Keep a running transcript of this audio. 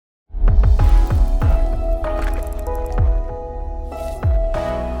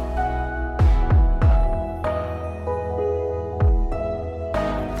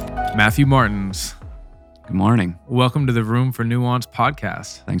Matthew Martens, Good morning. welcome to the Room for Nuance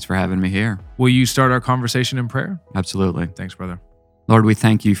podcast. Thanks for having me here. Will you start our conversation in prayer? Absolutely. Thanks, brother. Lord, we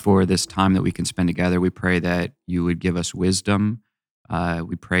thank you for this time that we can spend together. We pray that you would give us wisdom.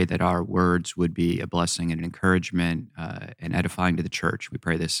 We pray that our words would be a blessing and an encouragement and edifying to the church. We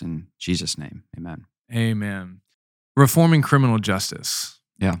pray this in Jesus' name. Amen. Amen. Reforming Criminal Justice.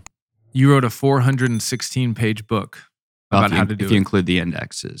 Yeah. You wrote a 416-page book Well, about how to do if you it. include the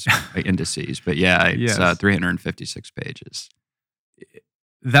indices. But yeah, it's Yes. 356 pages.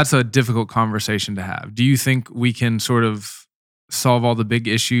 That's a difficult conversation to have. Do you think we can sort of solve all the big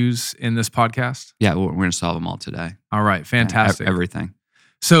issues in this podcast? Yeah, we're going to solve them all today. All right, fantastic. Everything.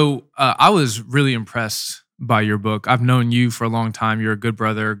 So I was really impressed by your book. I've known you for a long time. You're a good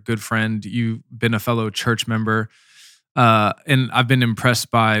brother, good friend. You've been a fellow church member. And I've been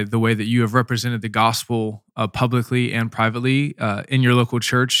impressed by the way that you have represented the gospel publicly and privately in your local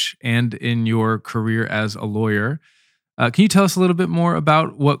church and in your career as a lawyer. Can you tell us a little bit more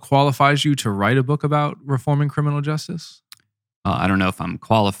about what qualifies you to write a book about reforming criminal justice? I don't know if I'm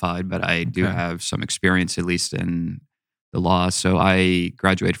qualified, but I do Okay. have some experience, at least in the law. So I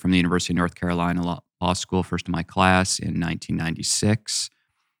graduated from the University of North Carolina Law School, first in my class in 1996.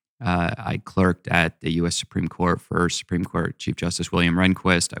 I clerked at the U.S. Supreme Court for Supreme Court Chief Justice William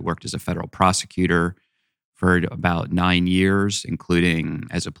Rehnquist. I worked as a federal prosecutor for about 9 years, including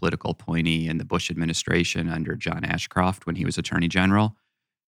as a political appointee in the Bush administration under John Ashcroft when he was Attorney General.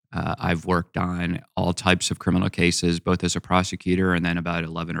 I've worked on all types of criminal cases, both as a prosecutor and then about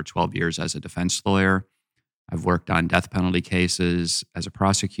 11 or 12 years as a defense lawyer. I've worked on death penalty cases as a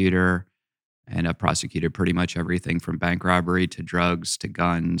prosecutor, and I've prosecuted pretty much everything from bank robbery to drugs to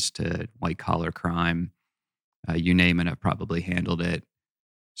guns to white-collar crime. You name it, I've probably handled it.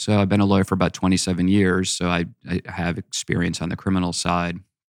 So I've been a lawyer for about 27 years, so I have experience on the criminal side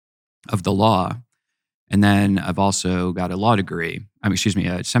of the law. And then I've also got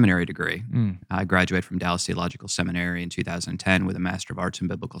a seminary degree. I graduated from Dallas Theological Seminary in 2010 with a Master of Arts in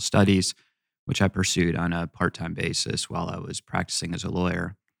Biblical Studies, which I pursued on a part-time basis while I was practicing as a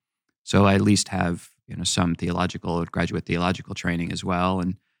lawyer. So I at least have some graduate theological training as well.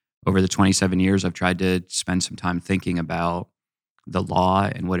 And over the 27 years, I've tried to spend some time thinking about the law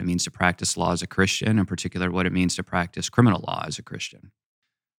and what it means to practice law as a Christian, in particular, what it means to practice criminal law as a Christian.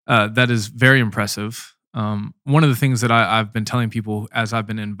 That is very impressive. One of the things that I've been telling people as I've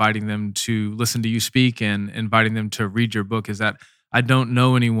been inviting them to listen to you speak and inviting them to read your book is that I don't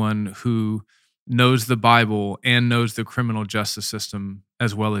know anyone who knows the Bible and knows the criminal justice system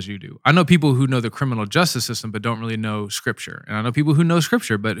as well as you do. I know people who know the criminal justice system but don't really know Scripture. And I know people who know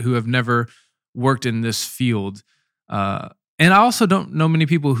Scripture but who have never worked in this field. And I also don't know many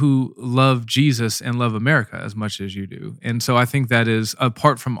people who love Jesus and love America as much as you do. And so I think that is,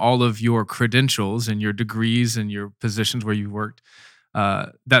 apart from all of your credentials and your degrees and your positions where you've worked,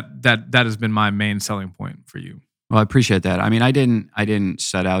 that has been my main selling point for you. Well, I appreciate that. I mean, I didn't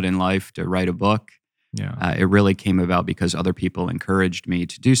set out in life to write a book. Yeah. It really came about because other people encouraged me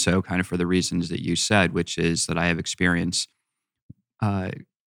to do so, kind of for the reasons that you said, which is that I have experience,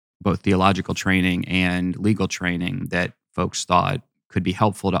 both theological training and legal training that folks thought could be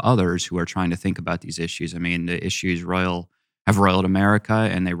helpful to others who are trying to think about these issues. I mean, the issues have roiled America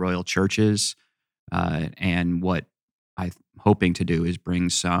and they roil churches. And what I'm hoping to do is bring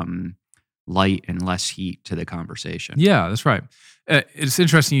some light and less heat to the conversation. Yeah, that's right. It's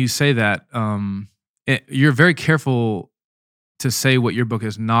interesting you say that. You're very careful to say what your book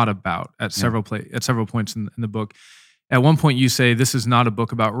is not about at several points in the book. At one point, you say this is not a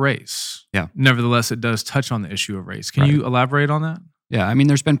book about race. Yeah. Nevertheless, it does touch on the issue of race. Can you elaborate on that? Yeah, I mean,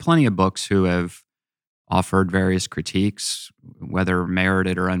 there's been plenty of books who have offered various critiques, whether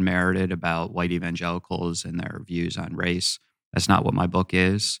merited or unmerited, about white evangelicals and their views on race. That's not what my book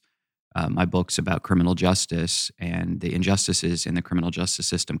is. My book's about criminal justice, and the injustices in the criminal justice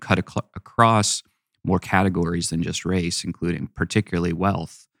system cut across more categories than just race, including particularly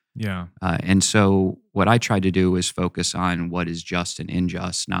wealth. Yeah. And so what I tried to do was focus on what is just and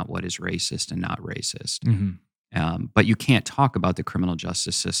unjust, not what is racist and not racist. Mm-hmm. But you can't talk about the criminal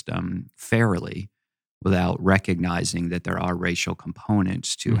justice system fairly without recognizing that there are racial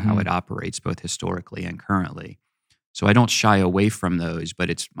components to how it operates both historically and currently. So I don't shy away from those,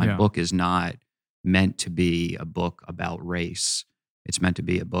 but my book is not meant to be a book about race. It's meant to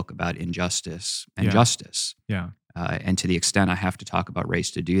be a book about injustice and justice. Yeah. And to the extent I have to talk about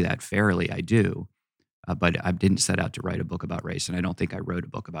race to do that fairly, I do. But I didn't set out to write a book about race, and I don't think I wrote a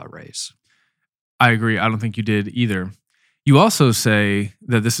book about race. I agree. I don't think you did either. You also say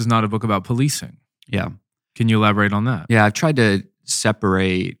that this is not a book about policing. Yeah. Can you elaborate on that? Yeah, I've tried to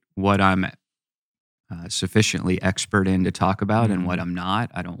separate what I'm sufficiently expert in to talk about and what Mm. I'm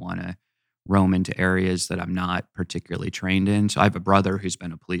not. I don't want to roam into areas that I'm not particularly trained in. So I have a brother who's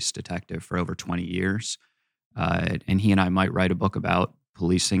been a police detective for over 20 years. And he and I might write a book about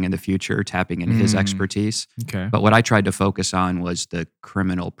policing in the future, tapping into his Mm. expertise. Okay. But what I tried to focus on was the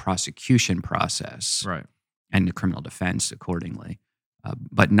criminal prosecution process Right. and the criminal defense accordingly,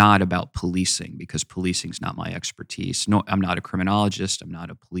 but not about policing because policing is not my expertise. No, I'm not a criminologist. I'm not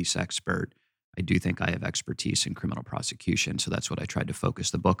a police expert. I do think I have expertise in criminal prosecution, so that's what I tried to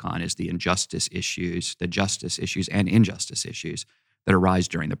focus the book on: is the injustice issues, the justice issues, and injustice issues that arise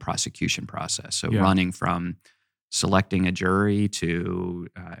during the prosecution process. So Yeah. running from selecting a jury to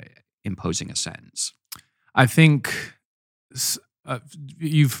imposing a sentence. I think s- uh,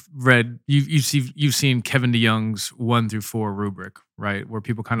 you've seen Kevin DeYoung's 1 through 4 rubric, right? Where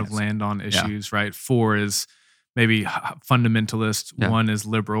people kind of Yes. land on Yeah. issues, right? 4 is maybe fundamentalist, Yeah. 1 is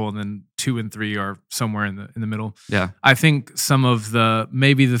liberal, and then 2 and 3 are somewhere in the middle. Yeah. I think some of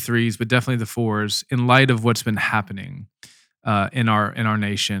maybe the 3s, but definitely the 4s, in light of what's been happening in our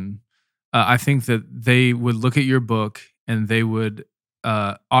nation, I think that they would look at your book and they would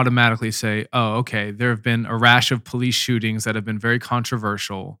automatically say, "Oh, okay, there have been a rash of police shootings that have been very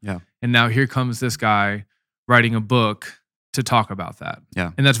controversial, Yeah. and now here comes this guy writing a book to talk about that."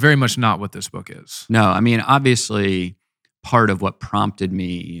 Yeah. And that's very much not what this book is. No, I mean, obviously, part of what prompted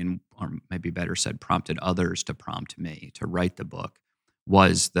me, and or maybe better said, prompted others to prompt me to write the book,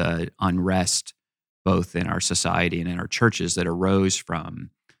 was the unrest both in our society and in our churches that arose from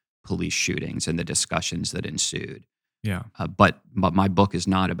police shootings and the discussions that ensued. Yeah, But my book is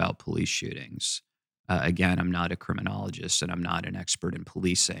not about police shootings. Again, I'm not a criminologist and I'm not an expert in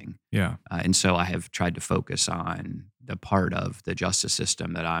policing. yeah, And so I have tried to focus on the part of the justice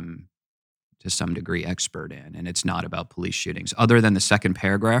system that I'm to some degree expert in, and it's not about police shootings. Other than the second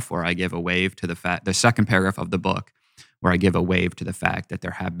paragraph where I give a wave to the second paragraph of the book, where I give a wave to the fact that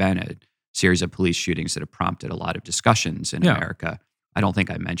there have been a series of police shootings that have prompted a lot of discussions in yeah. America. I don't think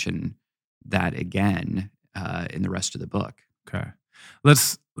I mention that again in the rest of the book. Okay,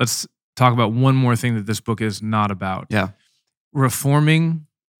 let's talk about one more thing that this book is not about. Yeah, Reforming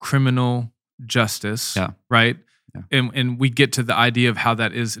criminal justice, yeah, right? yeah, And we get to the idea of how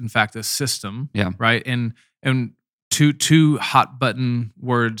that is in fact a system, yeah, right? And two hot button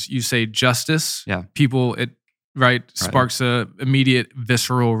words, you say justice, yeah, people it right sparks a immediate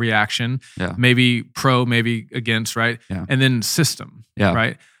visceral reaction, yeah, maybe pro, maybe against, right? yeah, And then system, yeah,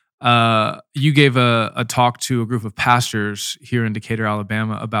 right? You gave a talk to a group of pastors here in Decatur,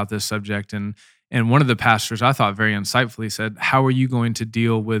 Alabama, about this subject, and one of the pastors I thought very insightfully said, "How are you going to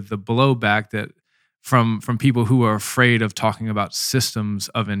deal with the blowback that from people who are afraid of talking about systems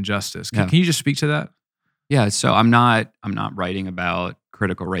of injustice?" Can, yeah. can you just speak to that? Yeah, so I'm not writing about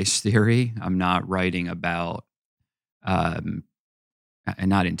critical race theory. I'm not writing about um, and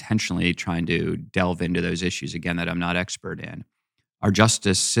not intentionally trying to delve into those issues again that I'm not expert in. Our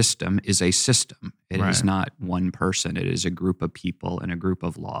justice system is a system. It is Right. not one person. It is a group of people and a group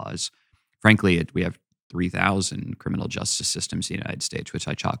of laws. Frankly, we have 3,000 criminal justice systems in the United States, which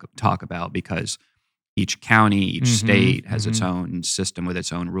I talk about because each county, each Mm-hmm. state has its Mm-hmm. own system with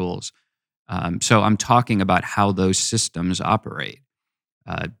its own rules. So I'm talking about how those systems operate.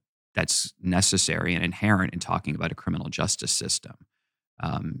 Uh, that's necessary and inherent in talking about a criminal justice system.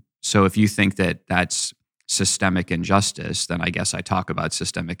 So if you think that that's systemic injustice, then I guess I talk about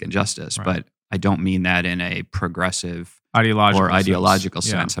systemic injustice, Right. but I don't mean that in a progressive Ideological or ideological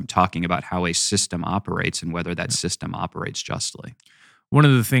sense. Yeah. sense. I'm talking about how a system operates and whether that system operates justly. One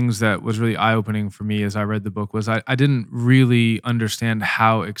of the things that was really eye-opening for me as I read the book was I didn't really understand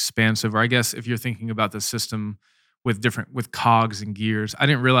how expansive, or I guess if you're thinking about the system with cogs and gears, I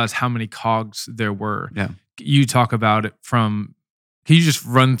didn't realize how many cogs there were. Yeah. You talk about it can you just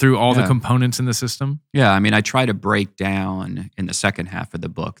run through all the Yeah. components in the system? Yeah, I mean, I try to break down in the second half of the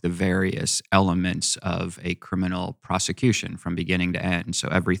book the various elements of a criminal prosecution from beginning to end. So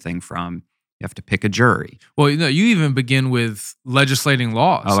everything from you have to pick a jury. Well, you even begin with legislating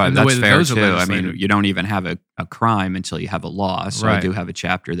laws Oh, and the way that's that fair those are too. I legislated. mean, you don't even have a crime until you have a law. So I Right. do have a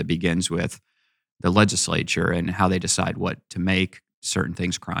chapter that begins with the legislature and how they decide what to make certain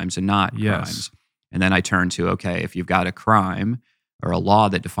things crimes and not Yes. crimes. And then I turn to, okay, if you've got a crime or a law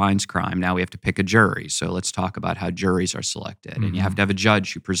that defines crime, now we have to pick a jury. So let's talk about how juries are selected. And you have Mhm. to have a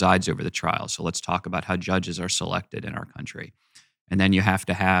judge who presides over the trial. So let's talk about how judges are selected in our country. And then you have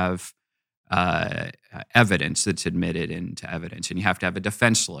to have evidence that's admitted into evidence. And you have to have a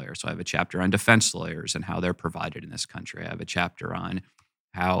defense lawyer. So I have a chapter on defense lawyers and how they're provided in this country. I have a chapter on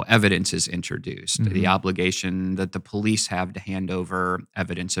how evidence is introduced, the Mhm. obligation that the police have to hand over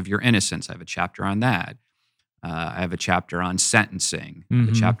evidence of your innocence. I have a chapter on that. I have a chapter on sentencing. I have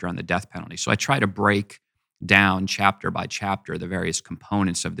a Mhm. chapter on the death penalty. So I try to break down chapter by chapter the various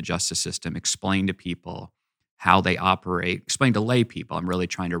components of the justice system, explain to people how they operate, explain to lay people. I'm really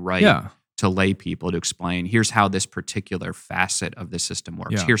trying to write Yeah. to lay people to explain here's how this particular facet of the system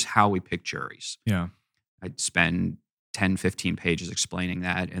works. Yeah. Here's how we pick juries. Yeah. I'd spend 10, 15 pages explaining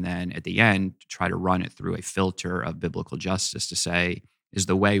that. And then at the end, try to run it through a filter of biblical justice to say, is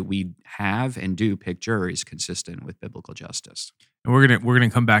the way we have and do pick juries consistent with biblical justice? And we're gonna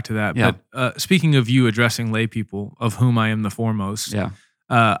come back to that. Yeah. But speaking of you addressing lay people, of whom I am the foremost, Yeah.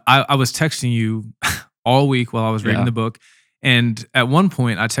 I was texting you all week while I was reading Yeah. the book, and at one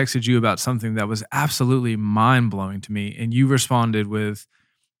point I texted you about something that was absolutely mind blowing to me, and you responded with,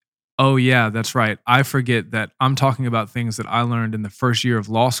 "Oh yeah, that's right. I forget that I'm talking about things that I learned in the first year of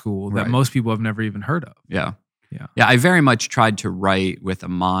law school that Right. most people have never even heard of." Yeah. Yeah. Yeah. I very much tried to write with a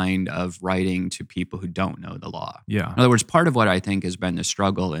mind of writing to people who don't know the law. Yeah. In other words, part of what I think has been the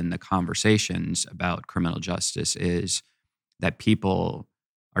struggle in the conversations about criminal justice is that people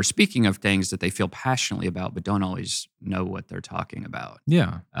are speaking of things that they feel passionately about, but don't always know what they're talking about.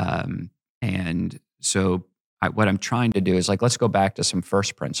 Yeah. And so what I'm trying to do is let's go back to some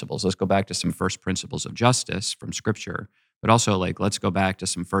first principles. Let's go back to some first principles of justice from Scripture, but also let's go back to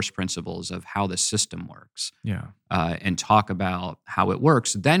some first principles of how the system works, Yeah. and talk about how it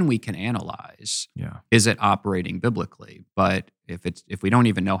works. Then we can analyze: Yeah. is it operating biblically? But if we don't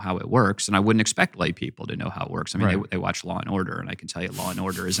even know how it works, and I wouldn't expect lay people to know how it works. I mean, Right. they watch Law and Order, and I can tell you Law and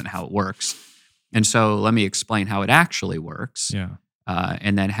Order isn't how it works. And so let me explain how it actually works. Yeah.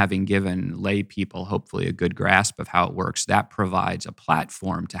 And then having given lay people hopefully a good grasp of how it works, that provides a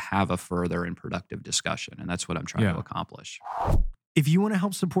platform to have a further and productive discussion. And that's what I'm trying Yeah. to accomplish. If you want to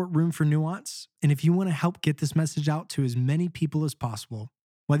help support Room for Nuance, and if you want to help get this message out to as many people as possible,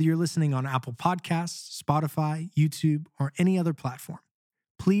 whether you're listening on Apple Podcasts, Spotify, YouTube, or any other platform,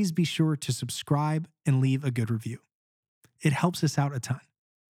 please be sure to subscribe and leave a good review. It helps us out a ton.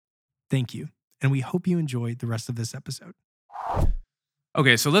 Thank you, and we hope you enjoyed the rest of this episode.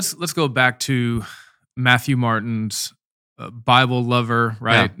 Okay, so let's go back to Matthew Martens, Bible lover,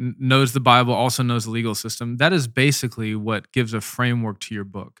 right? Knows the Bible, also knows the legal system. That is basically what gives a framework to your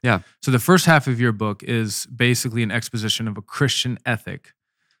book. Yeah. So the first half of your book is basically an exposition of a Christian ethic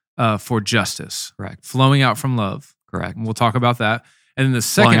for justice, Correct. flowing out from love. Correct. And we'll talk about that. And then the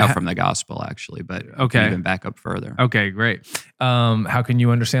second Flowing out from the gospel, actually, but I can even back up further. Okay, great. How can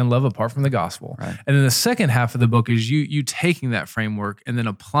you understand love apart from the gospel? Right. And then the second half of the book is you taking that framework and then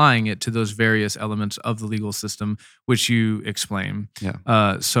applying it to those various elements of the legal system, which you explain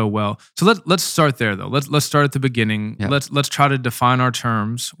so well. So let's start there, though. Let's start at the beginning. Yeah. Let's try to define our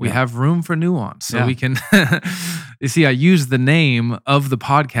terms. We have room for nuance, so we can. You see, I use the name of the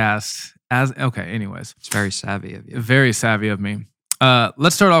podcast as okay. Anyways, It's very savvy of you. very savvy of me.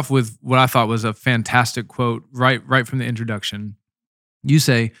 Let's start off with what I thought was a fantastic quote right from the introduction. You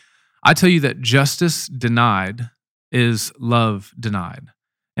say, "I tell you that justice denied is love denied,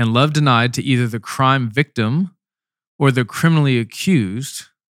 and love denied to either the crime victim or the criminally accused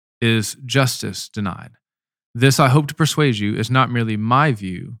is justice denied. This I hope to persuade you is not merely my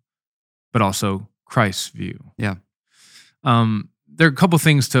view, but also Christ's view." Yeah. There are a couple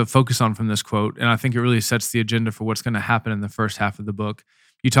things to focus on from this quote, and I think it really sets the agenda for what's going to happen in the first half of the book.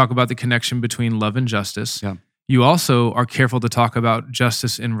 You talk about the connection between love and justice. Yeah. You also are careful to talk about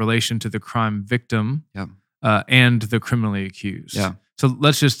justice in relation to the crime victim and the criminally accused. Yeah. So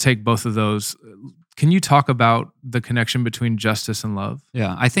let's just take both of those. Can you talk about the connection between justice and love?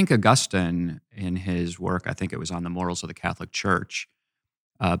 Yeah. I think Augustine, in his work, I think it was on the morals of the Catholic Church,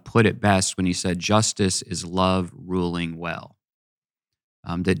 put it best when he said, justice is love ruling well.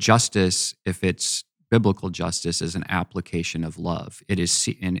 That justice, if it's biblical justice, is an application of love. It is,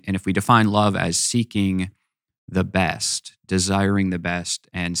 and if we define love as seeking the best, desiring the best,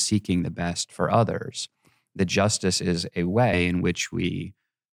 and seeking the best for others, the justice is a way in which we,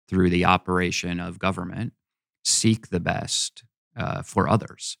 through the operation of government, seek the best for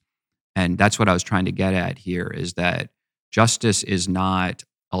others. And that's what I was trying to get at here, is that justice is not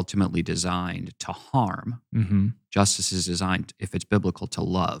ultimately designed to harm. Mm-hmm. Justice is designed, if it's biblical, to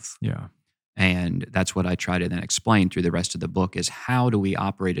love. Yeah. And that's what I try to then explain through the rest of the book, is how do we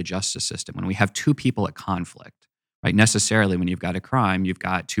operate a justice system when we have two people at conflict, right? Necessarily, when you've got a crime, you've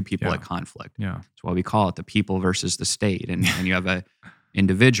got two people at conflict. Yeah. That's why we call it the people versus the state. And you have a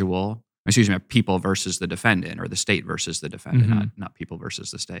people versus the defendant, or the state versus the defendant, not people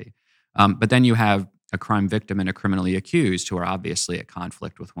versus the state. But then you have a crime victim and a criminally accused who are obviously at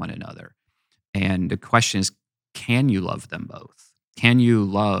conflict with one another. And the question is, can you love them both? Can you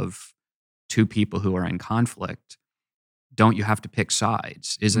love two people who are in conflict? Don't you have to pick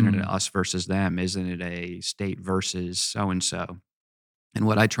sides? Isn't it an us versus them? Isn't it a state versus so-and-so? And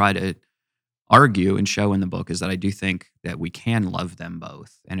what I try to argue and show in the book is that I do think that we can love them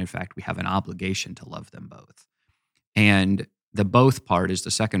both. And in fact, we have an obligation to love them both. And the both part is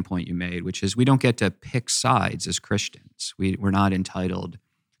the second point you made, which is we don't get to pick sides as Christians. We're not entitled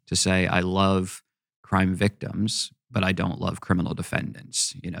to say, I love crime victims, but I don't love criminal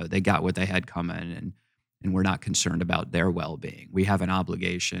defendants. They got what they had coming, and we're not concerned about their well-being. We have an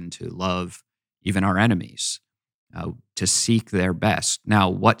obligation to love even our enemies, to seek their best. Now,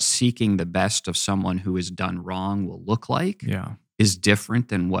 what seeking the best of someone who has done wrong will look like is different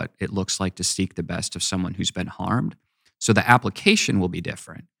than what it looks like to seek the best of someone who's been harmed. So the application will be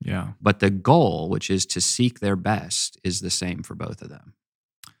different. Yeah. But the goal, which is to seek their best, is the same for both of them.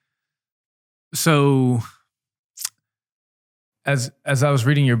 So as I was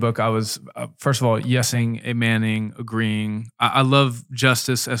reading your book, I was, first of all, yesing, amening, agreeing. I love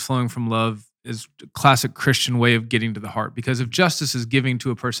justice as flowing from love is a classic Christian way of getting to the heart. Because if justice is giving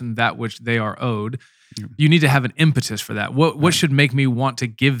to a person that which they are owed, you need to have an impetus for that. What should make me want to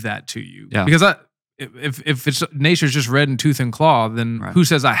give that to you? Yeah. Because if it's nature's just red in tooth and claw, then who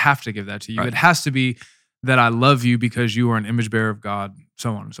says I have to give that to you? It has to be that I love you because you are an image bearer of God,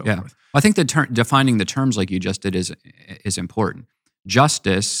 so on and so forth. I think defining the terms like you just did is important.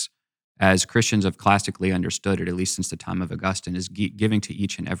 Justice, as Christians have classically understood it, at least since the time of Augustine, is giving to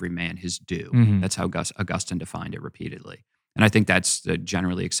each and every man his due. That's how Augustine defined it repeatedly. And I think that's the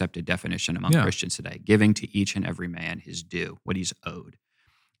generally accepted definition among Christians today, giving to each and every man his due, what he's owed.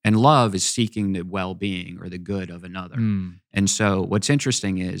 And love is seeking the well-being or the good of another. And so what's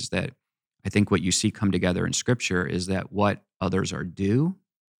interesting is that I think what you see come together in Scripture is that what others are due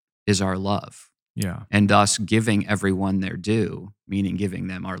is our love. Yeah. And thus giving everyone their due, meaning giving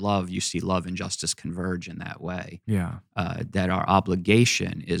them our love, you see love and justice converge in that way. Yeah. That our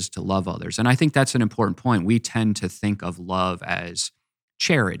obligation is to love others. And I think that's an important point. We tend to think of love as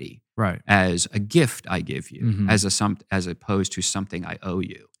charity, as a gift I give you, as opposed to something I owe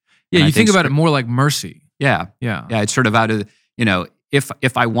you. Yeah, you think about it more like mercy. Yeah. It's sort of out of,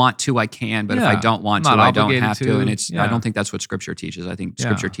 if I want to, I can, but if I don't want to, I don't have to. And I don't think that's what Scripture teaches. I think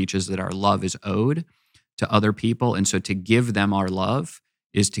Scripture teaches that our love is owed to other people. And so to give them our love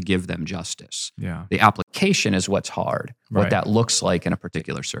is to give them justice. Yeah. The application is what's hard, what that looks like in a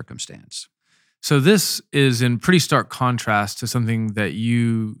particular circumstance. So this is in pretty stark contrast to something that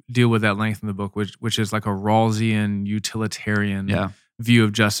you deal with at length in the book, which is like a Rawlsian utilitarian view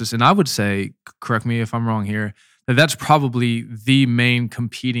of justice. And I would say, correct me if I'm wrong here, that's probably the main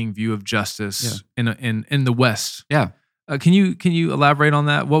competing view of justice in the West. Yeah. Can you elaborate on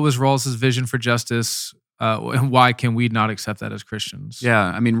that? What was Rawls's vision for justice, and why can we not accept that as Christians? Yeah,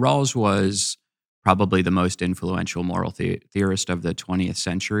 I mean, Rawls was probably the most influential moral theorist of the 20th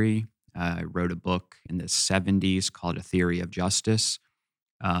century. Wrote a book in the 70s called A Theory of Justice,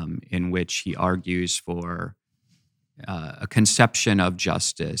 in which he argues for a conception of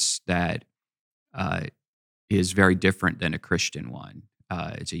justice that is very different than a Christian one.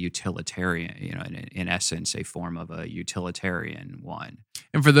 It's a utilitarian, in essence, a form of a utilitarian one.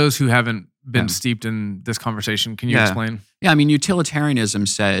 And for those who haven't been steeped in this conversation, can you explain? Yeah, I mean, utilitarianism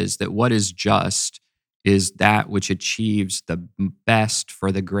says that what is just is that which achieves the best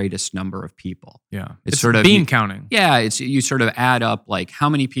for the greatest number of people. Yeah, it's sort of bean counting. Yeah, you sort of add up like how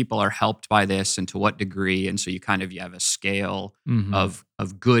many people are helped by this and to what degree, and so you have a scale of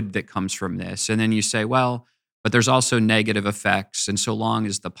good that comes from this, and then you say, well, but there's also negative effects, and so long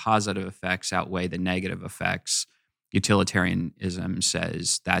as the positive effects outweigh the negative effects, utilitarianism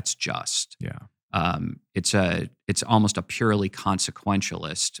says that's just. Yeah, it's almost a purely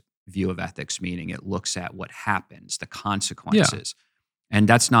consequentialist view of ethics, meaning it looks at what happens, the consequences. And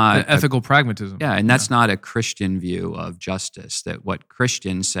that's not ethical pragmatism. Yeah, and that's not a Christian view of justice. That what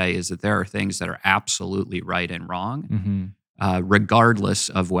Christians say is that there are things that are absolutely right and wrong, regardless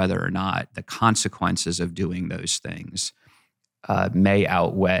of whether or not the consequences of doing those things may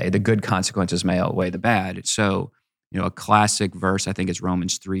outweigh, the good consequences may outweigh the bad. So, a classic verse, I think, is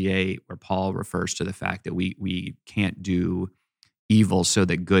Romans 3:8, where Paul refers to the fact that we can't do evil so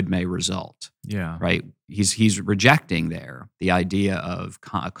that good may result. Yeah. Right? He's rejecting there the idea of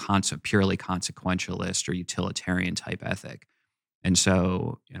a purely consequentialist or utilitarian type ethic. And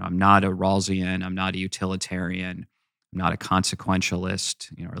so, I'm not a Rawlsian, I'm not a utilitarian, I'm not a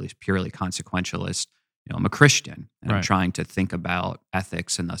consequentialist, or at least purely consequentialist. I'm a Christian, and I'm trying to think about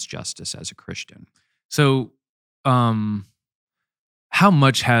ethics and thus justice as a Christian. So, um, how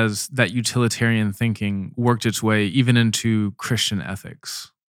much has that utilitarian thinking worked its way even into Christian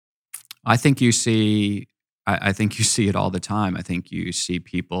ethics? I think you see, I think you see it all the time. I think you see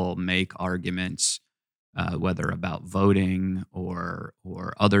people make arguments, whether about voting or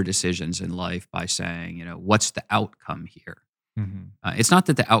other decisions in life, by saying, what's the outcome here? Mhm. It's not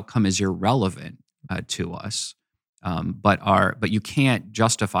that the outcome is irrelevant to us, but you can't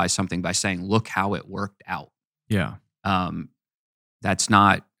justify something by saying, look how it worked out. Yeah. Um, that's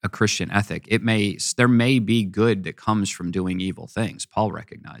not a Christian ethic. There may be good that comes from doing evil things. Paul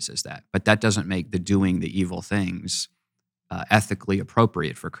recognizes that, but that doesn't make the doing the evil things ethically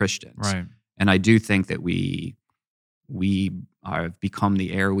appropriate for Christians. Right. And I do think that we have become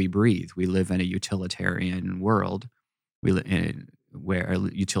the air we breathe. We live in a utilitarian world. We live in where a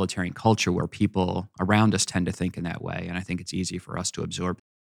utilitarian culture where people around us tend to think in that way, and I think it's easy for us to absorb.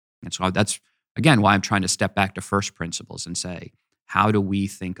 And so that's, again, why I'm trying to step back to first principles and say, how do we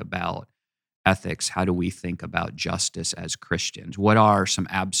think about ethics? How do we think about justice as Christians? What are some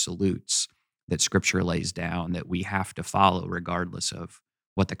absolutes that Scripture lays down that we have to follow, regardless of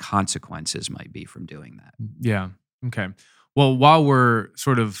what the consequences might be from doing that? Yeah. Okay. Well, while we're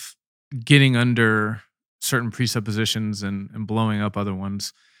sort of getting under certain presuppositions and blowing up other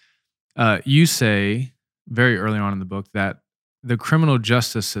ones, you say very early on in the book that the criminal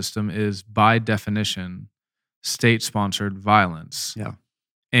justice system is, by definition, state-sponsored violence. Yeah.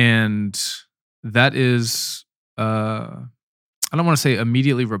 And that is, I don't want to say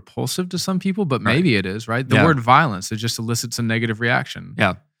immediately repulsive to some people, but Right. maybe it is, right? The Yeah. word violence, it just elicits a negative reaction.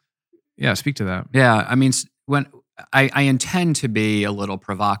 Yeah. Yeah, speak to that. Yeah. I mean, when I intend to be a little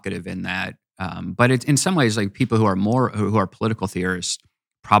provocative in that, but in some ways, like people who are political theorists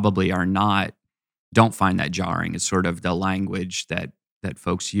probably don't find that jarring. It's sort of the language that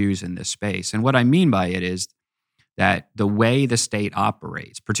folks use in this space. And what I mean by it is that the way the state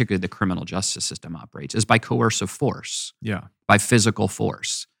operates, particularly the criminal justice system operates, is by coercive force, Yeah. by physical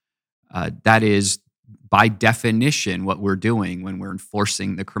force. That is, by definition, what we're doing when we're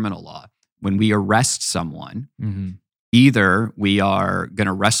enforcing the criminal law. When we arrest someone, Mm-hmm. either we are going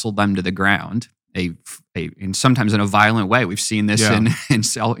to wrestle them to the ground, and sometimes in a violent way. We've seen this Yeah. in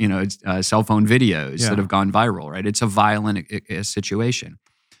cell phone videos Yeah. that have gone viral. Right, it's a violent situation.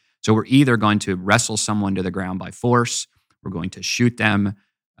 So we're either going to wrestle someone to the ground by force, we're going to shoot them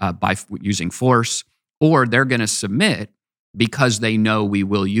by using force, or they're going to submit because they know we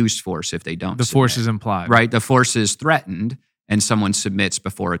will use force if they don't. The submit. force is implied. Right, the force is threatened, and someone submits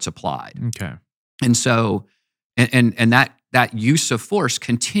before it's applied. Okay. And so, and that use of force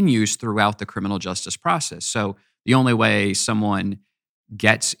continues throughout the criminal justice process. So the only way someone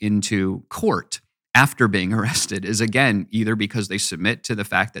gets into court after being arrested is, again, either because they submit to the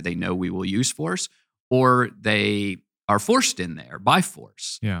fact that they know we will use force, or they are forced in there by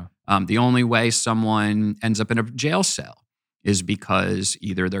force. Yeah. The only way someone ends up in a jail cell is because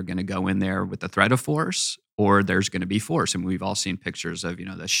either they're going to go in there with the threat of force, or there's going to be force. And we've all seen pictures of,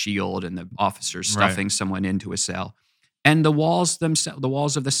 the shield and the officers stuffing someone into a cell. And the walls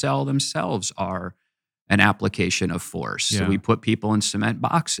of the cell themselves are an application of force. Yeah. So we put people in cement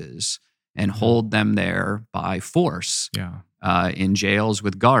boxes and hold them there by force. Yeah. In jails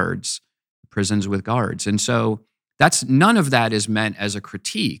with guards, prisons with guards. And so none of that is meant as a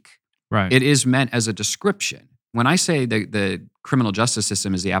critique. Right. It is meant as a description. When I say the criminal justice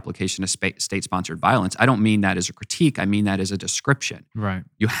system is the application of state-sponsored violence, I don't mean that as a critique. I mean that as a description. Right.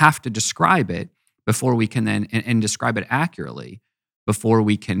 You have to describe it before we can then, and describe it accurately, before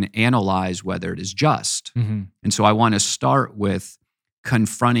we can analyze whether it is just. Mm-hmm. And so I want to start with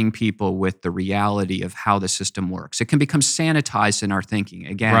confronting people with the reality of how the system works. It can become sanitized in our thinking.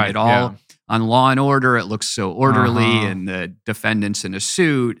 Again, on Law and Order, it looks so orderly, and the defendant's in a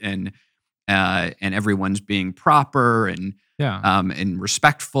suit, and everyone's being proper and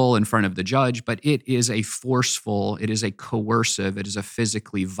respectful in front of the judge. But it is a forceful, it is a coercive, it is a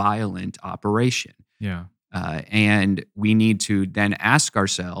physically violent operation. Yeah. And we need to then ask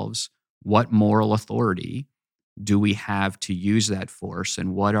ourselves, what moral authority do we have to use that force,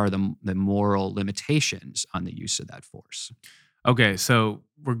 and what are the moral limitations on the use of that force? Okay, so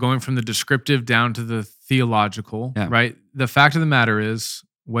we're going from the descriptive down to the theological, Yeah. right? The fact of the matter is,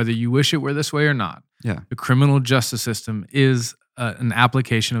 whether you wish it were this way or not, the criminal justice system is an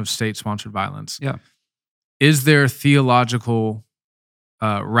application of state-sponsored violence. Yeah. Is there theological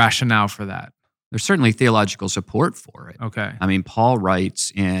rationale for that? There's certainly theological support for it. Okay. I mean, Paul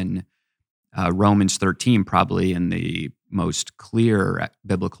writes in Romans 13, probably in the most clear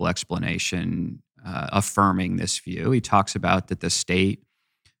biblical explanation, affirming this view. He talks about that the state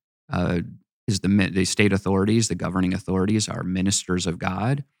is the state authorities, the governing authorities, are ministers of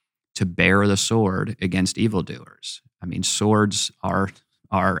God to bear the sword against evildoers. I mean, swords are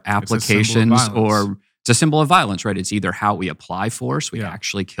applications, or it's a symbol of violence, right? It's either how we apply force, we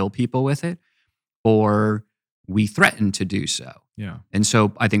actually kill people with it, or we threaten to do so. Yeah. And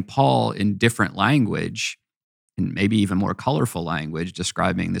so I think Paul, in different language, and maybe even more colorful language,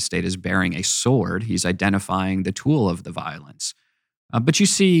 describing the state as bearing a sword, he's identifying the tool of the violence. But you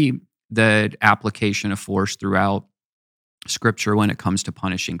see the application of force throughout Scripture when it comes to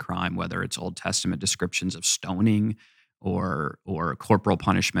punishing crime, whether it's Old Testament descriptions of stoning or corporal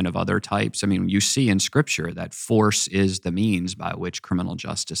punishment of other types. I mean, you see in Scripture that force is the means by which criminal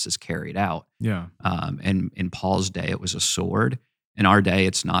justice is carried out. Yeah. And in Paul's day, it was a sword. In our day,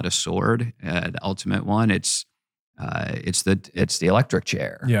 it's not a sword. The ultimate one, it's the electric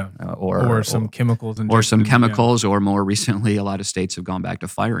chair. Yeah. Or some chemicals. Or some chemicals, or more recently, a lot of states have gone back to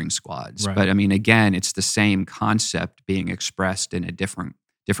firing squads. Right. But I mean, again, it's the same concept being expressed in a different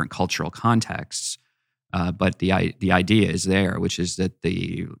cultural contexts. But the idea is there, which is that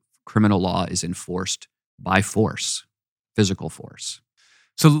the criminal law is enforced by force, physical force.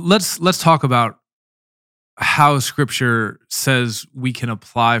 So let's talk about how Scripture says we can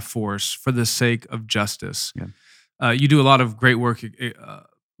apply force for the sake of justice. Yeah. You do a lot of great work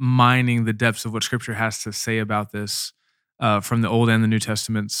mining the depths of what Scripture has to say about this from the Old and the New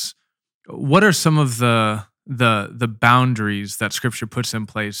Testaments. What are some of the boundaries that Scripture puts in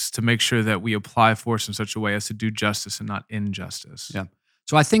place to make sure that we apply force in such a way as to do justice and not injustice? Yeah.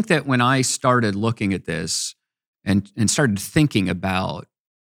 So I think that when I started looking at this and started thinking about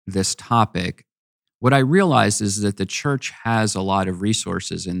this topic, what I realized is that the church has a lot of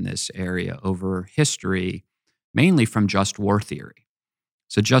resources in this area over history, mainly from just war theory.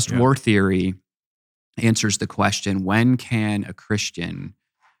 So just war theory answers the question, when can a Christian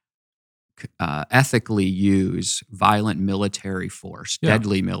ethically use violent military force,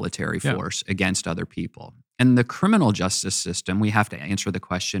 deadly military force against other people? In the criminal justice system, we have to answer the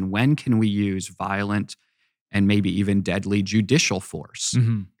question, when can we use violent and maybe even deadly judicial force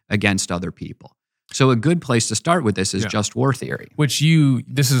against other people? So a good place to start with this is just war theory. Which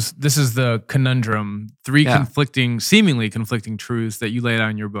this is the conundrum, seemingly conflicting truths that you laid out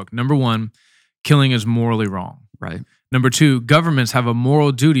in your book. Number one, killing is morally wrong. Right. Number two, governments have a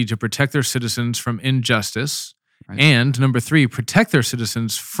moral duty to protect their citizens from injustice. Right. And number three, protect their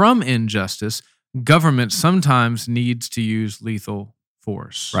citizens from injustice. Government sometimes needs to use lethal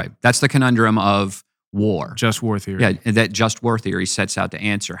force. Right. That's the conundrum of war. Just war theory. Yeah, that just war theory sets out to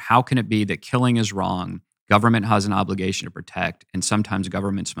answer, how can it be that killing is wrong, government has an obligation to protect, and sometimes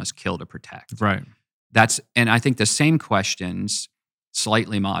governments must kill to protect? Right. And I think the same questions,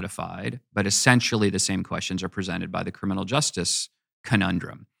 slightly modified, but essentially the same questions are presented by the criminal justice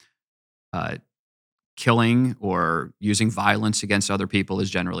conundrum. Killing or using violence against other people is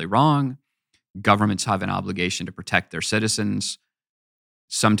generally wrong. Governments have an obligation to protect their citizens.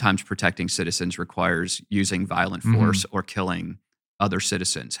 Sometimes protecting citizens requires using violent force or killing other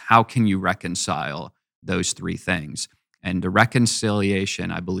citizens. How can you reconcile those three things? And the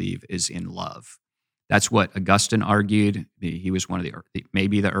reconciliation, I believe, is in love. That's what Augustine argued. He was one of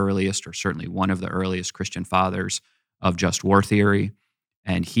maybe the earliest, or certainly one of the earliest Christian fathers of just war theory.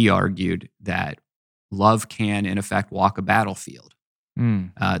 And he argued that love can, in effect, walk a battlefield.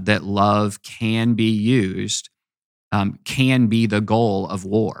 That love can be used, can be the goal of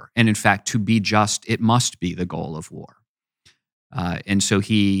war. And in fact, to be just, it must be the goal of war. And so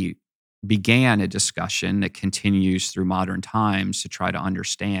he began a discussion that continues through modern times to try to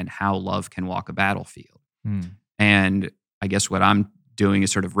understand how love can walk a battlefield. And I guess what I'm doing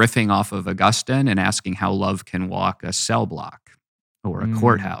is sort of riffing off of Augustine and asking how love can walk a cell block or a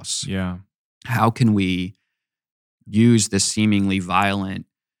courthouse. Yeah. How can we use this seemingly violent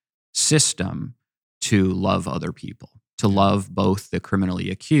system to love other people, to love both the criminally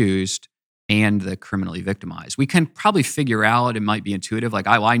accused and the criminally victimized? We can probably figure out, it might be intuitive, like,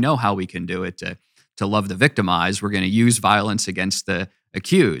 I know how we can do it to love the victimized. We're going to use violence against the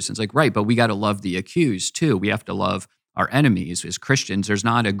accused. It's like, right, but we got to love the accused too. We have to love our enemies. As Christians, there's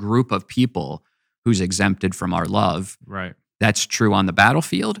not a group of people who's exempted from our love. Right. That's true on the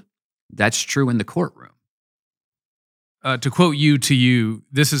battlefield. That's true in the courtroom. To quote you,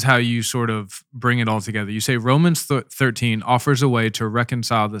 this is how you sort of bring it all together. You say Romans 13 offers a way to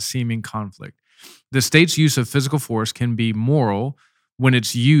reconcile the seeming conflict. The state's use of physical force can be moral when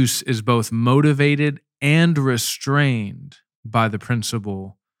its use is both motivated and restrained by the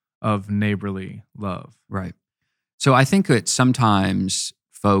principle of neighborly love. Right. So I think that sometimes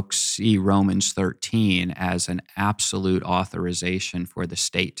folks see Romans 13 as an absolute authorization for the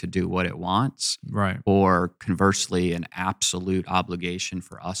state to do what it wants, Right. or conversely, an absolute obligation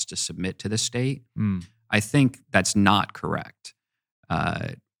for us to submit to the state. I think that's not correct.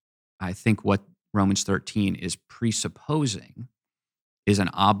 I think what Romans 13 is presupposing is an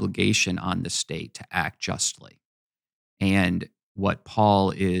obligation on the state to act justly. And what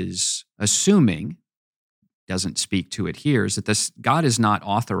Paul is assuming, doesn't speak to it here, is that God is not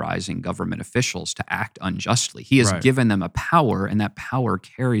authorizing government officials to act unjustly. He has Right. given them a power, and that power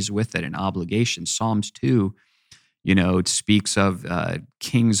carries with it an obligation. Psalms 2, it speaks of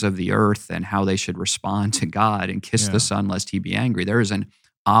kings of the earth and how they should respond to God and kiss Yeah. the Son lest he be angry. There is an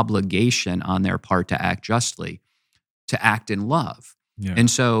obligation on their part to act justly, to act in love. Yeah. And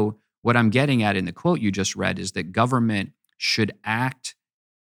so what I'm getting at in the quote you just read is that government should act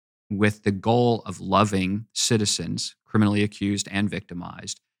with the goal of loving citizens, criminally accused and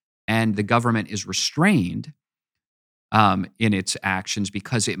victimized, and the government is restrained in its actions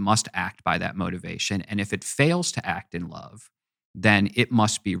because it must act by that motivation. And if it fails to act in love, then it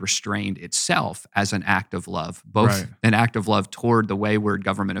must be restrained itself as an act of love, both Right. an act of love toward the wayward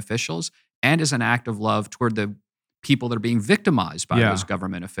government officials and as an act of love toward the people that are being victimized by Yeah. those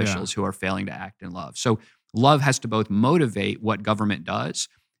government officials who are failing to act in love. So love has to both motivate what government does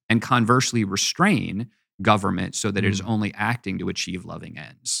and conversely restrain government so that it is only acting to achieve loving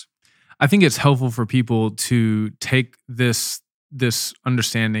ends. I think it's helpful for people to take this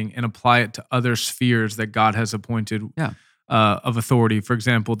understanding and apply it to other spheres that God has appointed of authority. For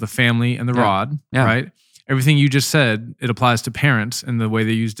example, the family and the rod, right? Everything you just said, it applies to parents and the way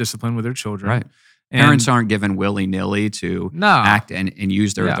they use discipline with their children. Right. And Parents aren't given willy-nilly to act and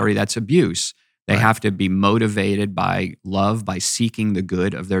use their authority. That's abuse. They have to be motivated by love, by seeking the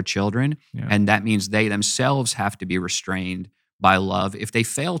good of their children. Yeah. And that means they themselves have to be restrained by love if they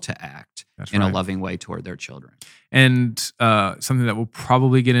fail to act in a loving way toward their children. And something that we'll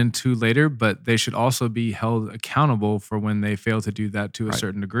probably get into later, but they should also be held accountable for when they fail to do that to a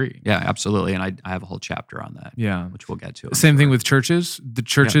certain degree. Yeah, absolutely. And I have a whole chapter on that, which we'll get to. Same thing with churches. The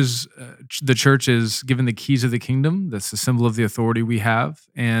church is given the keys of the kingdom. That's the symbol of the authority we have.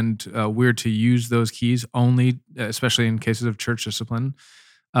 And we're to use those keys only, especially in cases of church discipline,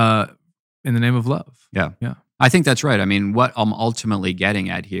 in the name of love. Yeah. I think that's right. I mean, what I'm ultimately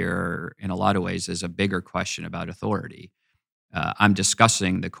getting at here in a lot of ways is a bigger question about authority. I'm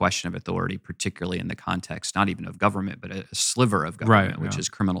discussing the question of authority, particularly in the context, not even of government, but a sliver of government, which is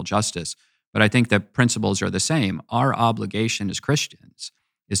criminal justice. But I think the principles are the same. Our obligation as Christians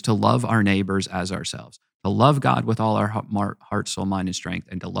is to love our neighbors as ourselves, to love God with all our heart, soul, mind, and strength,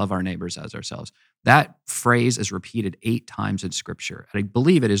 and to love our neighbors as ourselves. That phrase is repeated 8 times in Scripture. And I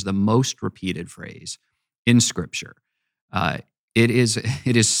believe it is the most repeated phrase in Scripture. It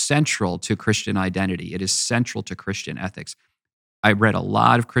is central to Christian identity. It is central to Christian ethics. I read a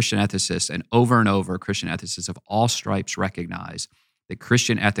lot of Christian ethicists, and over, Christian ethicists of all stripes recognize that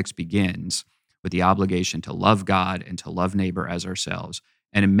Christian ethics begins with the obligation to love God and to love neighbor as ourselves.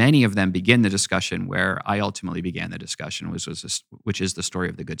 And many of them begin the discussion where I ultimately began the discussion, which is the story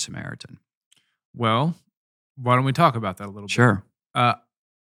of the Good Samaritan. Well, why don't we talk about that a little bit? Sure.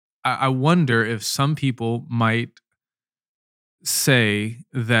 I wonder if some people might say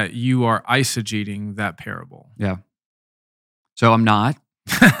that you are eisegeting that parable. Yeah. So I'm not.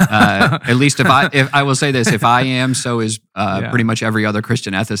 At least if I will say this, if I am, so is pretty much every other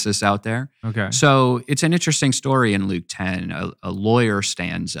Christian ethicist out there. Okay. So it's an interesting story in Luke 10. A lawyer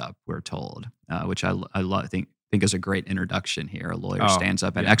stands up, we're told, which I think is a great introduction here. A lawyer stands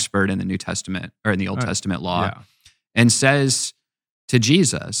up, an expert in the New Testament or in the Old Testament law, and says to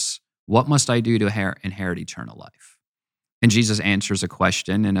Jesus, "What must I do to inherit eternal life?" And Jesus answers a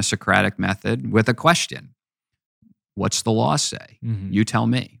question in a Socratic method with a question. What's the law say? Mm-hmm. You tell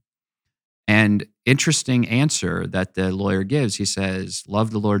me. And interesting answer that the lawyer gives. He says,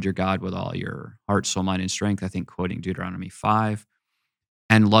 love the Lord your God with all your heart, soul, mind, and strength, I think quoting Deuteronomy 5,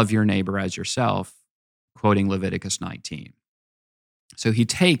 and love your neighbor as yourself, quoting Leviticus 19. So he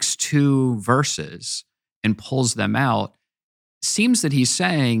takes 2 verses and pulls them out. Seems that he's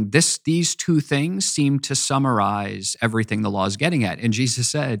saying these 2 things seem to summarize everything the law is getting at. And Jesus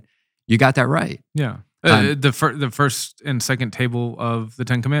said, you got that right. Yeah. The first and second table of the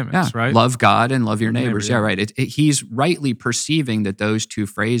 10 Commandments, right? Love God and love your neighbors. Yeah, right. He's rightly perceiving that those 2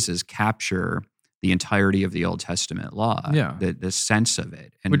 phrases capture the entirety of the Old Testament law. Yeah. The sense of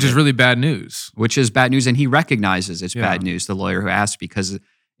it. And which is really bad news. Which is bad news. And he recognizes it's bad news, the lawyer who asked, because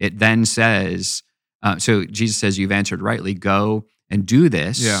it then says, so Jesus says, you've answered rightly, go and do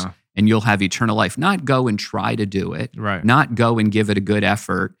this. Yeah. and you'll have eternal life. Not go and try to do it. Right. Not go and give it a good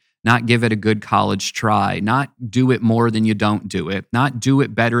effort. Not give it a good college try. Not do it more than you don't do it. Not do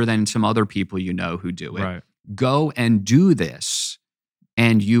it better than some other people you know who do it. Right. Go and do this,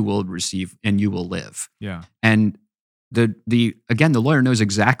 and you will receive, and you will live. Yeah. And the lawyer knows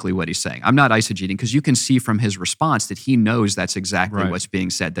exactly what he's saying. I'm not eisegeting, because you can see from his response that he knows that's exactly Right. what's being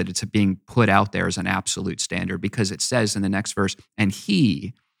said, that it's being put out there as an absolute standard, because it says in the next verse, and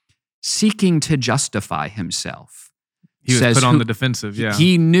he, seeking to justify himself, He was says put on the defensive. Yeah.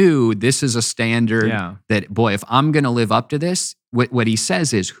 he knew this is a standard Yeah. that, boy, if I'm going to live up to this, what he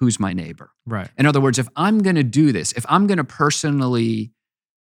says is, who's my neighbor? Right. In other words, if I'm going to do this, if I'm going to personally,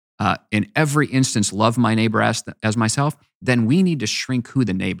 in every instance, love my neighbor as myself, then we need to shrink who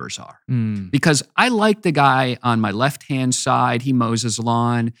the neighbors are. Because I like the guy on my left-hand side, he mows his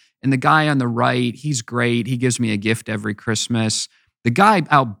lawn, and the guy on the right, he's great. He gives me a gift every Christmas. The guy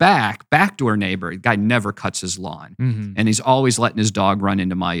out backdoor neighbor, the guy never cuts his lawn, and he's always letting his dog run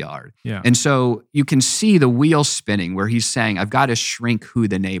into my yard. Yeah. And so you can see the wheel spinning where he's saying, I've got to shrink who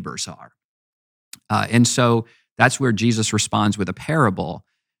the neighbors are. And so that's where Jesus responds with a parable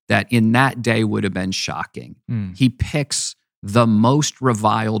that in that day would have been shocking. He picks the most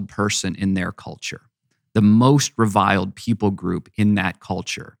reviled person in their culture, the most reviled people group in that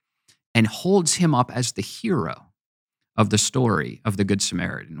culture, and holds him up as the hero of the story of the Good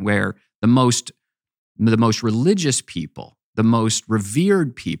Samaritan, where the most religious people, the most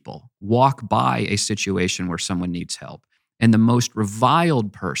revered people walk by a situation where someone needs help. And the most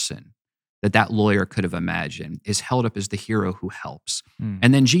reviled person that lawyer could have imagined is held up as the hero who helps.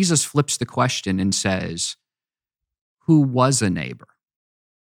 And then Jesus flips the question and says, who was a neighbor?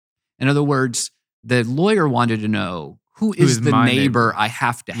 In other words, the lawyer wanted to know, who is the neighbor I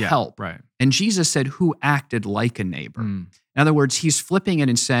have to help? Right. And Jesus said, who acted like a neighbor? In other words, he's flipping it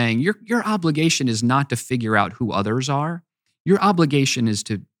and saying, your obligation is not to figure out who others are. Your obligation is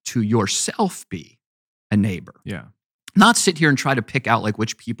to yourself be a neighbor. Yeah. Not sit here and try to pick out like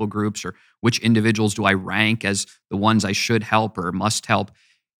which people groups or which individuals do I rank as the ones I should help or must help.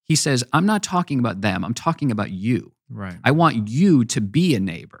 He says, I'm not talking about them. I'm talking about you. Right. I want you to be a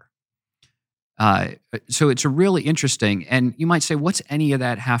neighbor. So it's a really interesting, and you might say, what's any of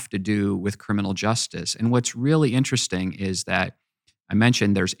that have to do with criminal justice? And what's really interesting is that I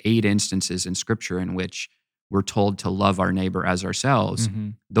mentioned there's 8 instances in Scripture in which we're told to love our neighbor as ourselves.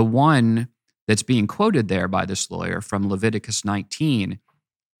 The one that's being quoted there by this lawyer from Leviticus 19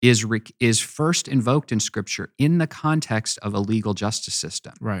 is first invoked in Scripture in the context of a legal justice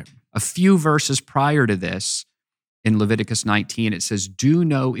system. Right. A few verses prior to this, in Leviticus 19, it says, do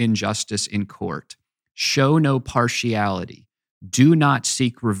no injustice in court, show no partiality, do not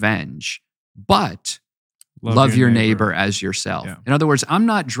seek revenge, but love your neighbor as yourself. Yeah. In other words, I'm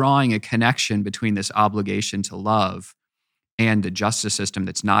not drawing a connection between this obligation to love and a justice system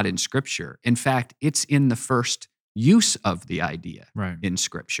that's not in Scripture. In fact, it's in the first use of the idea in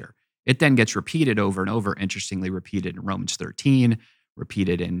Scripture. It then gets repeated over and over, interestingly repeated in Romans 13,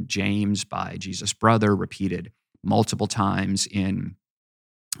 repeated in James by Jesus' brother, repeated multiple times in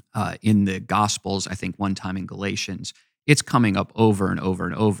the Gospels, I think one time in Galatians. It's coming up over and over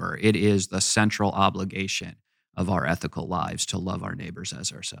and over. It is the central obligation of our ethical lives to love our neighbors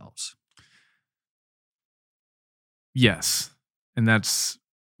as ourselves. Yes. And that's,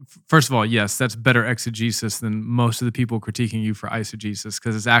 first of all, yes, that's better exegesis than most of the people critiquing you for eisegesis,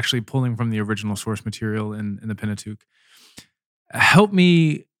 because it's actually pulling from the original source material in the Pentateuch. Help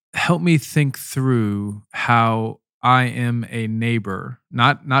me think through how I am a neighbor,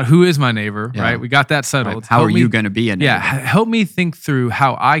 not who is my neighbor, right? We got that settled. Right. How are you going to be a neighbor? Yeah, help me think through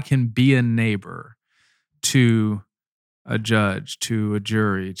how I can be a neighbor to a judge, to a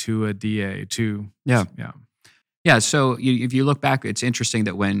jury, to a DA, Yeah, so if you look back, it's interesting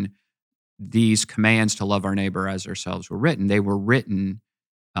that when these commands to love our neighbor as ourselves were written, they were written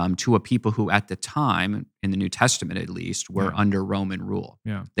to a people who at the time, in the New Testament at least, were under Roman rule.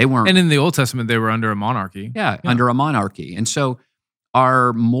 Yeah. They weren't. And in the Old Testament, they were under a monarchy. Under a monarchy. And so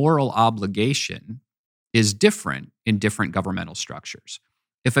our moral obligation is different in different governmental structures.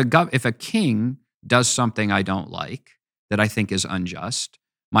 If a king does something I don't like, that I think is unjust,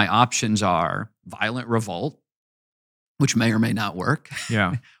 my options are violent revolt, which may or may not work,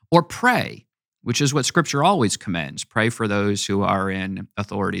 or pray, which is what Scripture always commends. Pray for those who are in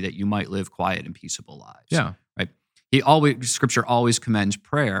authority that you might live quiet and peaceable lives. Yeah. Right. Scripture always commends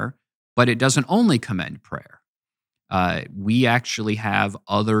prayer, but it doesn't only commend prayer. We actually have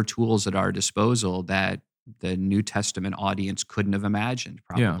other tools at our disposal that the New Testament audience couldn't have imagined,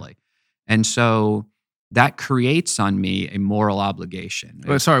 probably. And so that creates on me a moral obligation.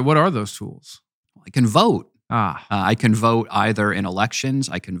 But sorry, what are those tools? I can vote. I I can vote either in elections.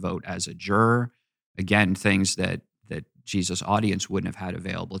 I can vote as a juror. Again, things that Jesus' audience wouldn't have had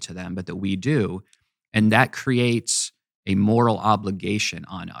available to them, but that we do. And that creates a moral obligation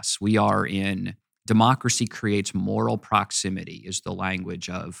on us. Democracy creates moral proximity, is the language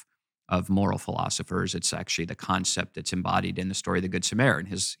of moral philosophers. It's actually the concept that's embodied in the story of the Good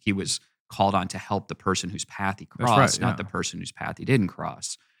Samaritan. He was called on to help the person whose path he crossed, not the person whose path he didn't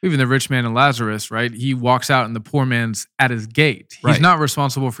cross. Even the rich man and Lazarus, right? He walks out and the poor man's at his gate. He's Right. not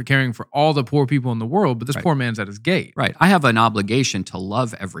responsible for caring for all the poor people in the world, but this Right. poor man's at his gate. Right. I have an obligation to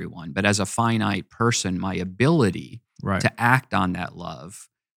love everyone, but as a finite person, my ability Right. to act on that love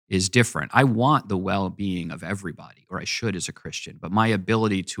is different. I want the well-being of everybody, or I should as a Christian, but my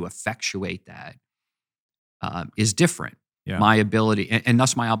ability to effectuate that is different. Yeah. My ability, and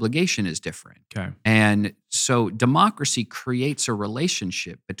thus my obligation is different. Okay. And so democracy creates a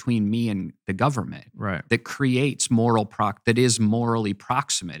relationship between me and the government Right. that creates that is morally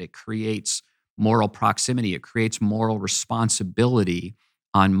proximate. It creates moral proximity. It creates moral responsibility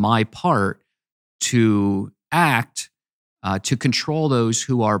on my part to act, to control those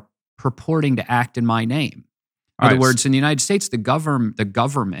who are purporting to act in my name. In other words, in the United States, the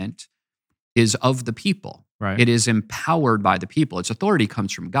government is of the people. Right. It is empowered by the people. Its authority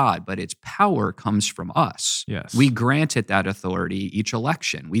comes from God, but its power comes from us. Yes. We grant it that authority each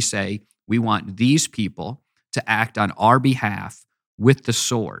election. We say we want these people to act on our behalf with the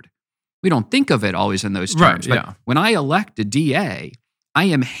sword. We don't think of it always in those terms, Right, but when I elect a DA, I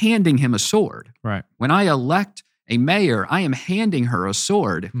am handing him a sword. Right. When I elect a mayor, I am handing her a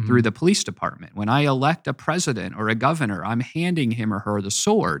sword through the police department. When I elect a president or a governor, I'm handing him or her the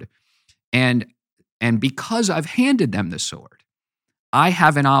sword. And because I've handed them the sword, I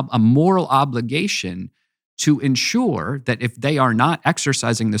have a moral obligation to ensure that if they are not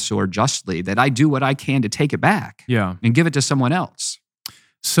exercising the sword justly, that I do what I can to take it back Yeah. and give it to someone else.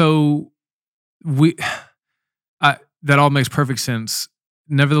 So that all makes perfect sense.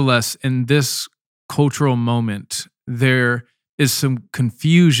 Nevertheless, in this cultural moment, there is some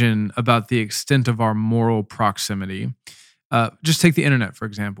confusion about the extent of our moral proximity. Just take the internet, for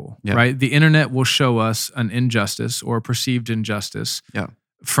example, Yeah. right? The internet will show us an injustice or a perceived injustice Yeah.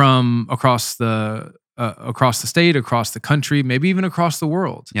 from across the state, across the country, maybe even across the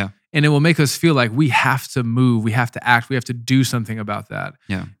world. Yeah. And it will make us feel like we have to move, we have to act, we have to do something about that.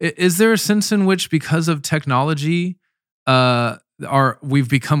 Yeah. Is there a sense in which, because of technology, we've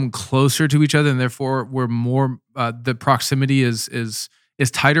become closer to each other, and therefore we're more the proximity is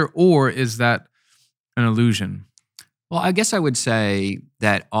tighter, or is that an illusion? Well, I guess I would say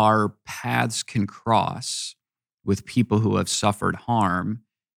that our paths can cross with people who have suffered harm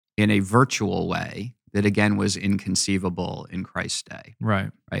in a virtual way that, again, was inconceivable in Christ's day.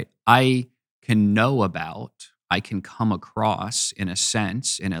 Right. Right? I can know about, I can come across, in a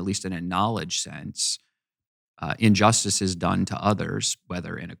sense, at least in a knowledge sense, injustices done to others,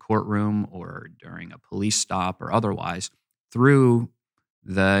 whether in a courtroom or during a police stop or otherwise, through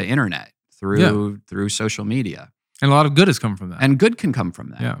the internet, through social media. And a lot of good has come from that. And good can come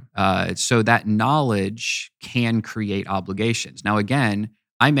from that. Yeah. So that knowledge can create obligations. Now, again,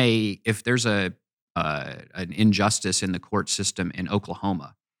 if there's an injustice in the court system in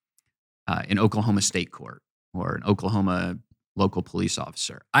Oklahoma State Court, or an Oklahoma local police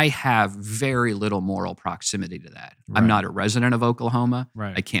officer, I have very little moral proximity to that. Right. I'm not a resident of Oklahoma.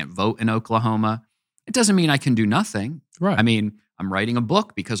 Right. I can't vote in Oklahoma. It doesn't mean I can do nothing. Right. I mean, I'm writing a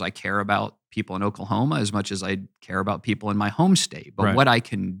book because I care about people in Oklahoma as much as I care about people in my home state. But Right. what I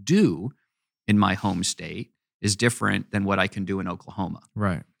can do in my home state is different than what I can do in Oklahoma.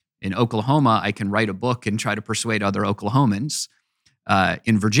 Right. In Oklahoma, I can write a book and try to persuade other Oklahomans.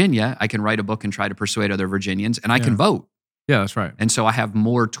 In Virginia, I can write a book and try to persuade other Virginians, and I can vote. Yeah, that's right. And so I have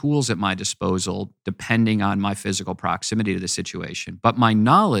more tools at my disposal depending on my physical proximity to the situation. But my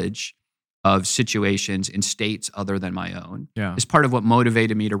knowledge of situations in states other than my own is part of what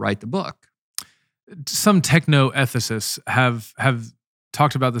motivated me to write the book. Some techno-ethicists have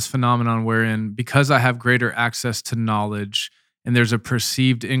talked about this phenomenon wherein, because I have greater access to knowledge and there's a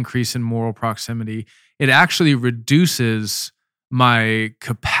perceived increase in moral proximity, it actually reduces my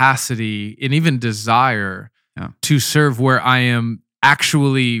capacity and even desire to serve where I am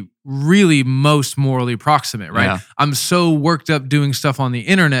actually really most morally proximate, right? Yeah. I'm so worked up doing stuff on the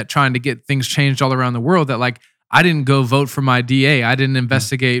internet trying to get things changed all around the world that, like, I didn't go vote for my DA. I didn't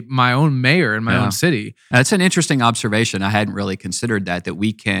investigate my own mayor in my own city. That's an interesting observation. I hadn't really considered that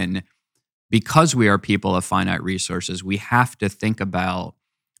we can, because we are people of finite resources, we have to think about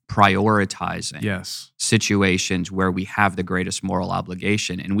prioritizing situations where we have the greatest moral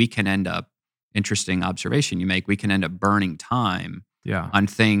obligation, and we can end up, interesting observation you make, we can end up burning time Yeah. on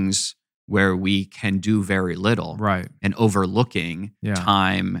things where we can do very little, Right. and overlooking Yeah.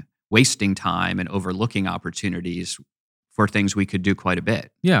 time, wasting time and overlooking opportunities for things we could do quite a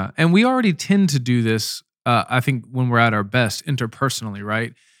bit. Yeah. And we already tend to do this, I think, when we're at our best interpersonally,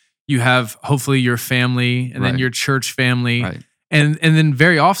 right? You have hopefully your family and then Right. your church family. Right. And then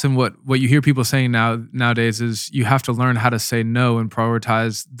very often what you hear people saying nowadays is you have to learn how to say no and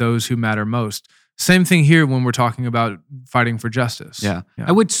prioritize those who matter most. Same thing here when we're talking about fighting for justice. Yeah.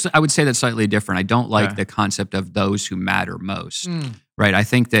 I would say that's slightly different. I don't like Okay. the concept of those who matter most. Right. I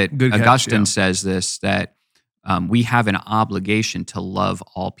think that Good catch, Augustine yeah. says this, that we have an obligation to love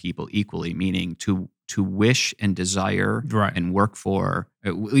all people equally, meaning to wish and desire Right. and work for,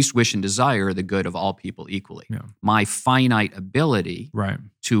 at least wish and desire the good of all people equally. Yeah. My finite ability Right.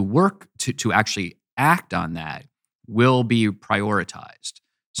 to work, to actually act on that will be prioritized.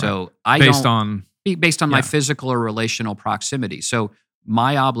 So Based on my Yeah. physical or relational proximity. So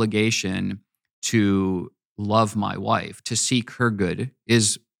my obligation to love my wife, to seek her good,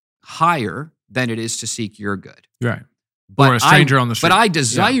 is higher than it is to seek your good. right. But Or a stranger on the street. But I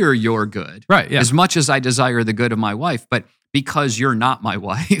desire your good Right. Yeah. as much as I desire the good of my wife. But because you're not my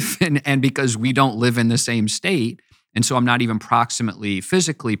wife, and because we don't live in the same state, and so I'm not even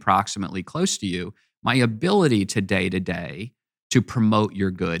physically proximately close to you, my ability to day to promote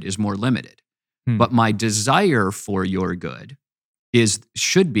your good is more limited. But my desire for your good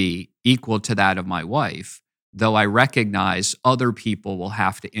should be equal to that of my wife, though I recognize other people will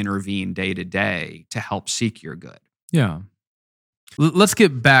have to intervene day to help seek your good. Yeah. Let's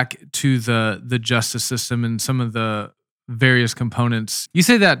get back to the justice system and some of the various components. You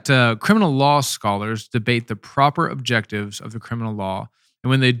say that criminal law scholars debate the proper objectives of the criminal law, and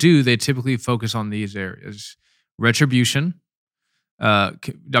when they do, they typically focus on these areas: retribution.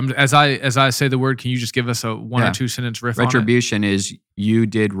 As I say the word, can you just give us a one or two sentence riff on it? Retribution is you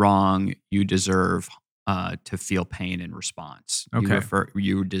did wrong, you deserve to feel pain in response. Okay.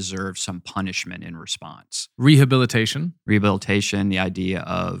 You deserve some punishment in response. Rehabilitation. Rehabilitation, the idea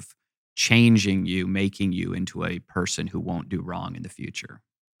of changing you, making you into a person who won't do wrong in the future.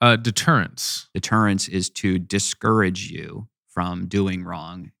 Deterrence. Deterrence is to discourage you from doing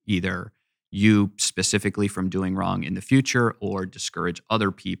wrong, either you specifically from doing wrong in the future, or discourage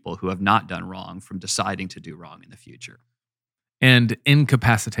other people who have not done wrong from deciding to do wrong in the future. And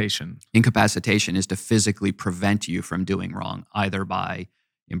incapacitation. Incapacitation is to physically prevent you from doing wrong, either by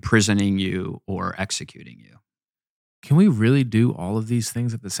imprisoning you or executing you. Can we really do all of these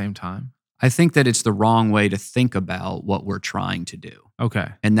things at the same time? I think that it's the wrong way to think about what we're trying to do. Okay.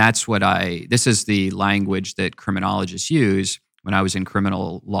 And that's this is the language that criminologists use. When I was in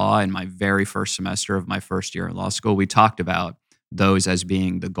criminal law in my very first semester of my first year in law school, we talked about those as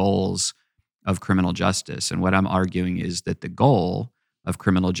being the goals of criminal justice. And what I'm arguing is that the goal of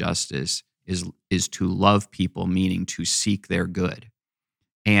criminal justice is to love people, meaning to seek their good.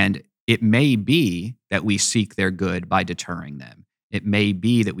 And it may be that we seek their good by deterring them. It may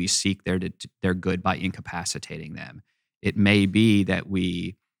be that we seek their good by incapacitating them. It may be that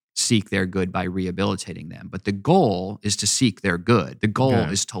we seek their good by rehabilitating them. But the goal is to seek their good. The goal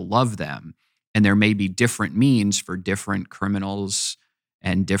is to love them. And there may be different means for different criminals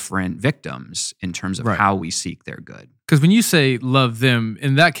and different victims in terms of how we seek their good. Because when you say love them,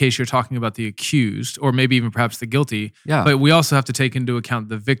 in that case, you're talking about the accused or maybe even perhaps the guilty. Yeah. But we also have to take into account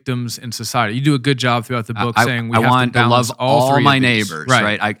the victims in society. You do a good job throughout the book saying we I have want to balance love all three my of these. neighbors,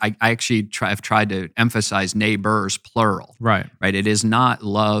 right? I actually have tried to emphasize neighbors, plural. Right. Right. It is not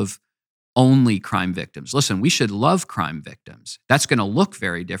love only crime victims. Listen, we should love crime victims. That's going to look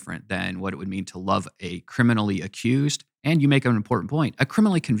very different than what it would mean to love a criminally accused. And you make an important point, a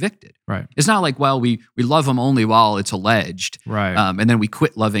criminally convicted. Right. It's not like, well, we love them only while it's alleged. Right. And then we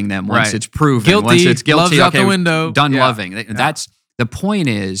quit loving them once it's proven. Guilty, once it's guilty, love's out the window. Done Yeah. loving. That's the point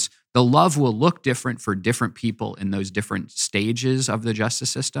is the love will look different for different people in those different stages of the justice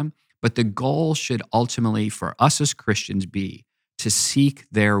system. But the goal should ultimately for us as Christians be to seek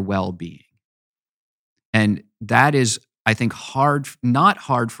their well-being. And that is, I think, not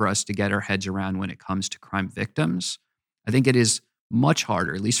hard for us to get our heads around when it comes to crime victims. I think it is much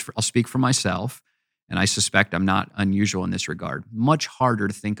harder, at least I'll speak for myself, and I suspect I'm not unusual in this regard, much harder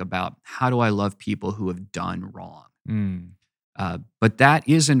to think about how do I love people who have done wrong. But that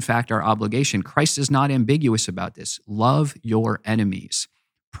is, in fact, our obligation. Christ is not ambiguous about this. Love your enemies.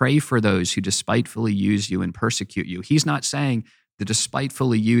 Pray for those who despitefully use you and persecute you. He's not saying the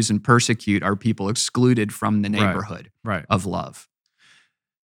despitefully use and persecute are people excluded from the neighborhood of love.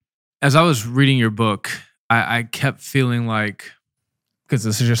 As I was reading your book, I kept feeling like, because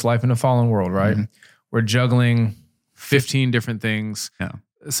this is just life in a fallen world, right? Mhm. We're juggling 15 different things. Yeah.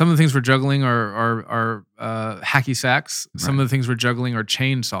 Some of the things we're juggling are hacky sacks. Some Right. of the things we're juggling are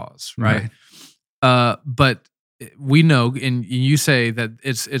chainsaws, right? Right. But we know, and you say that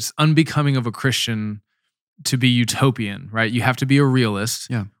it's unbecoming of a Christian to be utopian, right? You have to be a realist.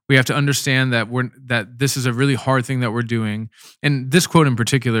 Yeah. We have to understand that this is a really hard thing that we're doing. And this quote in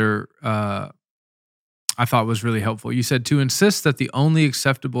particular, I thought was really helpful. You said, to insist that the only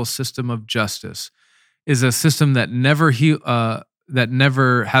acceptable system of justice is a system that never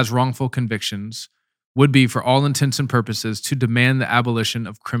has wrongful convictions would be, for all intents and purposes, to demand the abolition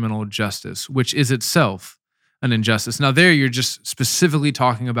of criminal justice, which is itself an injustice. Now, there you're just specifically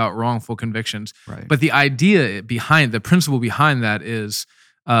talking about wrongful convictions, Right. but the idea behind, the principle behind that is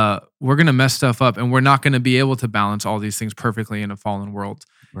we're going to mess stuff up, and we're not going to be able to balance all these things perfectly in a fallen world.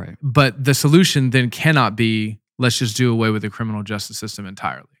 Right. But the solution then cannot be, let's just do away with the criminal justice system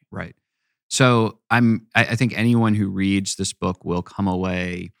entirely. Right. So I think anyone who reads this book will come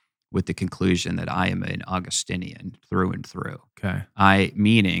away with the conclusion that I am an Augustinian through and through. Okay.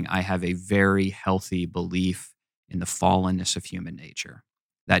 Meaning I have a very healthy belief in the fallenness of human nature.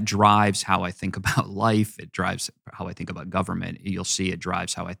 That drives how I think about life. It drives how I think about government. You'll see it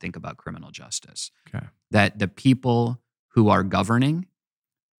drives how I think about criminal justice. Okay. That the people who are governing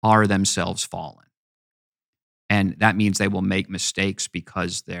are themselves fallen. And that means they will make mistakes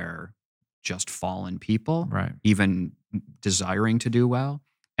because they're just fallen people, Right. even desiring to do well.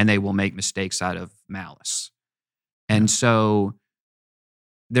 And they will make mistakes out of malice. And so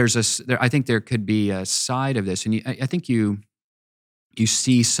I think there could be a side of this. And I think you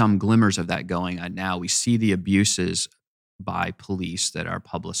see some glimmers of that going on now. We see the abuses by police that are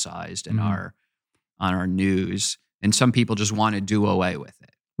publicized and are on our news. And some people just want to do away with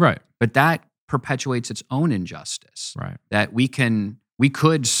it. Right. But that perpetuates its own injustice. Right. That we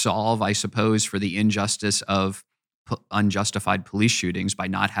could solve, I suppose, for the injustice of unjustified police shootings by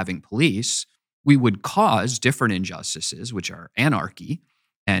not having police. We would cause different injustices, which are anarchy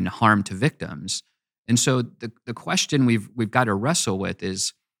and harm to victims. And so the question we've got to wrestle with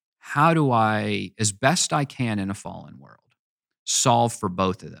is, how do I, as best I can in a fallen world, solve for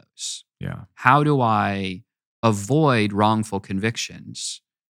both of those? Yeah. How do I avoid wrongful convictions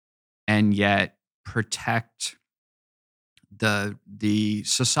and yet protect the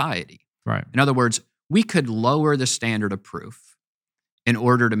society? Right. In other words, we could lower the standard of proof in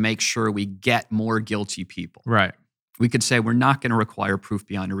order to make sure we get more guilty people. Right. We could say we're not going to require proof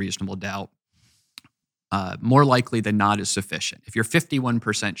beyond a reasonable doubt. More likely than not is sufficient. If you're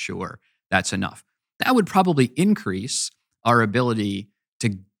 51% sure, that's enough. That would probably increase our ability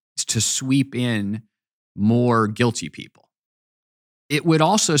to sweep in more guilty people. It would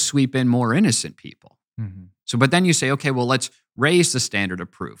also sweep in more innocent people. Mm-hmm. So, but then you say, okay, well, let's raise the standard of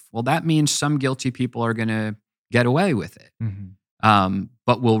proof. Well, that means some guilty people are going to get away with it,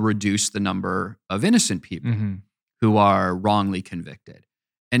 but we'll reduce the number of innocent people who are wrongly convicted.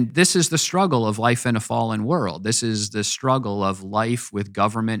 And this is the struggle of life in a fallen world. This is the struggle of life with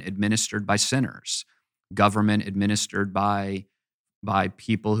government administered by sinners, government administered by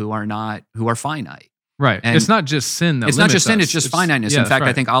people who are finite. Right. And it's not just sin that it's not just sin, us. it's just finiteness. Yeah, in fact, right.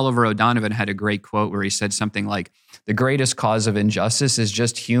 I think Oliver O'Donovan had a great quote where he said something like, the greatest cause of injustice is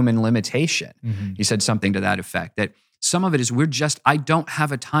just human limitation. He said something to that effect, that some of it is I don't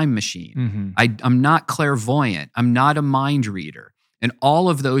have a time machine. I'm not clairvoyant. I'm not a mind reader. And all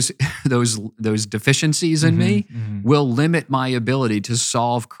of those deficiencies in me will limit my ability to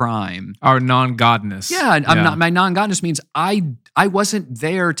solve crime. Our non-godness. Yeah, I'm not. My non-godness means I wasn't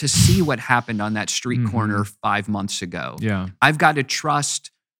there to see what happened on that street corner 5 months ago. Yeah. I've got to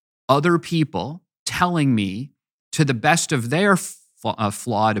trust other people telling me to the best of their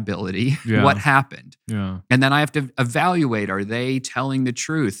flawed ability what happened. Yeah. And then I have to evaluate, are they telling the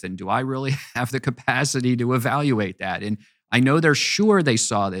truth? And do I really have the capacity to evaluate that? And I know they're sure they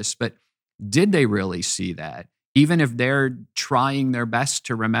saw this, but did they really see that? Even if they're trying their best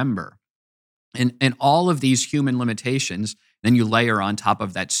to remember. And all of these human limitations, then you layer on top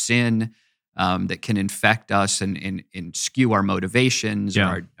of that sin that can infect us and skew our motivations,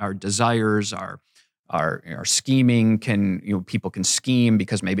 our desires, our scheming people can scheme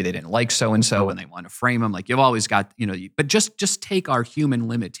because maybe they didn't like so-and-so and they want to frame them. Like, you've always got, but just take our human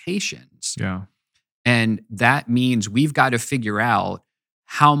limitations. Yeah. And that means we've got to figure out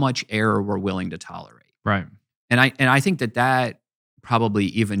how much error we're willing to tolerate. Right. And I think that probably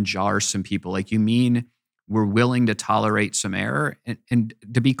even jars some people. Like, you mean we're willing to tolerate some error? And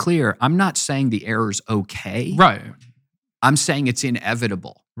to be clear, I'm not saying the error's okay. Right. I'm saying it's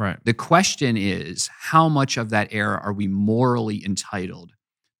inevitable. Right. The question is, how much of that error are we morally entitled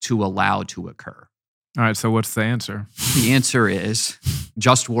to allow to occur? All right. So what's the answer? The answer is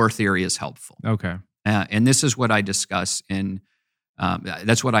just war theory is helpful. Okay. And this is what I discuss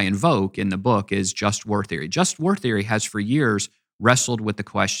that's what I invoke in the book is just war theory. Just war theory has for years wrestled with the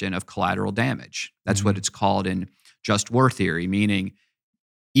question of collateral damage. That's what it's called in just war theory, meaning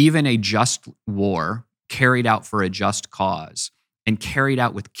even a just war carried out for a just cause and carried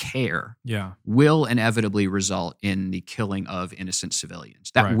out with care will inevitably result in the killing of innocent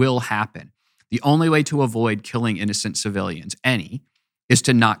civilians. That will happen. The only way to avoid killing innocent civilians, is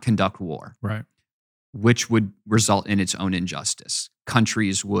to not conduct war. Right. Which would result in its own injustice.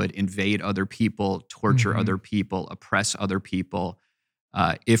 Countries would invade other people, torture other people, oppress other people.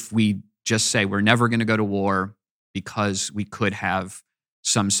 If we just say we're never going to go to war because we could have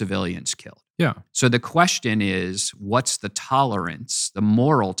some civilians killed. Yeah. So the question is, what's the tolerance, the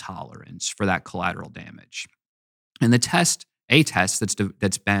moral tolerance for that collateral damage? And a test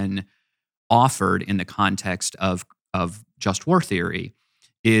that's been offered in the context of just war theory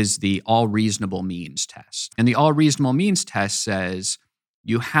is the all reasonable means test. And the all reasonable means test says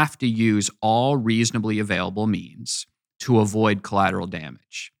you have to use all reasonably available means to avoid collateral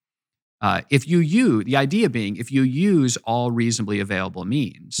damage. The idea being, if you use all reasonably available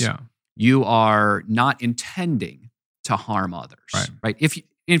means, you are not intending to harm others, right? If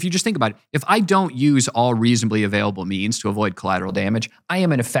you just think about it, if I don't use all reasonably available means to avoid collateral damage, I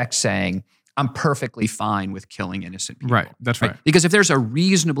am in effect saying, I'm perfectly fine with killing innocent people. Right. That's right. Because if there's a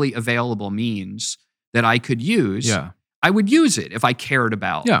reasonably available means that I could use, I would use it if I cared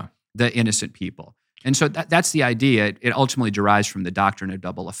about the innocent people. And so that's the idea. It ultimately derives from the doctrine of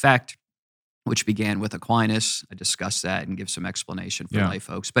double effect, which began with Aquinas. I discussed that and give some explanation for lay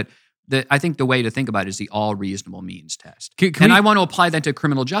folks. But I think the way to think about it is the all reasonable means test. I want to apply that to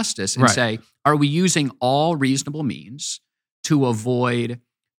criminal justice and say, are we using all reasonable means to avoid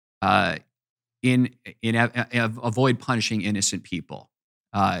avoid punishing innocent people?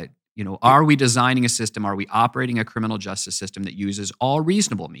 Are we designing a system? Are we operating a criminal justice system that uses all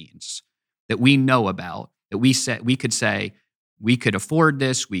reasonable means that we know about? That we could say we could afford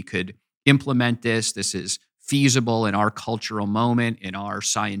this, we could implement this. This is feasible in our cultural moment, in our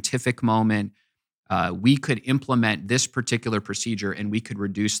scientific moment. We could implement this particular procedure, and we could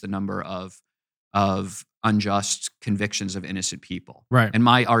reduce the number of unjust convictions of innocent people. Right. And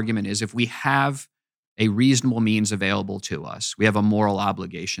my argument is if we have a reasonable means available to us, we have a moral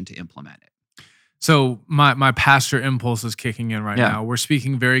obligation to implement it. So my pastor impulse is kicking in right now. We're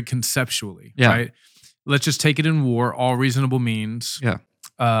speaking very conceptually, right? Let's just take it in war, all reasonable means.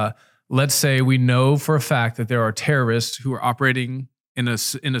 Let's say we know for a fact that there are terrorists who are operating in a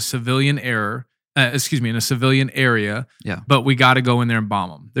civilian area. But we got to go in there and bomb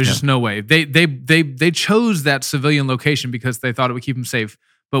them. There's just no way. They chose that civilian location because they thought it would keep them safe.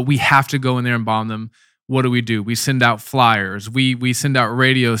 But we have to go in there and bomb them. What do? We send out flyers. We send out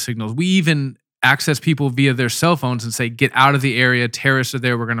radio signals. We even access people via their cell phones and say, "Get out of the area. Terrorists are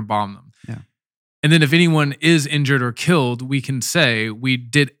there. We're going to bomb them." And then if anyone is injured or killed, we can say we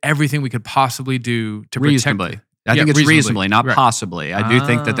did everything we could possibly do to reasonably. I think it's reasonably, not possibly. I do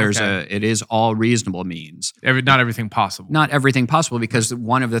think that it is all reasonable means. Not everything possible. Not everything possible, because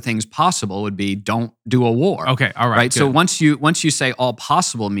one of the things possible would be don't do a war. Okay, all right. Right. So once you say all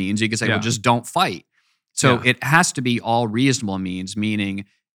possible means, you can say, well, just don't fight. So it has to be all reasonable means, meaning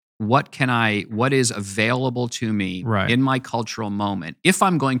what is available to me in my cultural moment if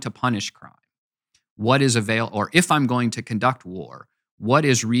I'm going to punish crime. Or if I'm going to conduct war, what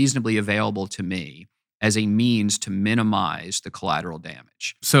is reasonably available to me as a means to minimize the collateral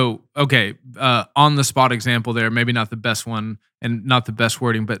damage? So, on the spot example there, maybe not the best one and not the best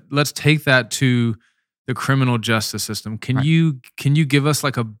wording, but let's take that to the criminal justice system. Can you give us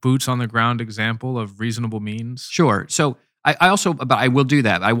like a boots on the ground example of reasonable means? Sure. So I will do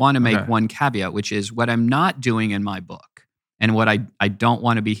that. I want to make one caveat, which is what I'm not doing in my book. And what I don't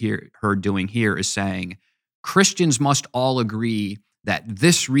want to be heard doing here is saying Christians must all agree that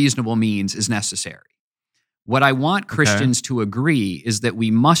this reasonable means is necessary. What I want Christians to agree is that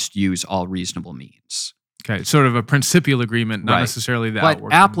we must use all reasonable means. Okay, sort of a principial agreement, not necessarily the but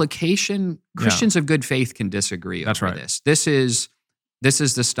outworking. Application, Christians of good faith can disagree over this. This is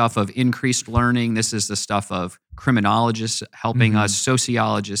the stuff of increased learning. This is the stuff of criminologists helping us,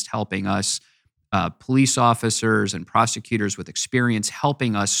 sociologists helping us, police officers and prosecutors with experience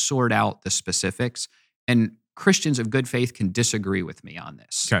helping us sort out the specifics. And Christians of good faith can disagree with me on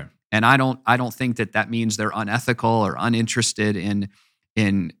this. Okay. And I don't think that means they're unethical or uninterested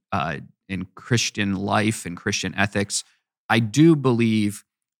in Christian life and Christian ethics. I do believe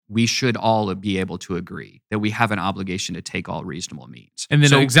we should all be able to agree that we have an obligation to take all reasonable means. And then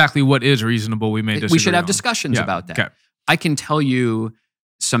So exactly what is reasonable, we may disagree we should have on. discussions about that. Okay. I can tell you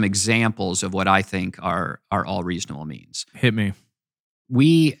some examples of what I think are all reasonable means. Hit me.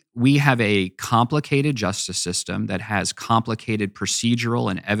 We have a complicated justice system that has complicated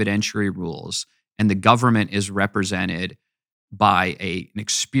procedural and evidentiary rules, and the government is represented by an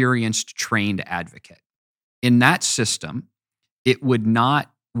experienced, trained advocate. In that system,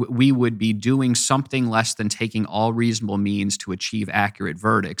 we would be doing something less than taking all reasonable means to achieve accurate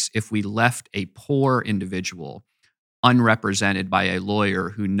verdicts if we left a poor individual unrepresented by a lawyer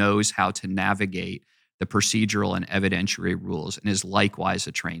who knows how to navigate the procedural and evidentiary rules and is likewise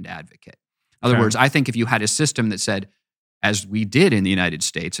a trained advocate. In other words, I think if you had a system that said, as we did in the United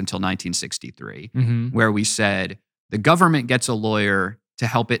States until 1963, where we said the government gets a lawyer to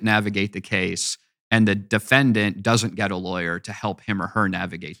help it navigate the case, and the defendant doesn't get a lawyer to help him or her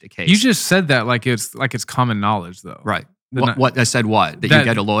navigate the case. You just said that like it's common knowledge, though. Right. What I said what? That you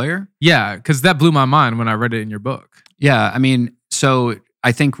get a lawyer? Yeah, because that blew my mind when I read it in your book. Yeah, I mean, so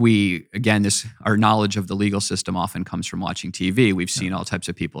I think our knowledge of the legal system often comes from watching TV. We've seen all types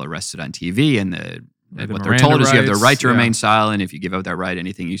of people arrested on TV, and what they're told is you have the right to remain silent. If you give up that right,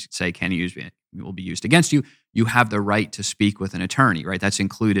 anything you say will be used against you. You have the right to speak with an attorney, right? That's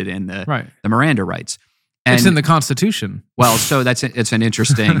included in the Miranda rights. And it's in the Constitution. Well, so it's an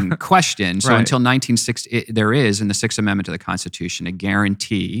interesting question. So until 1960, there is in the Sixth Amendment to the Constitution a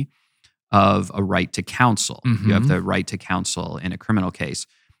guarantee of a right to counsel. You have the right to counsel in a criminal case.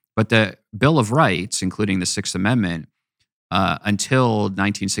 But the Bill of Rights, including the Sixth Amendment, until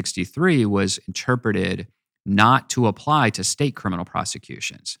 1963 was interpreted not to apply to state criminal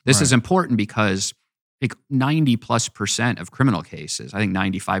prosecutions. This is important because 90+% of criminal cases, I think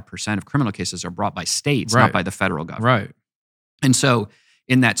 95% of criminal cases are brought by states, not by the federal government. Right. And so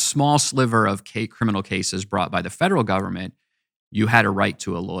in that small sliver of criminal cases brought by the federal government, you had a right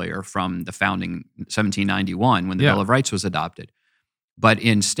to a lawyer from the founding 1791 when the Bill of Rights was adopted. But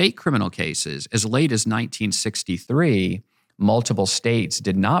in state criminal cases, as late as 1963, multiple states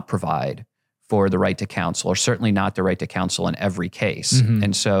did not provide for the right to counsel, or certainly not the right to counsel in every case.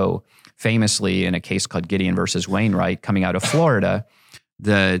 And so famously in a case called Gideon versus Wainwright coming out of Florida,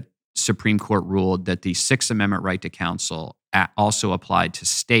 the Supreme Court ruled that the Sixth Amendment right to counsel also applied to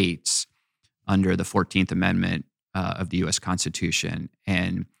states under the 14th Amendment of the U.S. Constitution.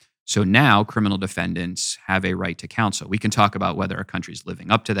 And so now criminal defendants have a right to counsel. We can talk about whether our country's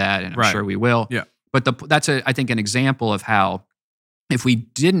living up to that, and I'm sure we will. Yeah. But that's, I think, an example of how if we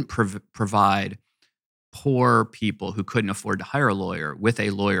didn't provide poor people who couldn't afford to hire a lawyer with a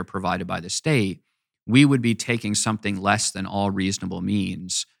lawyer provided by the state, we would be taking something less than all reasonable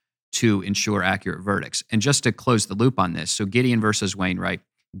means to ensure accurate verdicts. And just to close the loop on this, so Gideon versus Wainwright,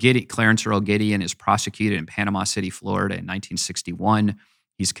 Clarence Earl Gideon is prosecuted in Panama City, Florida in 1961.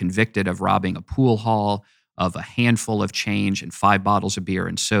 He's convicted of robbing a pool hall of a handful of change and 5 bottles of beer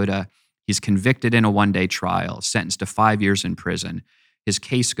and soda. He's convicted in a one-day trial, sentenced to 5 years in prison. His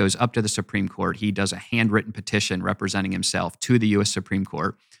case goes up to the Supreme Court. He does a handwritten petition representing himself to the U.S. Supreme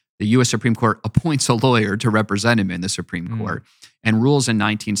Court. The U.S. Supreme Court appoints a lawyer to represent him in the Supreme Court and rules in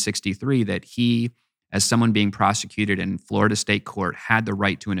 1963 that he, as someone being prosecuted in Florida State Court, had the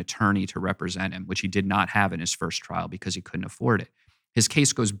right to an attorney to represent him, which he did not have in his first trial because he couldn't afford it. His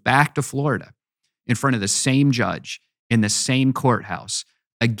case goes back to Florida in front of the same judge in the same courthouse.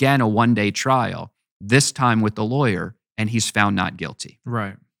 Again, a one-day trial, this time with the lawyer, and he's found not guilty.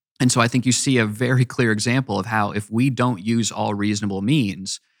 Right. And so I think you see a very clear example of how if we don't use all reasonable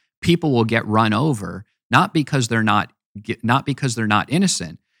means, people will get run over, not because they're not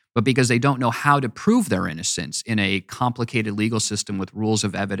innocent, but because they don't know how to prove their innocence in a complicated legal system with rules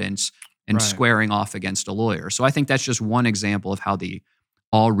of evidence and squaring off against a lawyer. So I think that's just one example of how the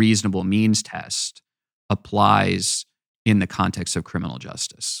all reasonable means test applies in the context of criminal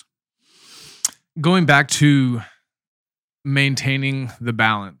justice. Going back to maintaining the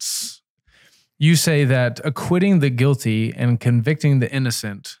balance, you say that acquitting the guilty and convicting the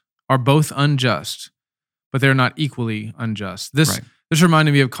innocent are both unjust, but they're not equally unjust. This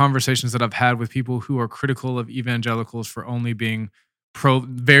reminded me of conversations that I've had with people who are critical of evangelicals for only being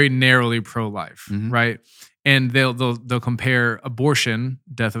very narrowly pro-life, right? And they'll compare abortion,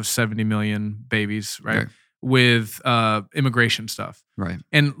 death of 70 million babies, right? With immigration stuff. Right.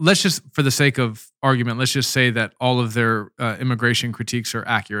 And let's just, for the sake of argument, let's just say that all of their immigration critiques are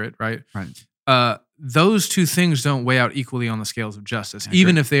accurate, right? Right. Those two things don't weigh out equally on the scales of justice,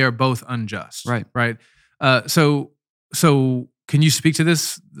 even if they are both unjust. Right. Right. So can you speak to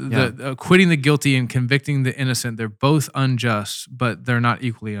this? Yeah. The acquitting the guilty and convicting the innocent, they're both unjust, but they're not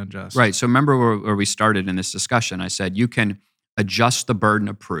equally unjust. Right. So remember where we started in this discussion. I said you can adjust the burden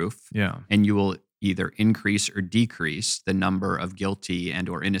of proof, Yeah. and you will either increase or decrease the number of guilty and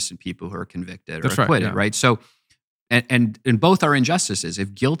or innocent people who are convicted That's or right, acquitted. yeah. Right. So, and both are injustices.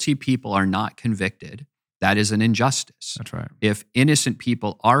 If guilty people are not convicted, that is an injustice. That's right. If innocent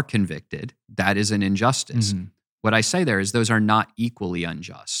people are convicted, that is an injustice. Mhm. What I say there is those are not equally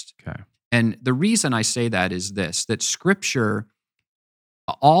unjust. Okay. And the reason I say that is this, that Scripture,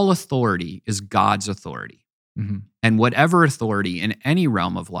 all authority is God's authority. Mhm. And whatever authority in any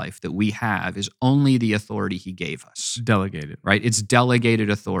realm of life that we have is only the authority he gave us, Delegated. right? It's delegated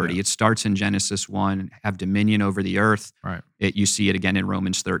authority. Yeah. It starts in Genesis 1, have dominion over the earth. Right. You see it again in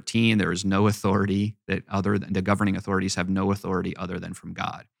Romans 13. There is no authority that other than the governing authorities have no authority other than from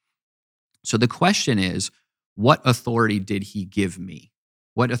God. So the question is, what authority did he give me?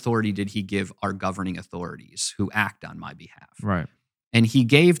 What authority did he give our governing authorities who act on my behalf? Right. And he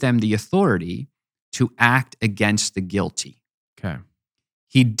gave them the authority to act against the guilty. Okay.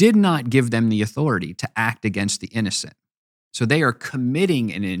 He did not give them the authority to act against the innocent. So they are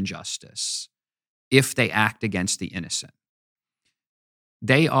committing an injustice if they act against the innocent.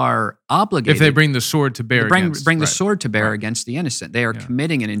 They are obligated. If they bring the sword to bear bring against. the Right. sword to bear Right. against the innocent. They are Yeah.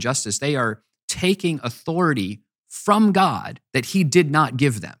 committing an injustice. They are taking authority from God that he did not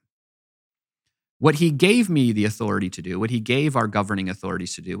give them. What he gave me the authority to do, what he gave our governing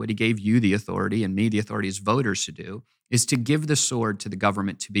authorities to do, what he gave you the authority and me the authority as voters to do, is to give the sword to the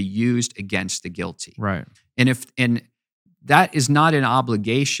government to be used against the guilty. Right. And that is not an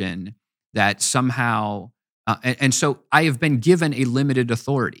obligation that somehow, and so I have been given a limited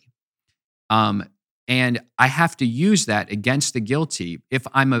authority. And I have to use that against the guilty if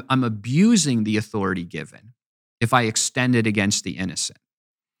I'm abusing the authority given, if I extend it against the innocent.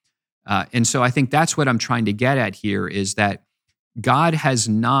 And so I think that's what I'm trying to get at here is that God has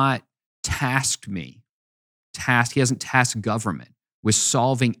not tasked me, he hasn't tasked government with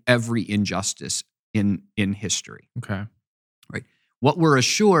solving every injustice in history. Okay. Right. What we're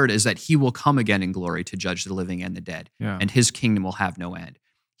assured is that he will come again in glory to judge the living and the dead, Yeah. and his kingdom will have no end.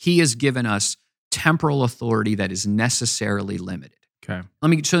 He has given us temporal authority that is necessarily limited. Okay. Let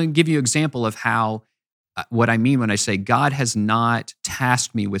me give you an example of how what I mean when I say God has not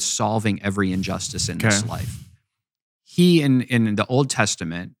tasked me with solving every injustice in this Okay. life. He, in the Old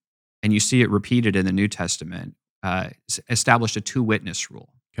Testament, and you see it repeated in the New Testament, established a two-witness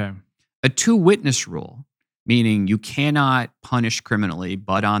rule. Okay. A two-witness rule, meaning you cannot punish criminally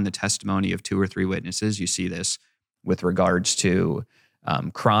but on the testimony of two or three witnesses. You see this with regards to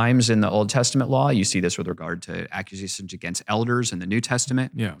crimes in the Old Testament law. You see this with regard to accusations against elders in the New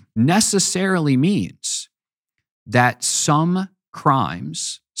Testament. Yeah. Necessarily means that some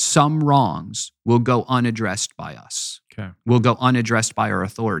crimes, some wrongs will go unaddressed by us, Okay. will go unaddressed by our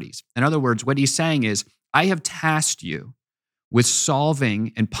authorities. In other words, what he's saying is, I have tasked you with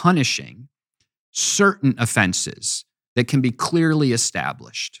solving and punishing certain offenses that can be clearly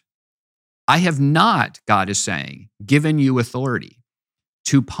established. I have not, God is saying, given you authority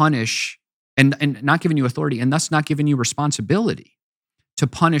to punish, and not given you authority, and thus not given you responsibility to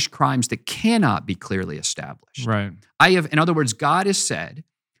punish crimes that cannot be clearly established. Right. In other words, God has said,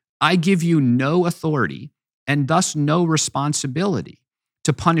 I give you no authority and thus no responsibility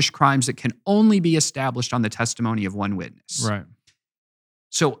to punish crimes that can only be established on the testimony of one witness. Right.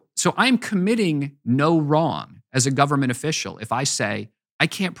 So I'm committing no wrong as a government official if I say, I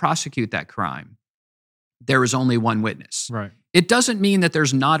can't prosecute that crime. There is only one witness. Right. It doesn't mean that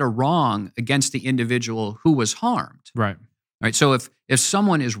there's not a wrong against the individual who was harmed. Right. Right. So if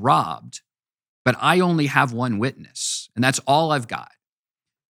someone is robbed, but I only have one witness, and that's all I've got,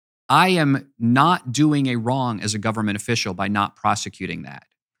 I am not doing a wrong as a government official by not prosecuting that.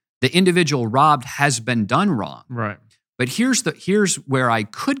 The individual robbed has been done wrong. Right. But here's where I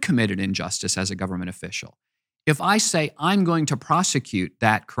could commit an injustice as a government official. If I say I'm going to prosecute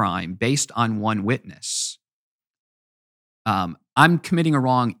that crime based on one witness, I'm committing a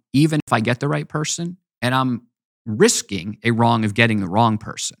wrong even if I get the right person, and I'm risking a wrong of getting the wrong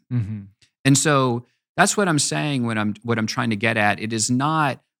person. Mm-hmm. And so that's what I'm saying when what I'm trying to get at. It is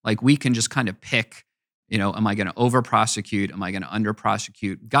not like we can just kind of pick, am I going to over prosecute? Am I going to under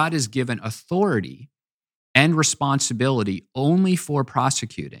prosecute? God has given authority and responsibility only for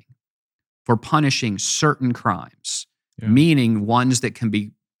prosecuting, for punishing certain crimes, meaning ones that can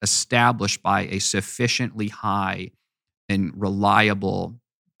be established by a sufficiently high and reliable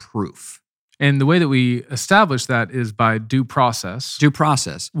proof. And the way that we establish that is by due process. Due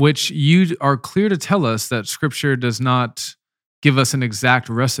process. Which you are clear to tell us that Scripture does not give us an exact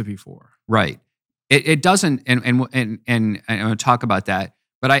recipe for. Right. It doesn't, and I'm going to talk about that.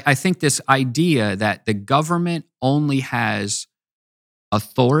 But I think this idea that the government only has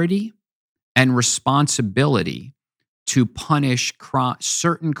authority and responsibility to punish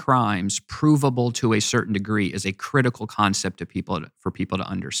certain crimes provable to a certain degree is a critical concept for people to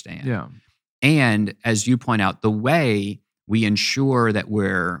understand. Yeah. And as you point out, the way we ensure that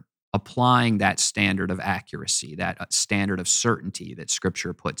we're applying that standard of accuracy, that standard of certainty that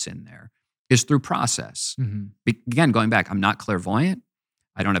Scripture puts in there, is through process. Again, going back, I'm not clairvoyant.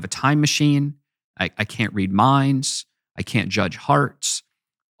 I don't have a time machine. I can't read minds. I can't judge hearts.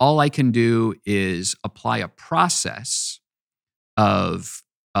 All I can do is apply a process of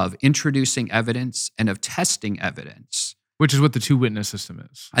introducing evidence and of testing evidence. Which is what the two-witness system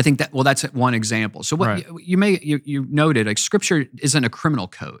is. I think that's one example. So what Right. you noted, like Scripture isn't a criminal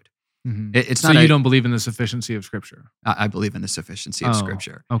code. It's So not. you don't believe in the sufficiency of Scripture? I believe in the sufficiency of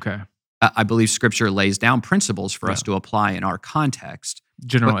Scripture. Okay. I believe Scripture lays down principles for us to apply in our context.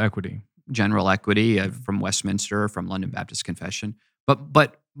 General equity From Westminster, from London Baptist Confession.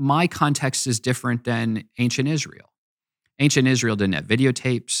 But my context is different than ancient Israel. Ancient Israel didn't have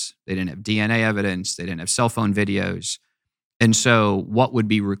videotapes. They didn't have DNA evidence. They didn't have cell phone videos. And so what would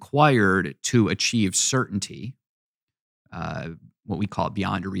be required to achieve certainty, what we call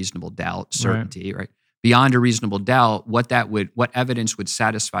beyond a reasonable doubt certainty, right? Beyond a reasonable doubt, what evidence would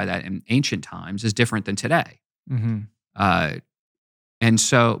satisfy that in ancient times is different than today. And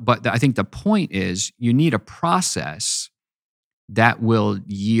so, but I think the point is you need a process that will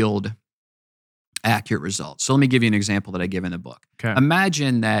yield accurate results. So let me give you an example that I give in the book. Okay.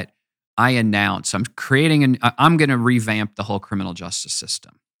 Imagine that I announce I'm going to revamp the whole criminal justice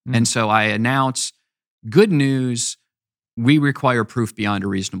system. And so I announce, good news, we require proof beyond a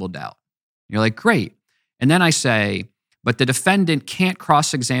reasonable doubt. You're like, great. And then I say, but the defendant can't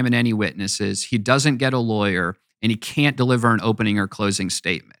cross-examine any witnesses. He doesn't get a lawyer, and he can't deliver an opening or closing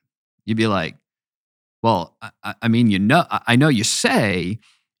statement. You'd be like, well, I know you say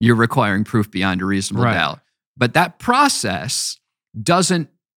you're requiring proof beyond a reasonable doubt, but that process doesn't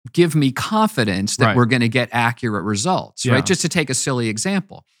give me confidence that we're going to get accurate results, right? Just to take a silly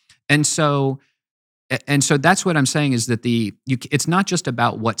example. And so that's what I'm saying is that it's not just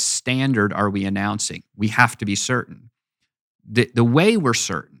about what standard are we announcing. We have to be certain. The way we're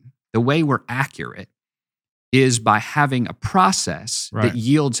certain, the way we're accurate, is by having a process that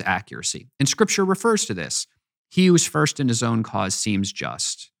yields accuracy. And Scripture refers to this. He who's first in his own cause seems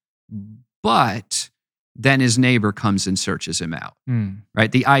just, but then his neighbor comes and searches him out.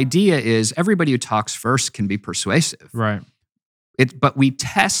 Right? The idea is everybody who talks first can be persuasive. Right. But we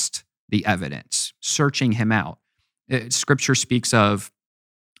test the evidence, searching him out. Scripture speaks of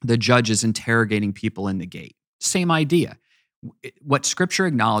the judges interrogating people in the gate. Same idea. What Scripture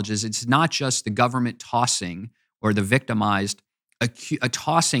acknowledges, it's not just the government tossing or the victimized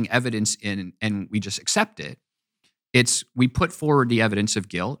tossing evidence in and we just accept it. It's we put forward the evidence of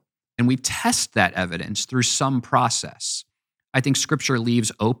guilt and we test that evidence through some process. I think Scripture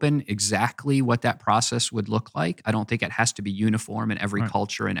leaves open exactly what that process would look like. I don't think it has to be uniform in every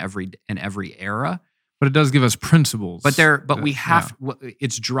culture and every era. But it does give us principles.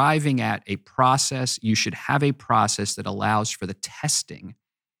 It's driving at a process. You should have a process that allows for the testing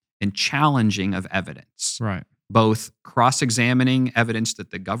and challenging of evidence. Right. Both cross-examining evidence that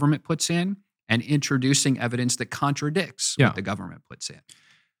the government puts in and introducing evidence that contradicts what the government puts in.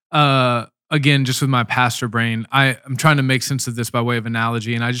 Again, just with my pastor brain, I'm trying to make sense of this by way of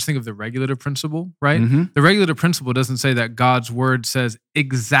analogy, and I just think of the regulative principle, right? The regulative principle doesn't say that God's word says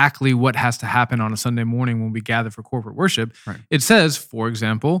exactly what has to happen on a Sunday morning when we gather for corporate worship. Right. It says, for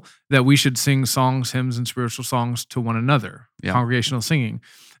example, that we should sing songs, hymns, and spiritual songs to one another, congregational singing.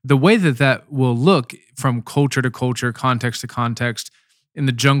 The way that will look from culture to culture, context to context, in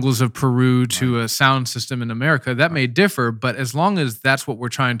the jungles of Peru to a sound system in America, that may differ, but as long as that's what we're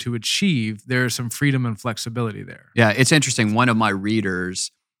trying to achieve, there's some freedom and flexibility there. Yeah, it's interesting. One of my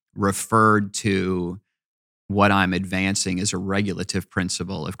readers referred to what I'm advancing as a regulative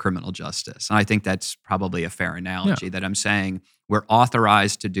principle of criminal justice. And I think that's probably a fair analogy that I'm saying we're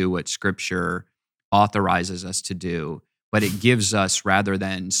authorized to do what Scripture authorizes us to do, but it gives us, rather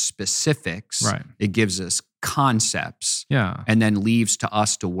than specifics, it gives us concepts and then leaves to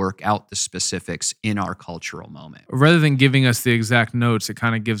us to work out the specifics in our cultural moment. Rather than giving us the exact notes, it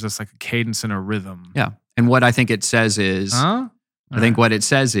kind of gives us like a cadence and a rhythm. Yeah. And what I think it says is, what it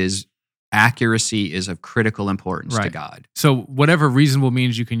says is accuracy is of critical importance to God. So whatever reasonable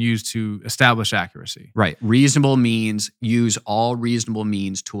means you can use to establish accuracy. Right. Reasonable means use all reasonable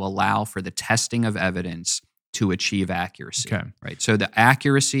means to allow for the testing of evidence to achieve accuracy, Okay. right? So the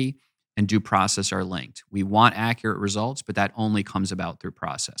accuracy and due process are linked. We want accurate results, but that only comes about through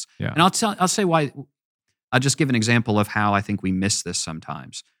process. Yeah. And I'll say why. I'll just give an example of how I think we miss this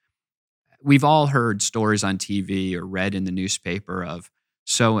sometimes. We've all heard stories on TV or read in the newspaper of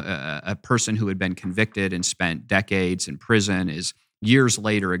a person who had been convicted and spent decades in prison is years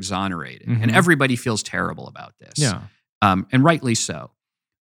later exonerated. And everybody feels terrible about this. Yeah. And rightly so.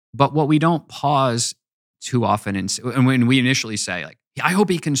 But what we don't pause too often, and when we initially say, like, yeah, I hope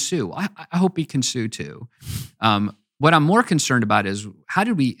he can sue. I hope he can sue too. What I'm more concerned about is how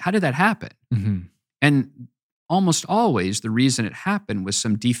did that happen? And almost always the reason it happened was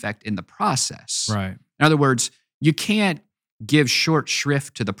some defect in the process. Right. In other words, you can't give short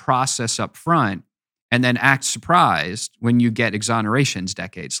shrift to the process up front and then act surprised when you get exonerations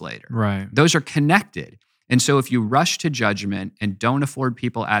decades later. Right. Those are connected. And so if you rush to judgment and don't afford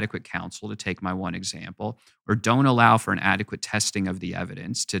people adequate counsel, to take my one example, or don't allow for an adequate testing of the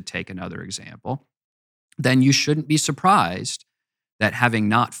evidence, to take another example, then you shouldn't be surprised that having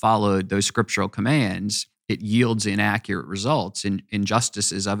not followed those scriptural commands, it yields inaccurate results and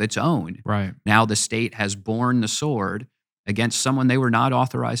injustices of its own. Right. Now the state has borne the sword against someone they were not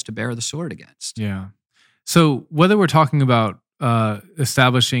authorized to bear the sword against. Yeah. So whether we're talking about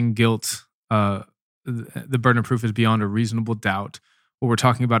establishing guilt, the burden of proof is beyond a reasonable doubt, or we're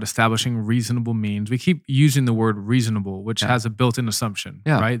talking about establishing reasonable means, we keep using the word reasonable, which has a built-in assumption,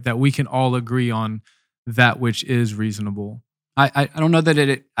 right? That we can all agree on that which is reasonable. I don't know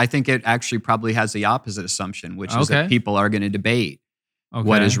that I think it actually probably has the opposite assumption, which is that people are going to debate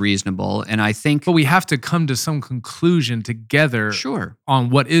what is reasonable. And I think... But we have to come to some conclusion together on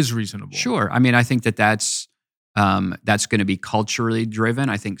what is reasonable. Sure. I mean, I think that's going to be culturally driven.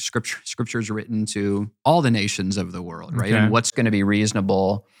 I think scripture is written to all the nations of the world, right? And what's going to be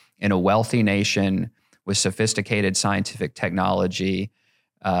reasonable in a wealthy nation with sophisticated scientific technology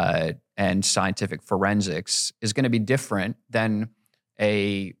and scientific forensics is going to be different than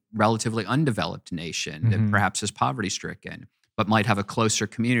a relatively undeveloped nation that perhaps is poverty-stricken, but might have a closer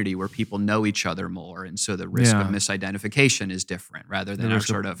community where people know each other more. And so the risk of misidentification is different rather than our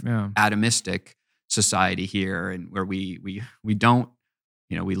sort of atomistic society here, and where we don't,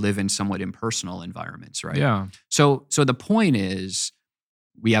 we live in somewhat impersonal environments, right? Yeah. So the point is,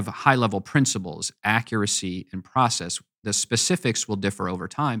 we have high-level principles, accuracy, and process. The specifics will differ over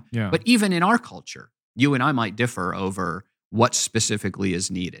time. Yeah. But even in our culture, you and I might differ over what specifically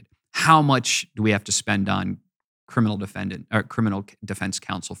is needed. How much do we have to spend on criminal defense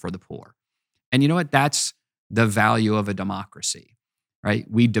counsel for the poor? And you know what? That's the value of a democracy, right?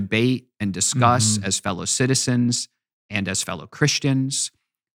 We debate and discuss as fellow citizens and as fellow Christians.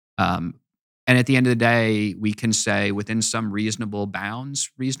 And at the end of the day, we can say within some reasonable bounds,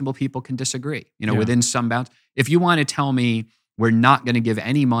 reasonable people can disagree, within some bounds. If you want to tell me we're not going to give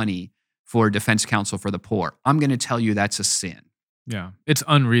any money for defense counsel for the poor, I'm going to tell you that's a sin. Yeah. It's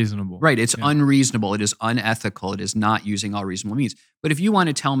unreasonable. Right. It's unreasonable. It is unethical. It is not using all reasonable means. But if you want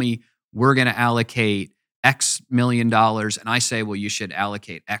to tell me we're going to allocate X million dollars and I say, well, you should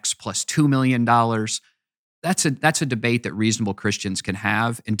allocate X plus $2 million, that's a debate that reasonable Christians can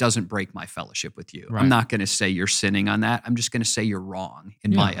have and doesn't break my fellowship with you. Right. I'm not going to say you're sinning on that. I'm just going to say you're wrong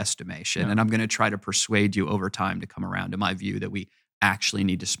in my estimation. And I'm going to try to persuade you over time to come around to my view that we actually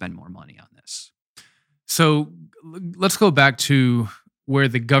need to spend more money on this. So let's go back to where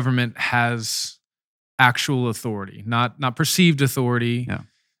the government has actual authority, not perceived authority,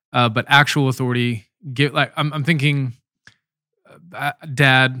 but actual authority. I'm thinking,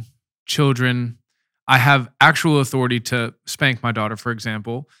 dad, children. I have actual authority to spank my daughter, for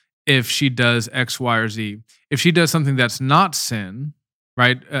example, if she does X, Y, or Z. If she does something that's not sin,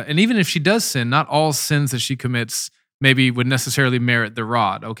 right? And even if she does sin, not all sins that she commits maybe would necessarily merit the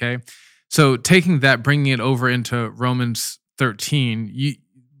rod, okay? So taking that, bringing it over into Romans 13,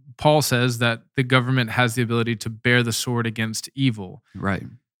 Paul says that the government has the ability to bear the sword against evil. Right.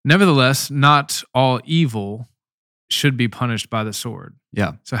 Nevertheless, not all evil should be punished by the sword.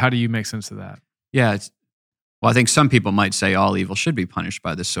 Yeah. So how do you make sense of that? Yeah. Well, I think some people might say all evil should be punished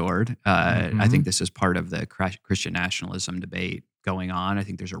by the sword. I think this is part of the Christian nationalism debate going on. I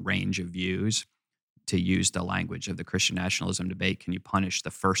think there's a range of views. To use the language of the Christian nationalism debate, can you punish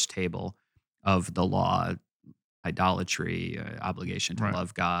the first table of the law, idolatry, obligation to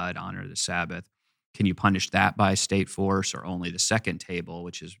love God, honor the Sabbath? Can you punish that by state force, or only the second table,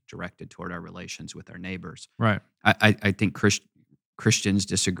 which is directed toward our relations with our neighbors? Right. I think Christians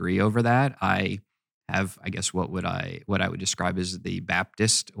disagree over that. I have, I guess, what I would describe as the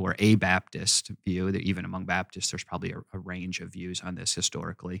Baptist or a Baptist view. That even among Baptists, there's probably a range of views on this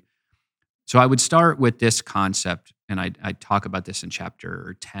historically. So I would start with this concept, and I talk about this in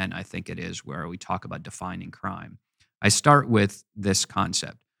chapter 10, I think it is, where we talk about defining crime. I start with this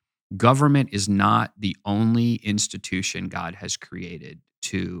concept. Government is not the only institution God has created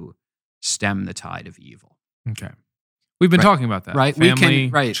to stem the tide of evil. Okay. We've been Right. talking about that. Right. Family,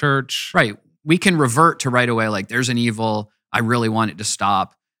 Right. church. Right. We can revert to right away, like there's an evil, I really want it to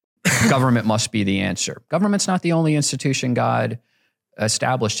stop. Government must be the answer. Government's not the only institution God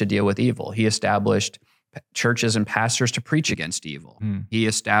established to deal with evil. He established churches and pastors to preach against evil. He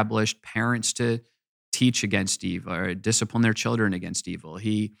established parents to teach against evil or discipline their children against evil.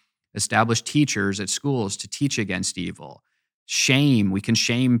 He established teachers at schools to teach against evil. Shame, we can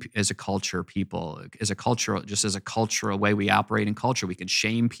shame as a culture people, as a cultural way we operate in culture. We can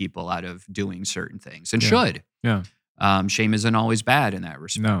shame people out of doing certain things and should. Yeah. Shame isn't always bad in that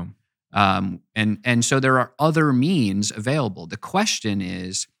respect. No. And so there are other means available. The question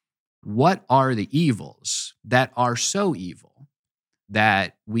is, what are the evils that are so evil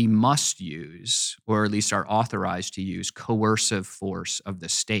that we must use, or at least are authorized to use, coercive force of the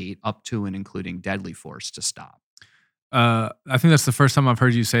state up to and including deadly force to stop? I think that's the first time I've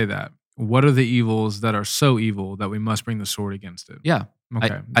heard you say that. What are the evils that are so evil that we must bring the sword against it? Yeah.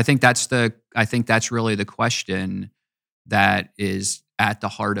 Okay. I think that's really the question that is at the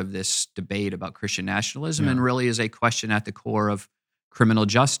heart of this debate about Christian nationalism, and really is a question at the core of criminal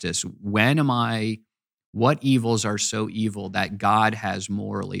justice. What evils are so evil that God has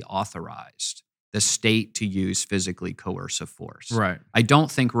morally authorized the state to use physically coercive force? Right. I don't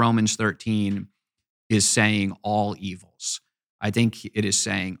think Romans 13 is saying all evils. I think it is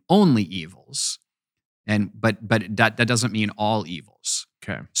saying only evils, but that doesn't mean all evils.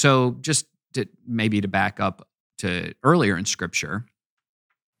 Okay. So just maybe to back up to earlier in Scripture,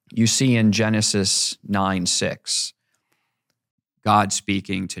 you see in Genesis 9:6, God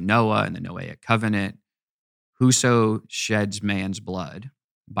speaking to Noah in the Noahic covenant, "Whoso sheds man's blood,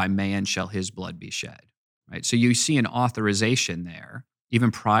 by man shall his blood be shed." Right? So you see an authorization there,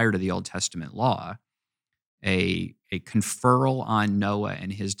 even prior to the Old Testament law, a conferral on Noah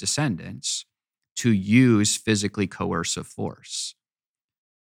and his descendants to use physically coercive force,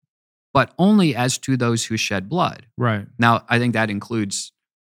 but only as to those who shed blood. Right. Now, I think that includes,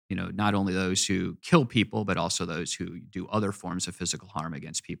 not only those who kill people, but also those who do other forms of physical harm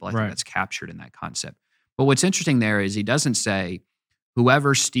against people. I think that's captured in that concept. But what's interesting there is he doesn't say,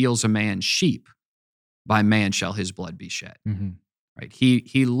 "Whoever steals a man's sheep, by man shall his blood be shed." Right?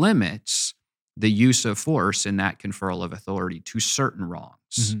 He limits the use of force in that conferral of authority to certain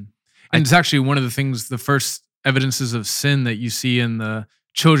wrongs. And it's actually one of the first evidences of sin that you see in the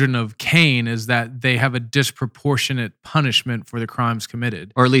children of Cain is that they have a disproportionate punishment for the crimes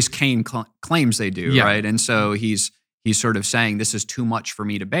committed. Or at least Cain claims they do, Yeah. right? And so he's sort of saying, this is too much for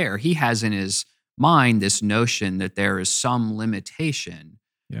me to bear. He has in his mind this notion that there is some limitation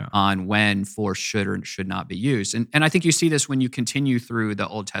on when force should or should not be used. And I think you see this when you continue through the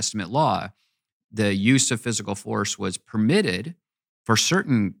Old Testament law. The use of physical force was permitted for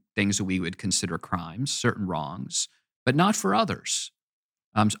certain things that we would consider crimes, certain wrongs, but not for others.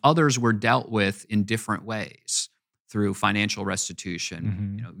 Others were dealt with in different ways through financial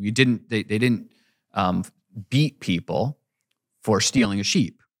restitution. They didn't beat people for stealing a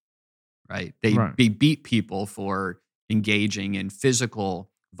sheep, right? They beat people for engaging in physical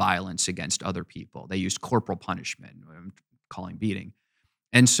violence against other people. They used corporal punishment, what I'm calling beating.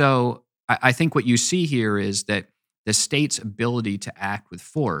 And so I think what you see here is that the state's ability to act with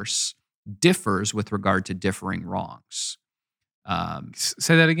force differs with regard to differing wrongs.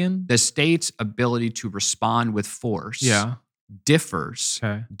 Say that again? The state's ability to respond with force differs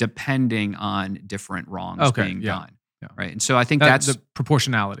depending on different wrongs being done. Right. And so I think that's the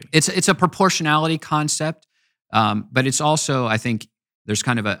proportionality. It's a proportionality concept, but it's also, I think, there's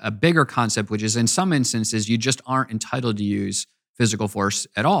kind of a bigger concept, which is in some instances you just aren't entitled to use physical force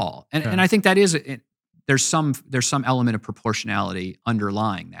at all. And I think that is there's some element of proportionality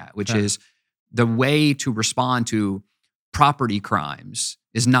underlying that, which is the way to respond to property crimes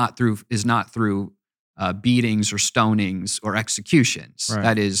is not through beatings or stonings or executions.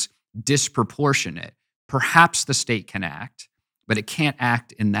 That is disproportionate. Perhaps the state can act, but it can't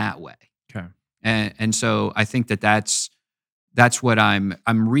act in that way. Okay. And so I think that's what I'm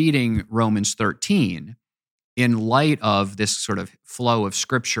reading Romans 13 in light of this sort of flow of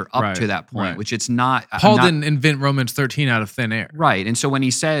Scripture up to that point, which it's not. Paul didn't invent Romans 13 out of thin air. Right. And so when he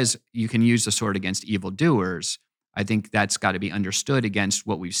says you can use the sword against evildoers, I think that's got to be understood against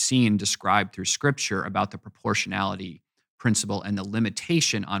what we've seen described through Scripture about the proportionality principle and the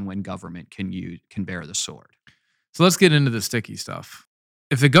limitation on when government can bear the sword. So let's get into the sticky stuff.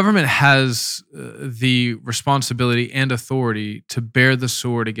 if the government has the responsibility and authority to bear the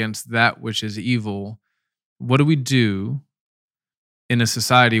sword against that which is evil, what do we do in a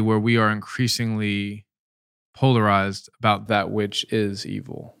society where we are increasingly polarized about that which is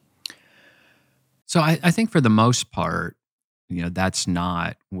evil? So I think for the most part, that's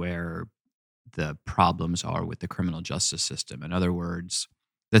not where the problems are with the criminal justice system. In other words,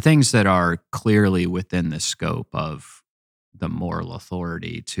 the things that are clearly within the scope of the moral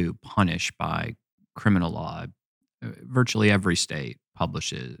authority to punish by criminal law, virtually every state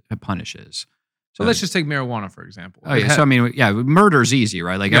punishes. So let's just take marijuana, for example. Oh, yeah. So, I mean, yeah, murder's easy,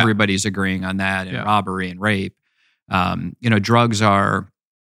 right? Like Yeah. everybody's agreeing on that, and Yeah. robbery and rape. Drugs are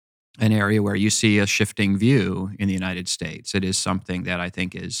an area where you see a shifting view in the United States. It is something that I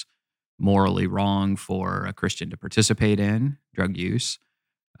think is morally wrong for a Christian to participate in, drug use.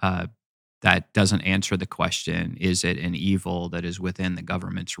 That doesn't answer the question, is it an evil that is within the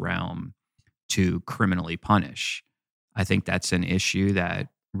government's realm to criminally punish? I think that's an issue that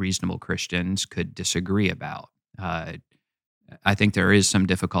reasonable Christians could disagree about. I think there is some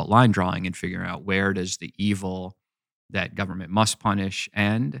difficult line drawing in figuring out where does the evil that government must punish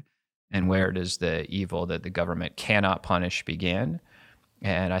end, and where does the evil that the government cannot punish begin.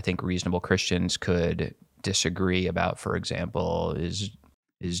 And I think reasonable Christians could disagree about, for example, is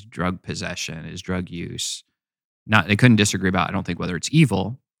drug possession, is drug use. They couldn't disagree about, I don't think, whether it's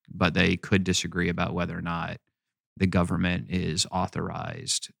evil, but they could disagree about whether or not the government is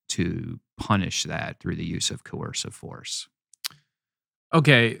authorized to punish that through the use of coercive force.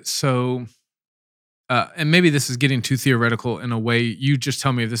 Okay, so, and maybe this is getting too theoretical in a way. You just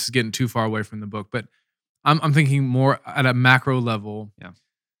tell me if this is getting too far away from the book, but I'm thinking more at a macro level. Yeah.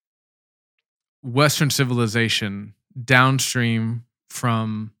 Western civilization, downstream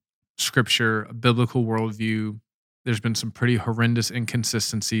from scripture, a biblical worldview, there's been some pretty horrendous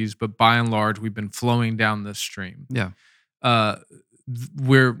inconsistencies, but by and large, we've been flowing down this stream. Yeah.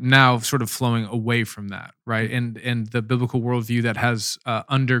 We're now sort of flowing away from that, right? And the biblical worldview that has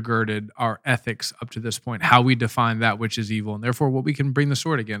undergirded our ethics up to this point, how we define that which is evil, and therefore what we can bring the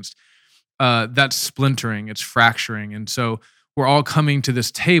sword against, that's splintering, it's fracturing. And so we're all coming to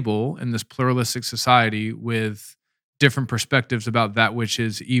this table in this pluralistic society with different perspectives about that which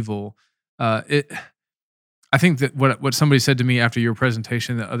is evil. I think that what somebody said to me after your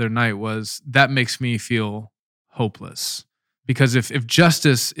presentation the other night was, that makes me feel hopeless. Because if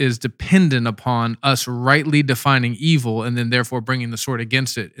justice is dependent upon us rightly defining evil and then therefore bringing the sword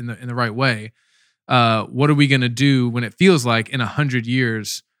against it in the right way, what are we going to do when it feels like in 100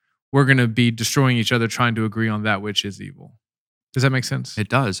 years we're going to be destroying each other trying to agree on that which is evil? Does that make sense? It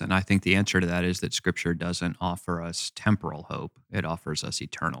does. And I think the answer to that is that Scripture doesn't offer us temporal hope. It offers us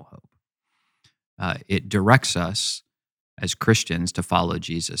eternal hope. It directs us as Christians to follow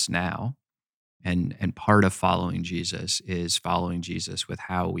Jesus now. And part of following Jesus is following Jesus with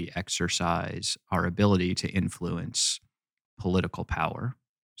how we exercise our ability to influence political power.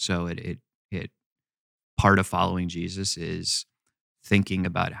 So it part of following Jesus is thinking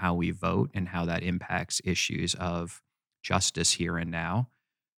about how we vote and how that impacts issues of justice here and now.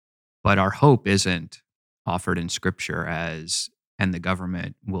 But our hope isn't offered in Scripture as, and the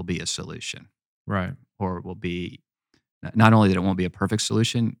government will be a solution. Right. Or will be, not only that it won't be a perfect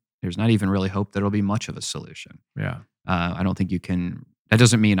solution, there's not even really hope that it'll be much of a solution. Yeah. I don't think you can, that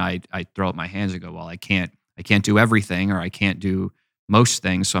doesn't mean I throw up my hands and go, well, I can't do everything, or I can't do most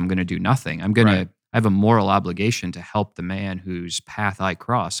things, so I'm going to do nothing. I have a moral obligation to help the man whose path I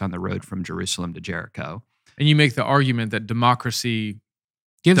cross on the road from Jerusalem to Jericho. And you make the argument that democracy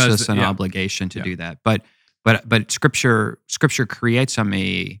gives us an obligation to do that. But Scripture creates on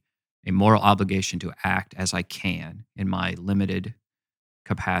me a moral obligation to act as I can in my limited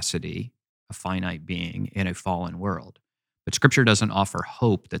capacity, a finite being in a fallen world. But Scripture doesn't offer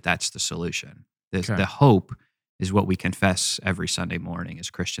hope that that's the solution. The hope is what we confess every Sunday morning as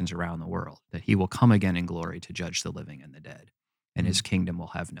Christians around the world, that He will come again in glory to judge the living and the dead, and His kingdom will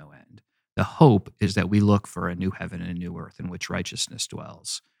have no end. The hope is that we look for a new heaven and a new earth in which righteousness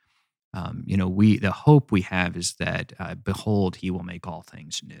dwells. The hope we have is that, behold, He will make all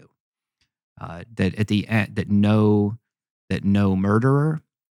things new. That at the end, that no murderer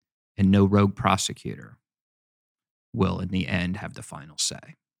and no rogue prosecutor will, in the end, have the final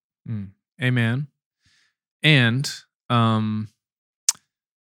say. Amen. And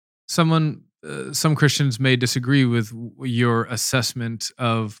some Christians may disagree with your assessment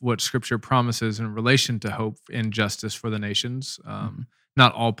of what Scripture promises in relation to hope and justice for the nations.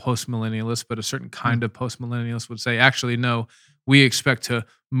 Not all postmillennialists, but a certain kind of postmillennialists would say, actually, no, we expect to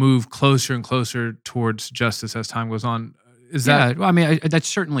move closer and closer towards justice as time goes on. Is that Well, I mean, that's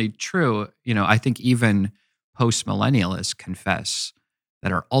certainly true. I think even post-millennialists confess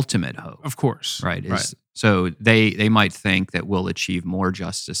that our ultimate hope, of course, right, is so they might think that we'll achieve more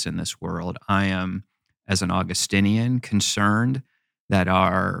justice in this world. I am, as an Augustinian, concerned that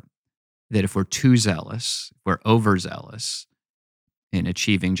if we're too zealous, if we're overzealous in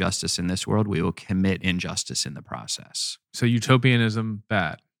achieving justice in this world, we will commit injustice in the process. So utopianism,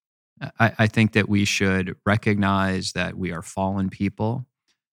 bad. I think that we should recognize that we are fallen people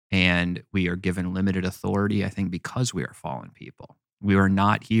and we are given limited authority, I think, because we are fallen people. We are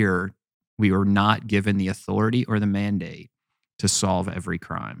not given the authority or the mandate to solve every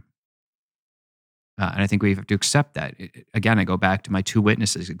crime. And I think we have to accept that. Again, I go back to my two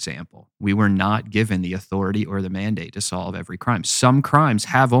witnesses example. We were not given the authority or the mandate to solve every crime. Some crimes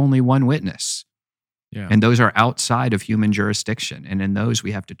have only one witness. Yeah. And those are outside of human jurisdiction. And in those,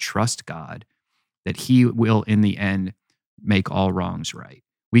 we have to trust God that He will, in the end, make all wrongs right.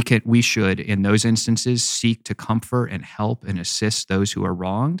 We should, in those instances, seek to comfort and help and assist those who are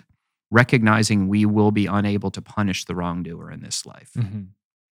wronged, recognizing we will be unable to punish the wrongdoer in this life. Mm-hmm.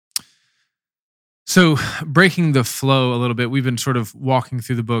 So, breaking the flow a little bit, we've been sort of walking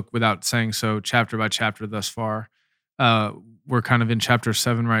through the book without saying so, chapter by chapter thus far. We're kind of in chapter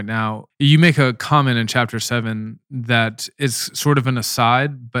 7 right now. You make a comment in chapter 7 that is sort of an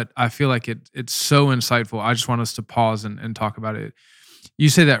aside, but I feel like it's so insightful. I just want us to pause and talk about it. You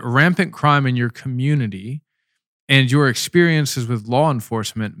say that rampant crime in your community and your experiences with law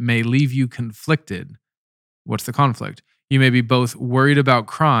enforcement may leave you conflicted. What's the conflict? You may be both worried about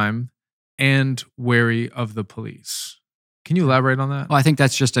crime and wary of the police. Can you elaborate on that? Well, I think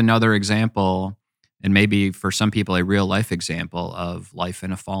that's just another example, and maybe for some people a real life example of life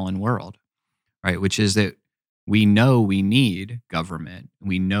in a fallen world, right? Which is that we know we need government.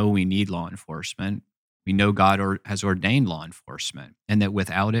 We know we need law enforcement. We know God has ordained law enforcement, and that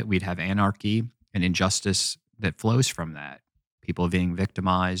without it, we'd have anarchy and injustice that flows from that. People being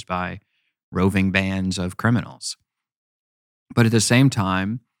victimized by roving bands of criminals. But at the same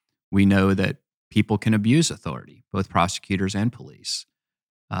time, we know that people can abuse authority, both prosecutors and police.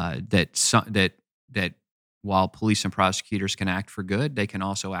 That while police and prosecutors can act for good, they can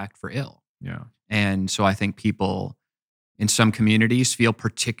also act for ill. Yeah. And so I think people in some communities feel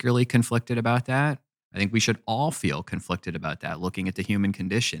particularly conflicted about that. I think we should all feel conflicted about that, looking at the human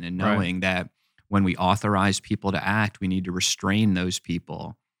condition and knowing that when we authorize people to act, we need to restrain those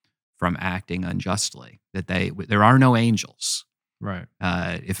people from acting unjustly, that there are no angels. Right.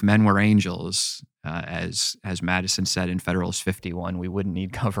 If men were angels, as Madison said in Federalist 51, we wouldn't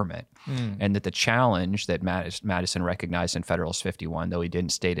need government. And that the challenge that Madison recognized in Federalist 51, though he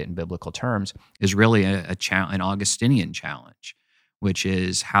didn't state it in biblical terms, is really an Augustinian challenge, which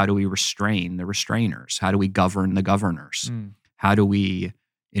is how do we restrain the restrainers? How do we govern the governors? How do we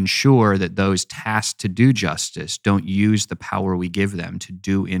ensure that those tasked to do justice don't use the power we give them to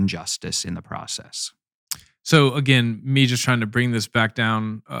do injustice in the process? So again, me just trying to bring this back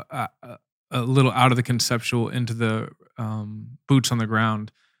down a little out of the conceptual into the boots on the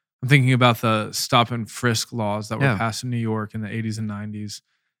ground. I'm thinking about the stop and frisk laws that were passed in New York in the 80s and 90s,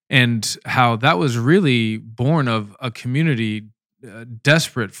 and how that was really born of a community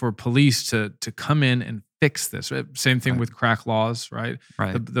desperate for police to come in and fix this. Right? Same thing with crack laws, right?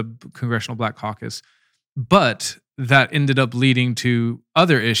 The Congressional Black Caucus. But that ended up leading to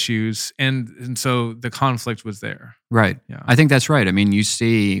other issues, and so the conflict was there. Right. Yeah. I think that's right. I mean, you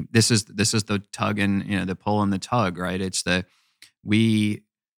see, this is the tug and the pull and the tug, right? It's we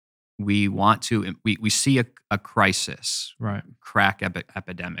see a crisis, right? Crack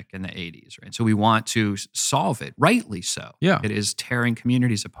epidemic in the 80s, right? So we want to solve it, rightly so. Yeah. It is tearing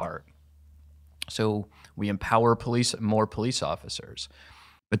communities apart. So we empower more police officers.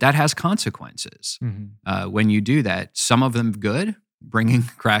 But that has consequences. When you do that, some of them good, bringing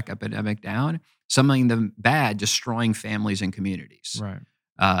crack epidemic down, some of them bad, destroying families and communities. Right.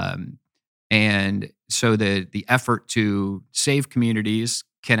 And so the effort to save communities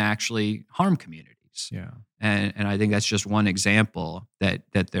can actually harm communities. Yeah. And I think that's just one example that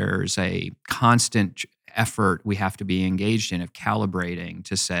there's a constant effort we have to be engaged in of calibrating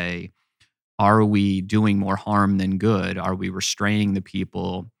to say, are we doing more harm than good? Are we restraining the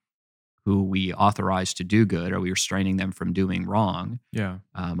people who we authorize to do good? Are we restraining them from doing wrong? Yeah.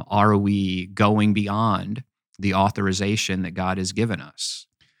 Are we going beyond the authorization that God has given us?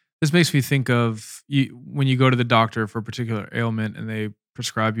 This makes me think of when you go to the doctor for a particular ailment and they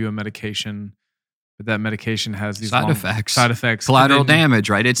prescribe you a medication, but that medication has these side effects, collateral damage,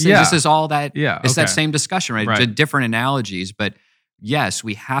 right? This is all that. It's that same discussion, right? Just different analogies, but yes,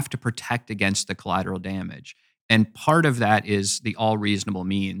 we have to protect against the collateral damage. And part of that is the all reasonable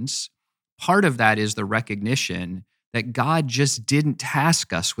means. Part of that is the recognition that God just didn't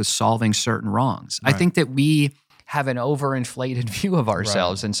task us with solving certain wrongs. I Right. think that we have an overinflated view of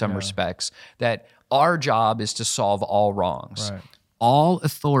ourselves in some respects, that our job is to solve all wrongs. Right. All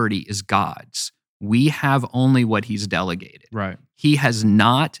authority is God's. We have only what he's delegated. Right. He has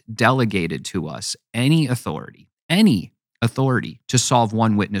not delegated to us any authority to solve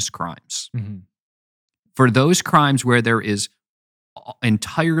one witness crimes. Mm-hmm. For those crimes where there is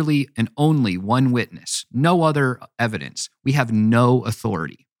entirely and only one witness, no other evidence, we have no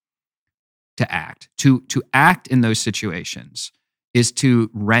authority to act. To act in those situations is to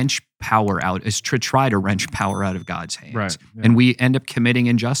try to wrench power out of God's hands. Right. Yeah. And we end up committing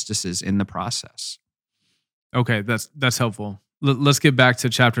injustices in the process. Okay, that's helpful. Let's get back to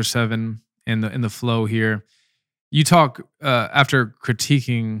chapter 7 in the flow here. You talk after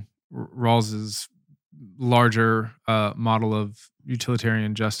critiquing Rawls's larger model of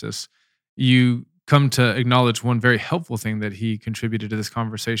utilitarian justice, you come to acknowledge one very helpful thing that he contributed to this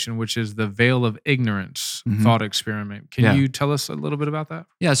conversation, which is the veil of ignorance thought experiment. Can you tell us a little bit about that?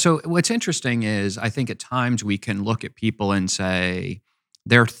 Yeah, so what's interesting is I think at times we can look at people and say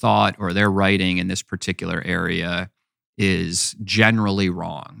their thought or their writing in this particular area is generally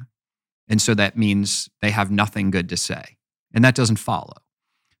wrong. And so that means they have nothing good to say. And that doesn't follow.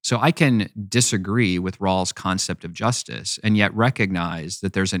 So I can disagree with Rawls' concept of justice and yet recognize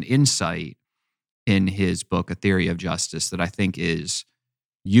that there's an insight in his book, A Theory of Justice, that I think is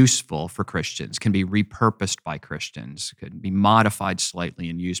useful for Christians, can be repurposed by Christians, could be modified slightly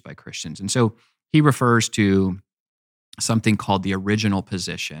and used by Christians. And so he refers to something called the original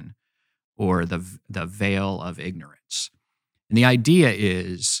position or the veil of ignorance. And the idea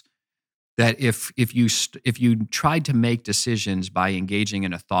is that if you tried to make decisions by engaging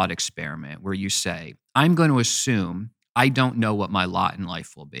in a thought experiment where you say, I'm going to assume I don't know what my lot in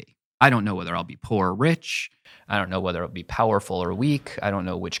life will be. I don't know whether I'll be poor or rich. I don't know whether I'll be powerful or weak. I don't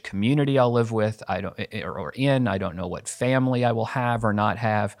know which community I'll live with. I don't know what family I will have or not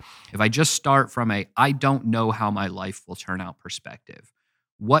have. If I just start from I don't know how my life will turn out perspective,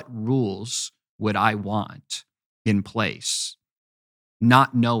 what rules would I want in place,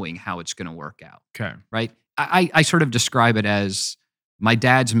 not knowing how it's going to work out? Okay. Right? I sort of describe it as my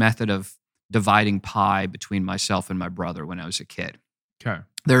dad's method of dividing pie between myself and my brother when I was a kid. Okay.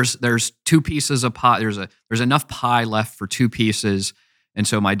 There's 2 pieces of pie. There's enough pie left for 2 pieces. And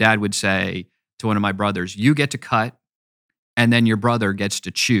so my dad would say to one of my brothers, you get to cut, and then your brother gets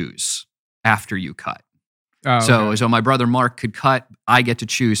to choose after you cut. Oh, okay. So my brother Mark could cut, I get to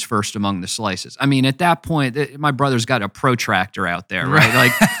choose first among the slices. I mean, at that point, my brother's got a protractor out there, right?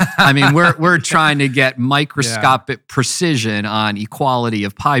 Like, I mean, we're trying to get microscopic precision on equality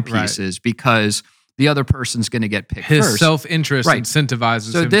of pie pieces because the other person's going to get picked His first. self-interest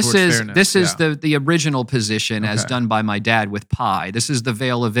incentivizes him towards fairness. This is the original position as done by my dad with pie. This is the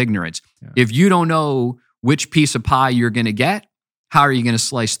veil of ignorance. Yeah. If you don't know which piece of pie you're going to get, how are you going to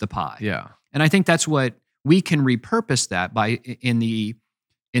slice the pie? Yeah. And I think that's what we can repurpose that by in the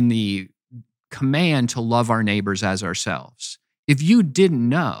command to love our neighbors as ourselves. If you didn't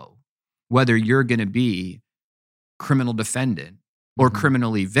know whether you're going to be criminal defendant or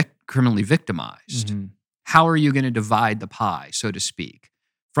criminally victimized, how are you going to divide the pie, so to speak?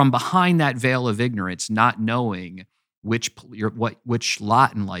 From behind that veil of ignorance, not knowing which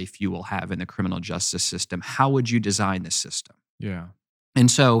lot in life you will have in the criminal justice system, how would you design the system? Yeah.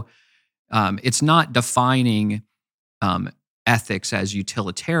 And so it's not defining ethics as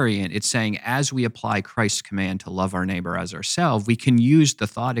utilitarian. It's saying as we apply Christ's command to love our neighbor as ourselves, we can use the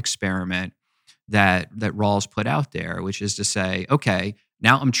thought experiment that Rawls put out there, which is to say, okay,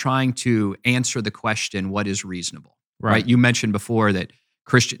 now I'm trying to answer the question, what is reasonable? Right? You mentioned before that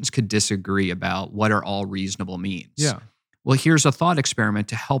Christians could disagree about what are all reasonable means. Yeah. Well, here's a thought experiment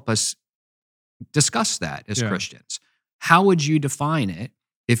to help us discuss that as Christians. How would you define it?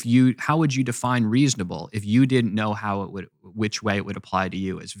 How would you define reasonable if you didn't know which way it would apply to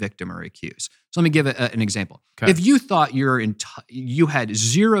you as victim or accused? So let me give an example. Okay. If you thought you had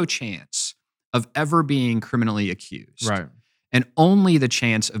zero chance of ever being criminally accused, Right. and only the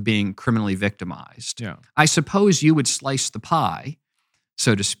chance of being criminally victimized, I suppose you would slice the pie,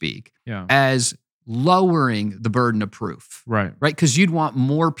 so to speak, as lowering the burden of proof. Right. Because you'd want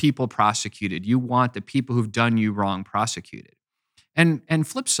more people prosecuted. You want the people who've done you wrong prosecuted. And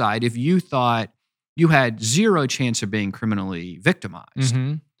flip side, if you thought you had zero chance of being criminally victimized,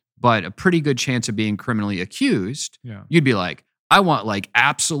 but a pretty good chance of being criminally accused, you'd be like, I want like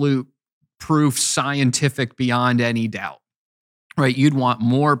absolute proof, scientific beyond any doubt. right? You'd want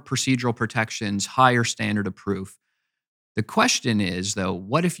more procedural protections, higher standard of proof. The question is, though,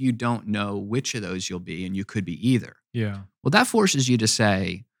 what if you don't know which of those you'll be, and you could be either? Yeah. Well, that forces you to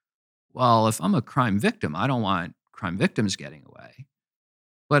say, well, if I'm a crime victim, I don't want crime victims getting away.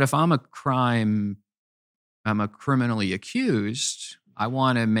 But if I'm a criminally accused, I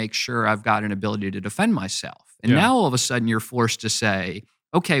want to make sure I've got an ability to defend myself. And Yeah. now all of a sudden you're forced to say,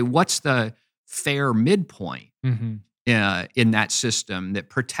 okay, what's the fair midpoint Mm-hmm. in that system that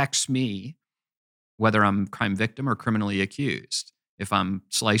protects me, whether I'm crime victim or criminally accused, if I'm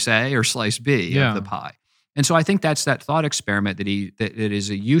slice A or slice B of the Yeah. pie. And so I think that's that thought experiment that it is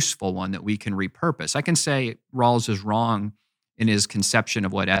a useful one that we can repurpose. I can say Rawls is wrong in his conception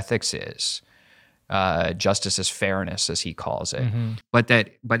of what ethics is. Justice is fairness, as he calls it, Mm-hmm.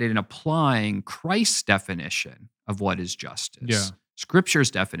 but in applying Christ's definition of what is justice, Yeah. Scripture's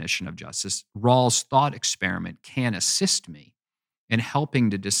definition of justice, Rawls' thought experiment can assist me in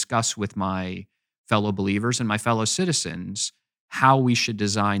helping to discuss with my fellow believers and my fellow citizens how we should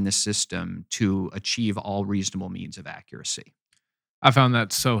design the system to achieve all reasonable means of accuracy. I found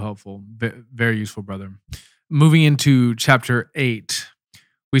that so helpful. Very useful, brother. Moving into chapter 8,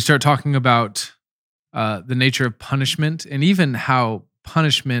 we start talking about the nature of punishment and even how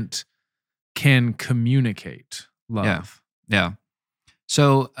punishment can communicate love. Yeah.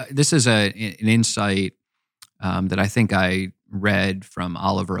 So this is an insight that I think I read from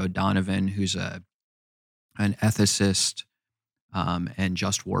Oliver O'Donovan, who's an ethicist and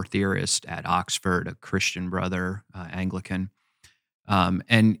just war theorist at Oxford, a Christian brother, Anglican.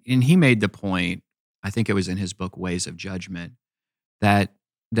 And he made the point, I think it was in his book, Ways of Judgment, that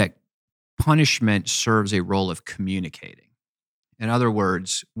punishment serves a role of communicating. In other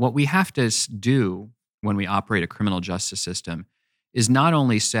words, what we have to do when we operate a criminal justice system is not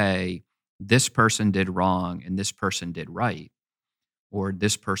only say, this person did wrong and this person did right, or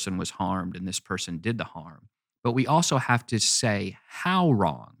this person was harmed and this person did the harm, but we also have to say how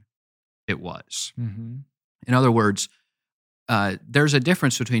wrong it was. Mm-hmm. In other words, there's a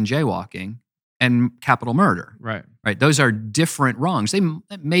difference between jaywalking and capital murder. Right. Those are different wrongs.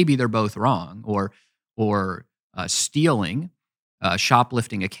 Maybe they're both wrong, or stealing,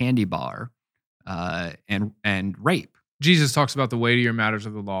 shoplifting a candy bar, and rape. Jesus talks about the weightier matters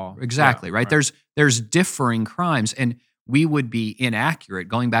of the law. Exactly, Yeah, right? There's differing crimes, and we would be inaccurate.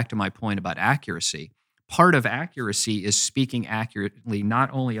 Going back to my point about accuracy, part of accuracy is speaking accurately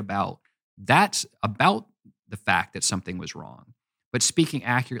not only about the fact that something was wrong, but speaking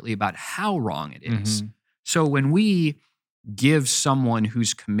accurately about how wrong it is. Mhm. So when we give someone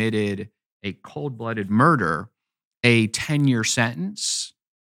who's committed a cold-blooded murder a 10-year sentence,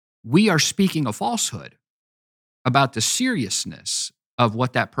 we are speaking a falsehood about the seriousness of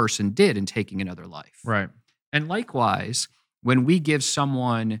what that person did in taking another life. Right. And likewise, when we give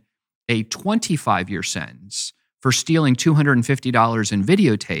someone a 25-year sentence for stealing $250 in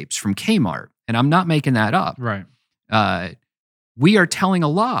videotapes from Kmart, and I'm not making that up, Right. We are telling a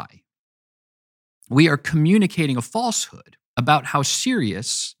lie. We are communicating a falsehood about how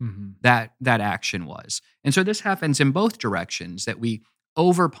serious Mm-hmm. that action was. And so this happens in both directions, that we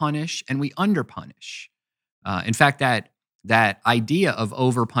overpunish and we underpunish. In fact, that idea of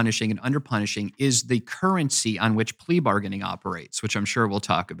overpunishing and underpunishing is the currency on which plea bargaining operates, which I'm sure we'll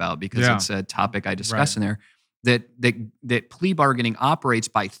talk about because Yeah. it's a topic I discuss Right. in there. That plea bargaining operates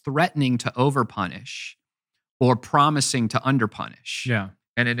by threatening to overpunish or promising to underpunish. Yeah.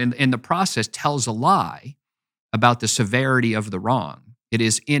 And it in the process tells a lie about the severity of the wrong. It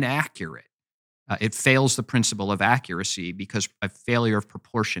is inaccurate. It fails the principle of accuracy because a failure of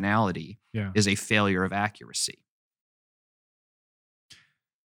proportionality Yeah. is a failure of accuracy.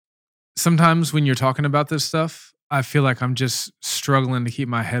 Sometimes when you're talking about this stuff, I feel like I'm just struggling to keep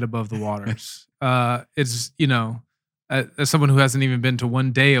my head above the waters. It's, as someone who hasn't even been to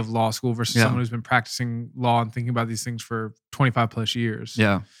one day of law school versus Yeah. someone who's been practicing law and thinking about these things for 25 plus years.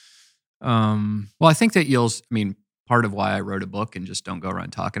 Yeah. Um, Well, I think that part of why I wrote a book and just don't go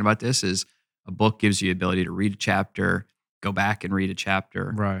around talking about this is a book gives you the ability to read a chapter, go back and read a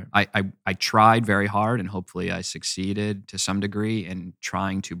chapter. right. I tried very hard, and hopefully I succeeded to some degree in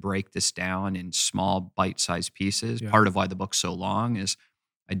trying to break this down in small bite-sized pieces. Yeah. Part of why the book's so long is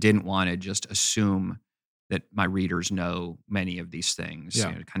I didn't want to just assume that my readers know many of these things.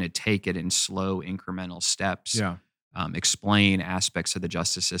 Yeah. Kind of take it in slow incremental steps. Yeah. Explain aspects of the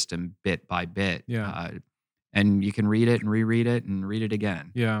justice system bit by bit. Yeah. And you can read it and reread it and read it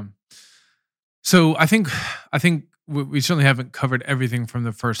again. Yeah. So I think we certainly haven't covered everything from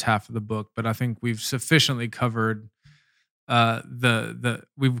the first half of the book, but I think we've sufficiently covered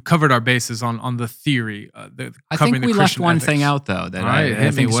we've covered our bases on the theory. I Covering think the we left Christian one ethics. thing out though that All right, I hit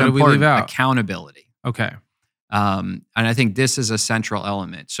me. think is What did we leave important: out? accountability. Okay. And I think this is a central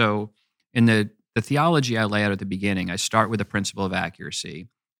element. So in the theology I lay out at the beginning, I start with the principle of accuracy.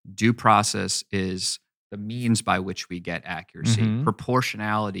 Due process is the means by which we get accuracy. Mhm.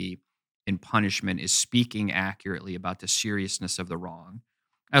 Proportionality in punishment is speaking accurately about the seriousness of the wrong.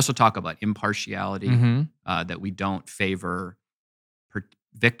 I also talk about impartiality, Mhm. that we don't favor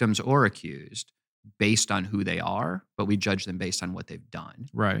victims or accused based on who they are, but we judge them based on what they've done.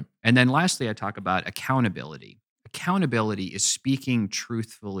 Right. And then lastly, I talk about accountability. Accountability is speaking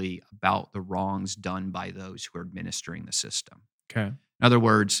truthfully about the wrongs done by those who are administering the system. Okay. In other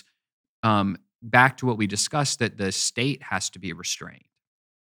words, back to what we discussed, that the state has to be restrained.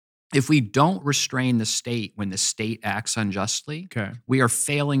 If we don't restrain the state when the state acts unjustly, Okay. we are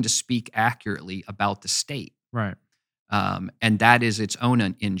failing to speak accurately about the state. Right. And that is its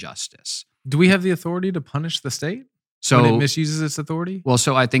own injustice. Do we have the authority to punish the state when it misuses its authority? Well,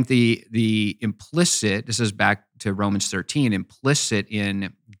 so I think the implicit, this is back to Romans 13, implicit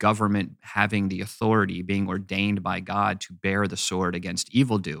in government having the authority, being ordained by God to bear the sword against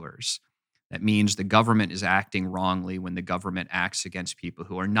evildoers. That means the government is acting wrongly when the government acts against people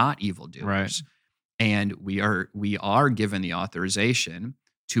who are not evildoers. Right. And we are given the authorization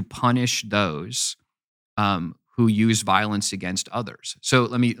to punish those who use violence against others. So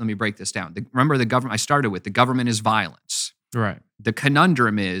let me break this down. Remember, the government I started with, the government is violence. Right. The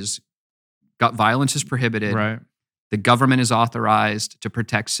conundrum is violence is prohibited. Right. The government is authorized to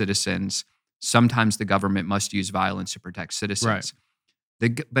protect citizens. Sometimes the government must use violence to protect citizens.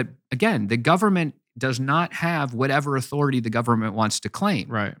 Right. But again, the government does not have whatever authority the government wants to claim,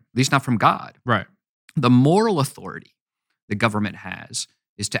 Right. at least not from God. Right. The moral authority the government has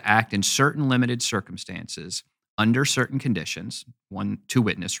is to act in certain limited circumstances under certain conditions, 1-2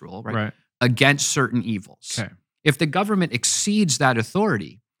 witness rule, right? Against certain evils. Okay. If the government exceeds that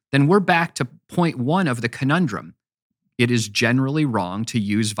authority, then we're back to point 1 of the conundrum. It is generally wrong to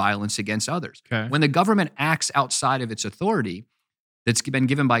use violence against others. Okay. When the government acts outside of its authority that's been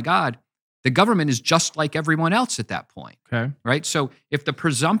given by God, the government is just like everyone else at that point. Okay. Right? So if the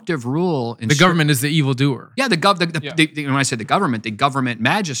presumptive rule in The government is the evildoer. Yeah, when I say the government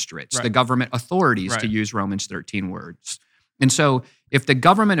magistrates, Right. the government authorities, to Right. use Romans 13 words. And so if the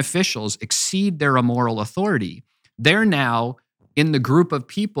government officials exceed their immoral authority, they're now in the group of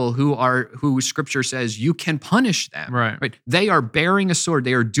people who Scripture says you can punish them. Right. They are bearing a sword.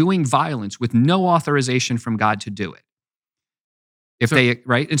 They are doing violence with no authorization from God to do it.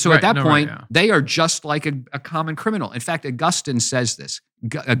 And so at that point, they are just like a common criminal. In fact, Augustine says this.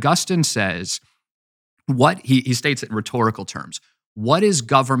 Augustine says, he states it in rhetorical terms. What is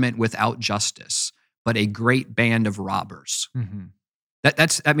government without justice but a great band of robbers? Mm-hmm.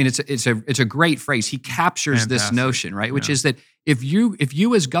 It's a great phrase. He captures this notion, right? Which is that if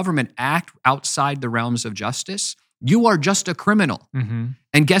you as government act outside the realms of justice, you are just a criminal. Mm-hmm.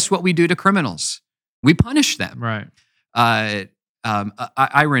 And guess what we do to criminals? We punish them. Right.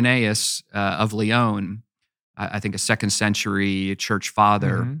 Irenaeus of Lyon, I think a 2nd century church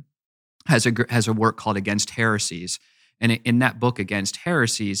father, Mm-hmm. has a work called Against Heresies. And in that book, Against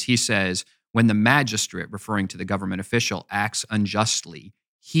Heresies, he says, when the magistrate, referring to the government official, acts unjustly,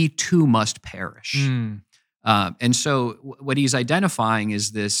 he too must perish. Mm. And so what he's identifying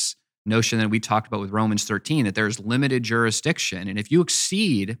is this notion that we talked about with Romans 13, that there's limited jurisdiction. And if you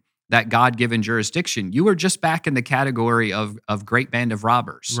exceed that God-given jurisdiction, you are just back in the category of great band of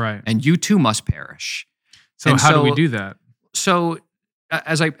robbers. Right. And you too must perish. So how do we do that? So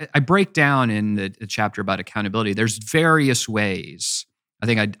as I break down in the chapter about accountability, there's various ways. I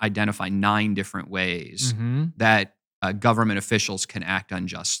think I identify 9 different ways Mm-hmm. that government officials can act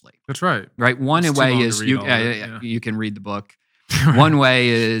unjustly. That's right. Right. One It's too way long to is read you can read the book. One way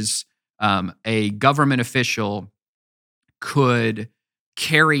is a government official could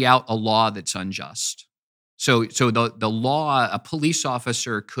carry out a law that's unjust. So the law, a police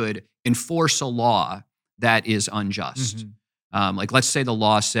officer could enforce a law that is unjust. Mm-hmm. Like let's say the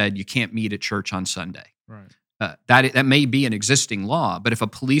law said you can't meet at church on Sunday. Right. That may be an existing law, but if a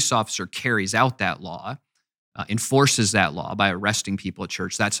police officer carries out that law, enforces that law by arresting people at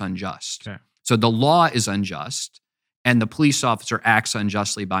church, that's unjust. Okay. So the law is unjust, and the police officer acts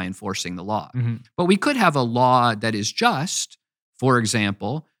unjustly by enforcing the law. Mm-hmm. But we could have a law that is just. For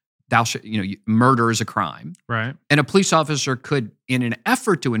example, murder is a crime, Right. and a police officer could, in an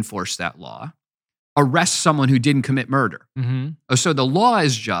effort to enforce that law, arrest someone who didn't commit murder. Mm-hmm. So the law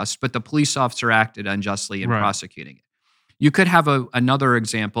is just, but the police officer acted unjustly in Right. prosecuting it. You could have another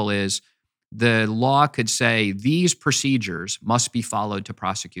example is the law could say these procedures must be followed to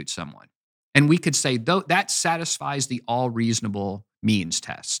prosecute someone. And we could say that satisfies the all reasonable means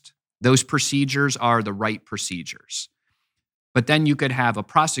test. Those procedures are the right procedures. But then you could have a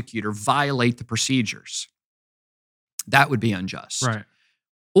prosecutor violate the procedures. That would be unjust. Right.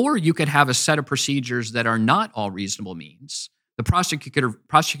 Or you could have a set of procedures that are not all reasonable means. The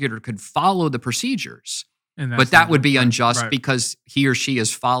prosecutor could follow the procedures, but that would be unjust because he or she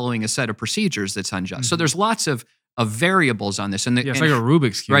is following a set of procedures that's unjust. So there's lots of variables on this. And it's like a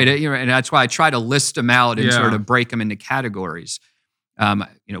Rubik's Cube. Right. And that's why I try to list them out and sort of break them into categories.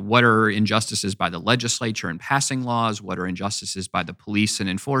 What are injustices by the legislature in passing laws? What are injustices by the police in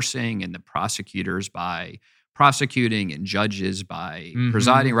enforcing, and the prosecutors by prosecuting, and judges by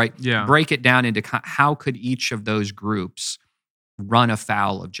presiding, right? Yeah. Break it down into how could each of those groups run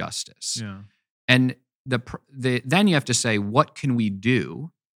afoul of justice. Yeah. And then you have to say, what can we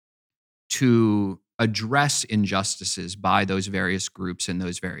do to address injustices by those various groups in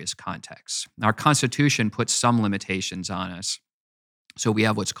those various contexts? Our Constitution puts some limitations on us. So we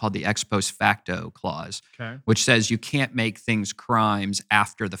have what's called the ex post facto clause, which says you can't make things crimes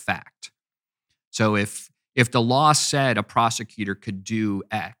after the fact. So if the law said a prosecutor could do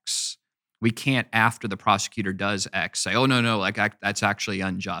X, we can't, after the prosecutor does X, say, oh, no, that's actually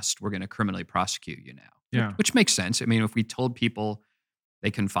unjust. We're going to criminally prosecute you now. Yeah. Which makes sense. I mean, if we told people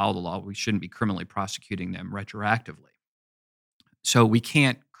they can follow the law, we shouldn't be criminally prosecuting them retroactively. So we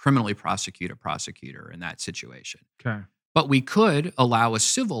can't criminally prosecute a prosecutor in that situation. Okay. But we could allow a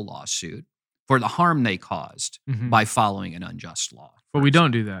civil lawsuit for the harm they caused by following an unjust law. But we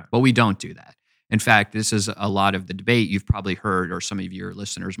don't do that. But we don't do that. In fact, this is a lot of the debate you've probably heard, or some of your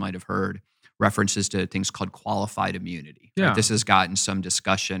listeners might have heard, references to things called qualified immunity. Yeah. Right? This has gotten some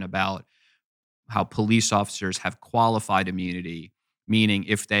discussion about how police officers have qualified immunity, meaning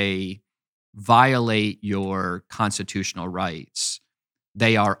if they violate your constitutional rights,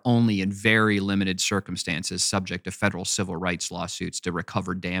 they are only in very limited circumstances subject to federal civil rights lawsuits to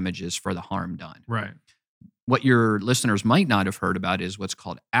recover damages for the harm done. Right. What your listeners might not have heard about is what's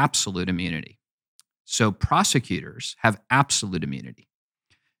called absolute immunity. So prosecutors have absolute immunity,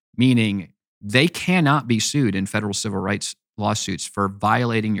 meaning they cannot be sued in federal civil rights lawsuits for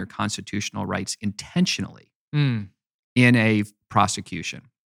violating your constitutional rights intentionally in a prosecution.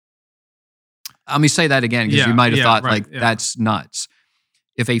 Let me say that again, because you might have thought that's nuts.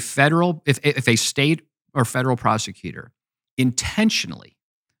 If a state or federal prosecutor intentionally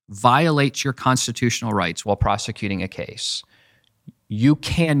violates your constitutional rights while prosecuting a case, you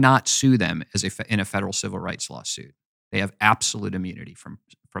cannot sue them in a federal civil rights lawsuit. They have absolute immunity from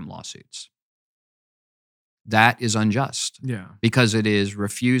lawsuits. That is unjust. Yeah. Because it is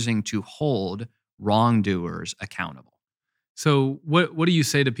refusing to hold wrongdoers accountable. So what do you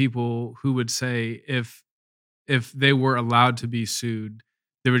say to people who would say if they were allowed to be sued,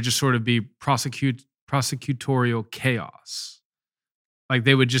 there would just sort of be prosecutorial chaos? Like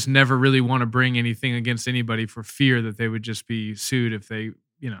they would just never really want to bring anything against anybody for fear that they would just be sued if they,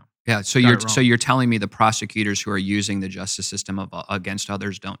 Yeah, so you're telling me the prosecutors who are using the justice system against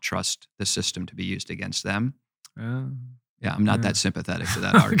others don't trust the system to be used against them? Yeah, I'm not that sympathetic to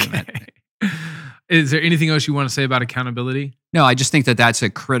that argument. Is there anything else you want to say about accountability? No, I just think that that's a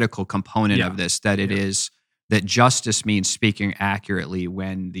critical component of this, that it is that justice means speaking accurately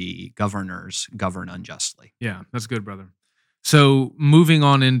when the governors govern unjustly. Yeah, that's good, brother. So moving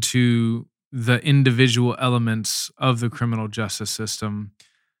on into the individual elements of the criminal justice system,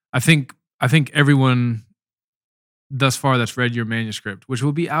 I think everyone thus far that's read your manuscript, which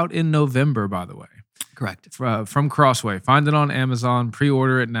will be out in November, by the way. Correct. From Crossway. Find it on Amazon,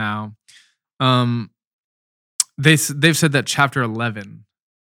 pre-order it now. They've said that chapter 11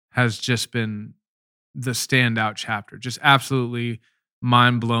 has just been the standout chapter, just absolutely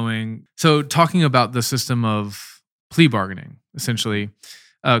mind-blowing. So talking about the system of plea bargaining, essentially,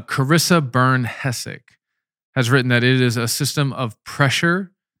 Carissa Byrne-Hessick has written that it is a system of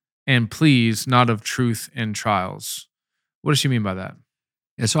pressure and pleas, not of truth in trials. What does she mean by that?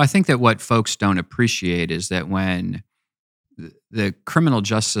 Yeah, so I think that what folks don't appreciate is that when the criminal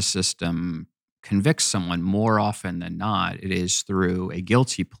justice system convicts someone, more often than not, it is through a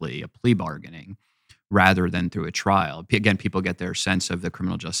guilty plea, a plea bargaining, rather than through a trial. Again, people get their sense of the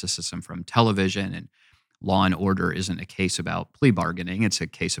criminal justice system from television, and Law and Order isn't a case about plea bargaining. It's a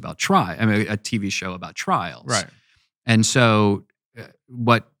case about trial. I mean, a TV show about trials. Right. And so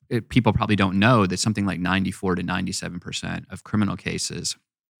people probably don't know that something like 94 to 97% of criminal cases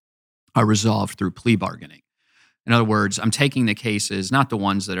are resolved through plea bargaining. In other words, I'm taking the cases, not the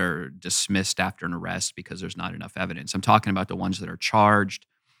ones that are dismissed after an arrest because there's not enough evidence. I'm talking about the ones that are charged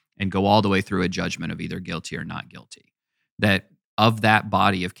and go all the way through a judgment of either guilty or not guilty. That of that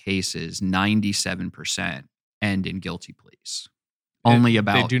body of cases, 97% end in guilty pleas. Only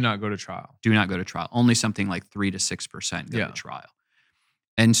They do not go to trial. do not go to trial. Only something like 3 to 6% go Yeah. to trial.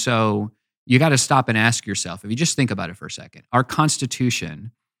 And so you got to stop and ask yourself, if you just think about it for a second, our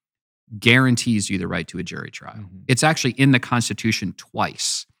Constitution guarantees you the right to a jury trial. Mhm. It's actually in the Constitution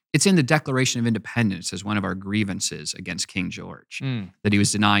twice. It's in the Declaration of Independence as one of our grievances against King George, that he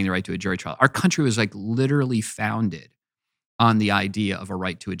was denying the right to a jury trial. Our country was like literally founded on the idea of a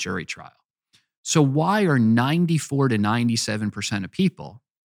right to a jury trial. So why are 94 to 97% of people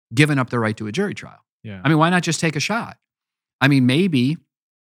giving up their right to a jury trial? Yeah. I mean, why not just take a shot? I mean, maybe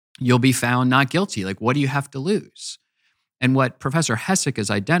you'll be found not guilty. Like, what do you have to lose? And what Professor Hessick is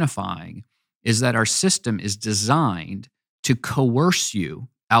identifying is that our system is designed to coerce you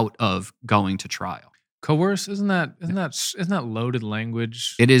out of going to trial. Coerce, isn't that loaded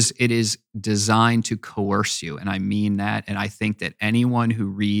language? It is designed to coerce you, and I mean that. And I think that anyone who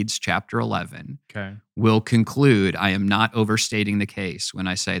reads chapter 11 Okay. will conclude I am not overstating the case when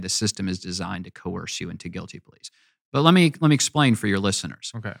I say the system is designed to coerce you into guilty pleas. But let me explain for your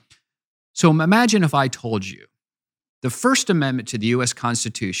listeners. Okay. So imagine if I told you the First Amendment to the U.S.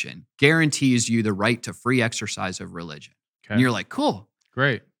 Constitution guarantees you the right to free exercise of religion. Okay. And you're like, cool.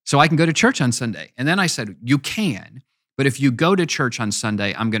 Great. So I can go to church on Sunday. And then I said, you can, but if you go to church on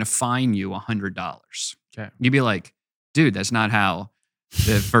Sunday, I'm going to fine you $100. Okay. You'd be like, dude, that's not how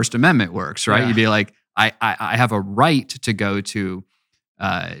the First Amendment works, right? Yeah. You'd be like, I have a right to go to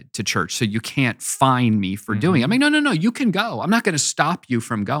church, so you can't fine me for doing it. I mean, no, you can go. I'm not going to stop you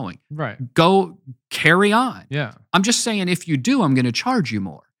from going. Right. Go, carry on. Yeah. I'm just saying, if you do, I'm going to charge you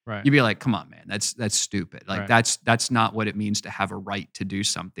more. Right. You'd be like, come on, man, that's stupid. Like, Right. that's not what it means to have a right to do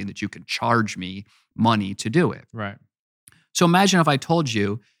something, that you can charge me money to do it. Right. So imagine if I told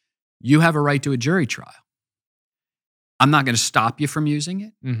you, you have a right to a jury trial. I'm not going to stop you from using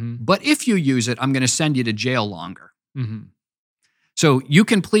it, Mm-hmm. but if you use it, I'm going to send you to jail longer. Mm-hmm. So you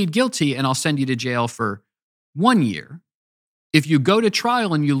can plead guilty and I'll send you to jail for 1 year. If you go to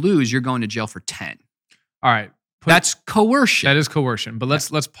trial and you lose, you're going to jail for 10. All right. That's coercion. That is coercion. But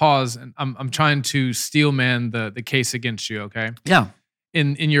let's pause. And I'm trying to steelman the case against you. Okay. Yeah.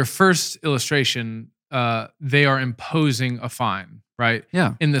 In your first illustration, they are imposing a fine, right?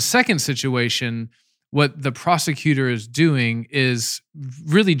 Yeah. In the second situation, what the prosecutor is doing is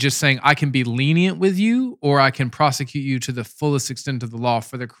really just saying, I can be lenient with you, or I can prosecute you to the fullest extent of the law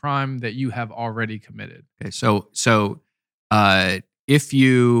for the crime that you have already committed. Okay. So if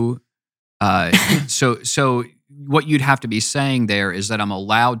you so what you'd have to be saying there is that I'm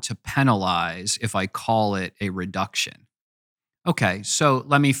allowed to penalize if I call it a reduction. Okay. So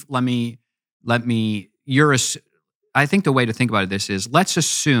I think the way to think about this is, let's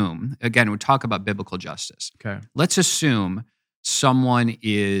assume, again, we talk about biblical justice. Okay. Let's assume someone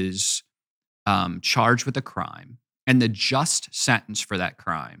is charged with a crime, and the just sentence for that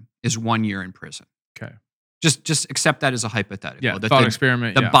crime is 1 year in prison. Okay. Just accept that as a hypothetical. Yeah. Thought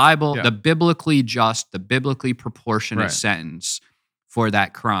experiment. The Yeah. Bible, Yeah. the biblically just, the biblically proportionate Right. sentence for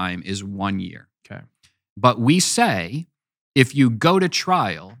that crime is 1 year. Okay. But we say, if you go to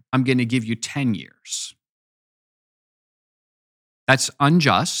trial, I'm going to give you 10 years. That's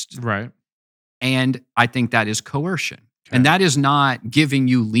unjust. Right. And I think that is coercion. Okay. And that is not giving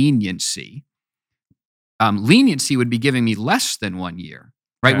you leniency. Leniency would be giving me less than 1 year,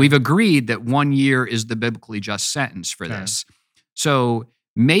 right? Okay. We've agreed that 1 year is the biblically just sentence for Okay. this. So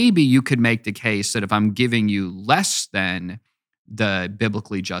maybe you could make the case that if I'm giving you less than the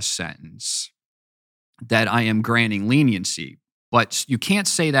biblically just sentence, that I am granting leniency. But you can't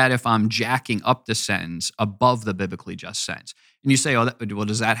say that if I'm jacking up the sentence above the biblically just sentence. And you say, well,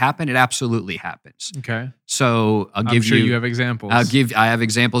 does that happen? It absolutely happens. Okay. So I'll give I'm sure you have examples. I have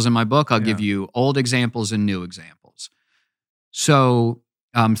examples in my book. I'll give Yeah. you old examples and new examples. So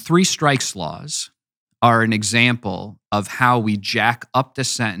 3 strikes laws are an example of how we jack up the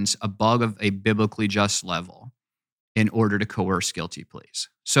sentence above a biblically just level in order to coerce guilty pleas.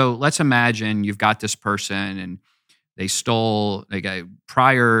 So let's imagine you've got this person and they stole, they got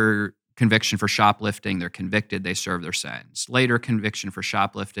prior conviction for shoplifting, they're convicted, they serve their sentence. Later conviction for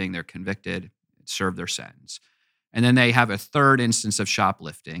shoplifting, they're convicted, serve their sentence. And then they have a third instance of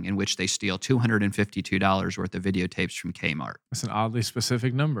shoplifting in which they steal $252 worth of videotapes from Kmart. That's an oddly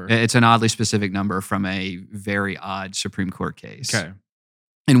specific number. It's an oddly specific number from a very odd Supreme Court case. Okay.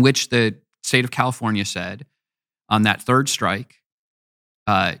 In which the state of California said, on that third strike,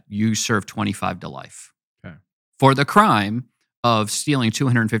 you serve 25 to life. Okay. For the crime of stealing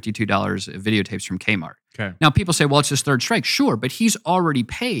 $252 of videotapes from Kmart. Okay. Now, people say, well, it's his third strike. Sure, but he's already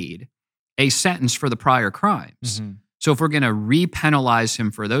paid a sentence for the prior crimes. Mm-hmm. So if we're going to repenalize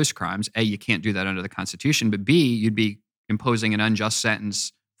him for those crimes, A, you can't do that under the Constitution, but B, you'd be imposing an unjust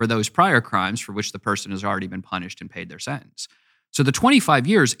sentence for those prior crimes for which the person has already been punished and paid their sentence. So the 25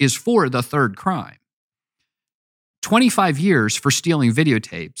 years is for the third crime. 25 years for stealing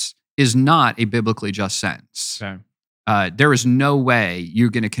videotapes is not a biblically just sentence. Okay. There is no way you're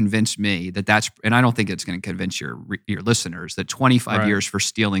going to convince me that that's, and I don't think it's going to convince your listeners that 25 years for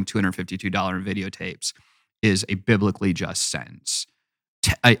stealing $252 videotapes is a biblically just sentence.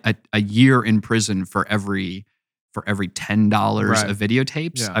 A year in prison for every $10 of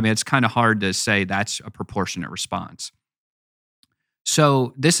videotapes. Yeah. I mean, it's kind of hard to say that's a proportionate response.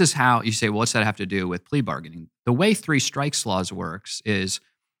 So this is how you say, well, what's that have to do with plea bargaining? The way 3 strikes laws works is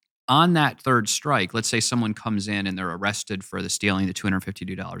on that third strike, let's say someone comes in and they're arrested for the stealing the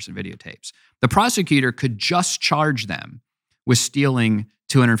 $252 in videotapes. The prosecutor could just charge them with stealing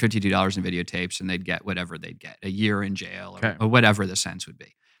 $252 in videotapes and they'd get whatever they'd get, a year in jail or whatever the sentence would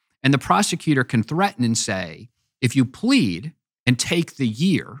be. And the prosecutor can threaten and say, if you plead and take the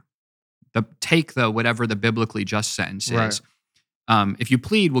year, take the whatever the biblically just sentence is, if you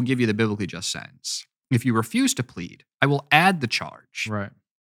plead, we'll give you the biblically just sentence. If you refuse to plead, I will add the charge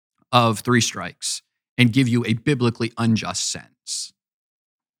of 3 strikes and give you a biblically unjust sentence.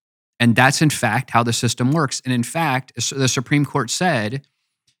 And that's in fact how the system works. And in fact, the Supreme Court said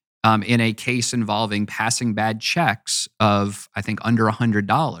in a case involving passing bad checks of, I think, under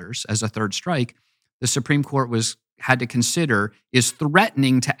 $100 as a third strike, the Supreme Court had to consider, is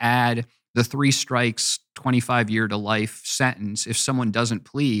threatening to add the 3 strikes, 25-year to life sentence if someone doesn't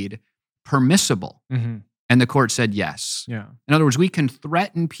plead permissible? Mm-hmm. And the court said yes. Yeah. In other words, we can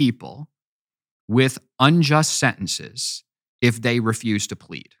threaten people with unjust sentences if they refuse to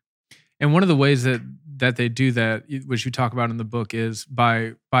plead. And one of the ways that they do that, which you talk about in the book, is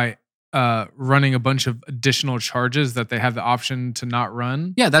by running a bunch of additional charges that they have the option to not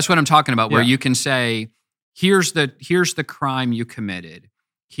run. Yeah, that's what I'm talking about, where you can say, here's the crime you committed.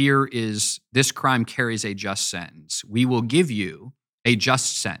 This crime carries a just sentence. We will give you a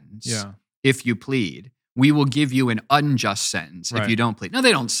just sentence if you plead. We will give you an unjust sentence if you don't plead. Now,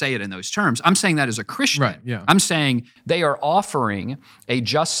 they don't say it in those terms. I'm saying that as a Christian. Right, yeah. I'm saying they are offering a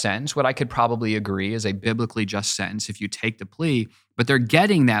just sentence, what I could probably agree is a biblically just sentence if you take the plea, but they're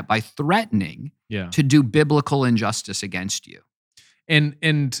getting that by threatening to do biblical injustice against you.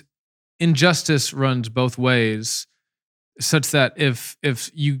 And injustice runs both ways, such that if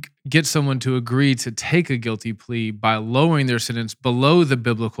you get someone to agree to take a guilty plea by lowering their sentence below the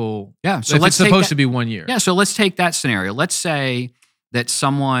biblical, so it's supposed to be 1 year. Yeah, so let's take that scenario. Let's say that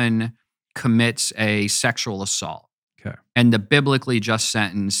someone commits a sexual assault. Okay. And the biblically just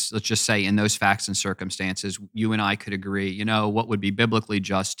sentence, let's just say in those facts and circumstances, you and I could agree, what would be biblically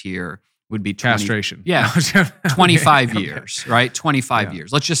just here would be castration. 25 years, right? 25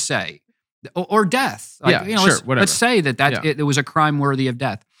 years. Let's just say. Or death. Whatever. Let's say that it was a crime worthy of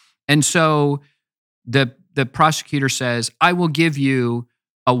death. And so the prosecutor says, I will give you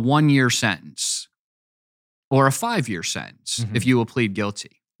a 1-year sentence or a 5-year sentence if you will plead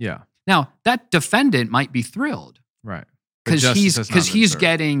guilty. Yeah. Now, that defendant might be thrilled. Right. Because he's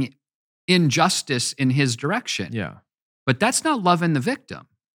getting injustice in his direction. Yeah. But that's not loving the victim.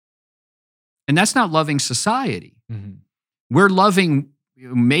 And that's not loving society. Mm-hmm. We're loving...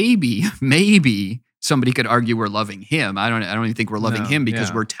 Maybe somebody could argue we're loving him. I don't even think we're loving him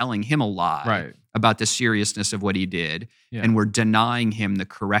because we're telling him a lie about the seriousness of what he did, and we're denying him the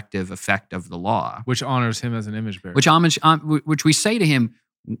corrective effect of the law, which honors him as an image bearer. Which we say to him,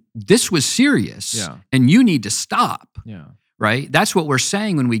 this was serious, and you need to stop. Yeah, right. That's what we're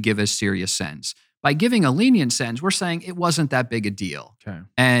saying when we give a serious sentence. By giving a lenient sentence, we're saying it wasn't that big a deal,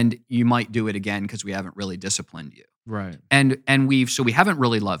 and you might do it again because we haven't really disciplined you. Right. And we haven't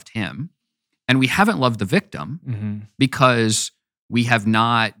really loved him, and we haven't loved the victim because we have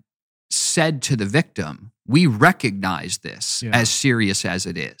not said to the victim, we recognize this as serious as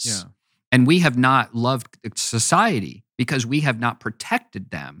it is. Yeah. And we have not loved society because we have not protected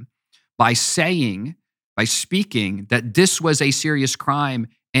them by speaking that this was a serious crime.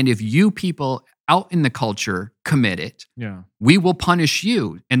 And if you people out in the culture commit it, we will punish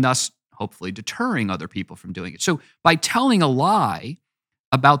you, and thus hopefully deterring other people from doing it. So by telling a lie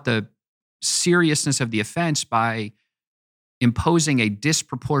about the seriousness of the offense, by imposing a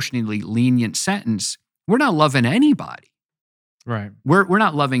disproportionately lenient sentence, we're not loving anybody. Right. We're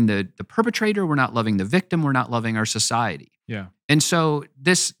not loving the perpetrator. We're not loving the victim. We're not loving our society. Yeah. And so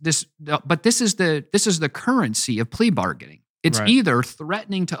this is the currency of plea bargaining. It's Right. either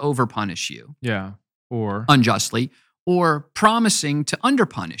threatening to overpunish you Yeah. Or unjustly or promising to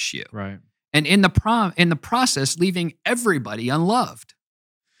underpunish you. right. And in the process, leaving everybody unloved.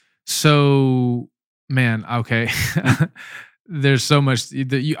 So, man, okay. There's so much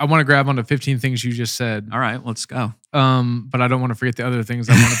that I want to grab onto 15 things you just said. All right, let's go. But I don't want to forget the other things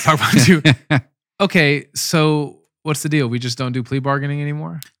I want to talk about too. Okay, so what's the deal? We just don't do plea bargaining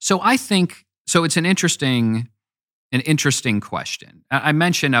anymore? So I think it's an interesting question. I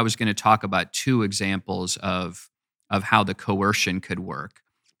mentioned I was going to talk about two examples of how the coercion could work.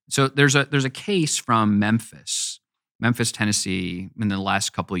 So there's a case from Memphis, Tennessee, in the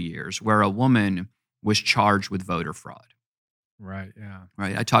last couple of years, where a woman was charged with voter fraud. Right, yeah.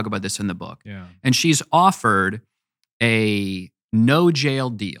 Right, I talk about this in the book. Yeah. And she's offered a no jail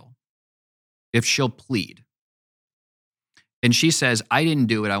deal if she'll plead. And she says, I didn't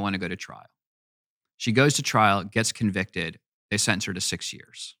do it, I want to go to trial. She goes to trial, gets convicted, they sentence her to 6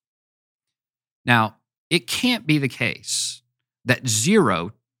 years. Now, it can't be the case that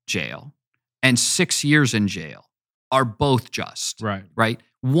 0 jail and 6 years in jail are both just. Right.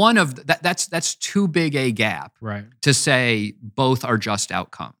 One of that's too big a gap Right. to say both are just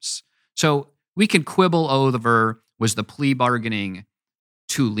outcomes. So we can quibble over, was the plea bargaining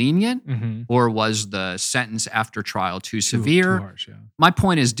too lenient Mm-hmm. or was the sentence after trial too severe? Too harsh, yeah. My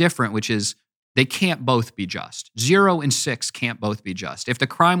point is different, which is they can't both be just. 0 and 6 can't both be just. If the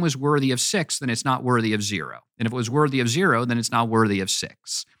crime was worthy of 6, then it's not worthy of 0. And if it was worthy of 0, then it's not worthy of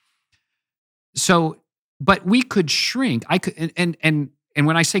 6. So, but we could shrink. I could, and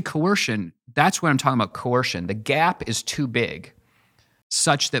when I say coercion, that's what I'm talking about, coercion. The gap is too big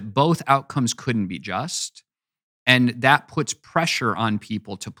such that both outcomes couldn't be just. And that puts pressure on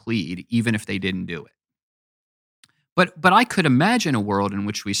people to plead, even if they didn't do it. But I could imagine a world in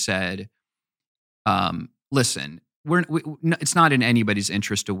which we said, listen, it's not in anybody's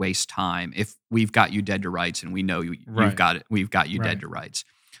interest to waste time if we've got you dead to rights and we know Right. we've got you Right. dead to rights.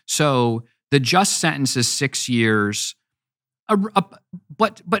 So the just sentence is 6 years.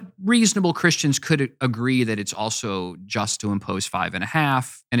 But reasonable Christians could agree that it's also just to impose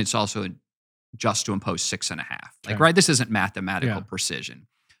 5.5, and it's also just to impose 6.5. Like, Okay. right? This isn't mathematical Yeah. precision.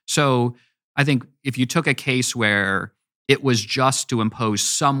 So I think if you took a case where it was just to impose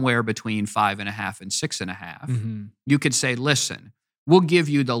somewhere between 5.5 and 6.5, Mm-hmm. you could say, listen, we'll give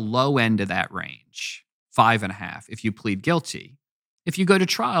you the low end of that range, 5.5, if you plead guilty. If you go to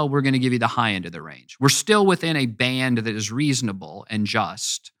trial, we're going to give you the high end of the range. We're still within a band that is reasonable and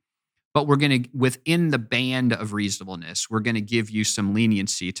just, but we're going to, within the band of reasonableness, we're going to give you some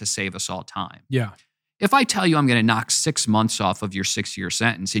leniency to save us all time. Yeah. If I tell you I'm going to knock 6 months off of your 6-year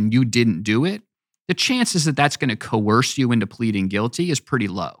sentence and you didn't do it, the chances that that's going to coerce you into pleading guilty is pretty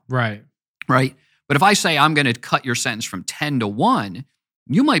low. Right. Right? But if I say I'm going to cut your sentence from 10 to 1,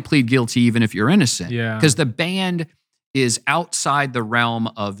 you might plead guilty even if you're innocent. Yeah. Because the band is outside the realm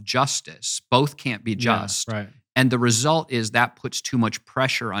of justice. Both can't be just. Yeah, right. And the result is that puts too much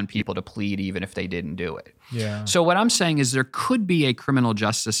pressure on people to plead even if they didn't do it. Yeah. So what I'm saying is there could be a criminal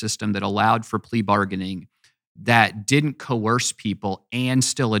justice system that allowed for plea bargaining that didn't coerce people and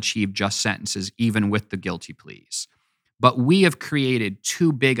still achieve just sentences even with the guilty pleas. But we have created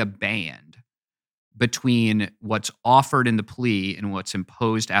too big a band between what's offered in the plea and what's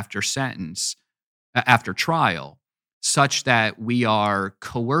imposed after trial, such that we are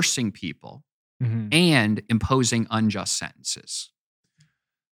coercing people Mm-hmm. and imposing unjust sentences.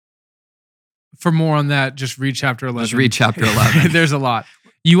 For more on that, just read chapter 11. Just read chapter 11. There's a lot.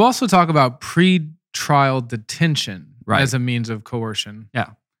 You also talk about pre-trial detention Right. as a means of coercion.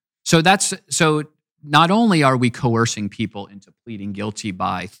 Yeah. So not only are we coercing people into pleading guilty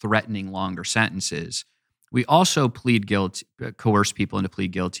by threatening longer sentences, we also coerce people into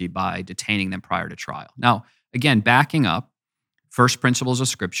plead guilty by detaining them prior to trial. Now, again, backing up, first principles of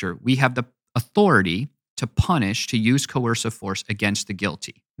Scripture, we have the authority to punish, to use coercive force against the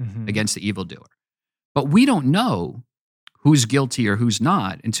guilty, Mhm. against the evildoer. But we don't know who's guilty or who's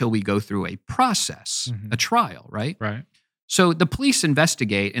not until we go through a process, Mhm. a trial, right? Right. So the police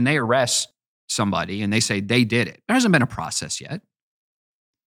investigate and they arrest somebody and they say they did it. There hasn't been a process yet.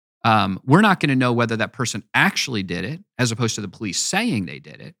 We're not going to know whether that person actually did it, as opposed to the police saying they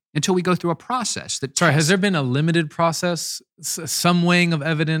did it, until we go through a process that Sorry, has tests. there been a limited process, some weighing of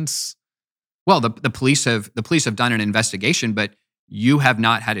evidence? Well, the police have done an investigation, but you have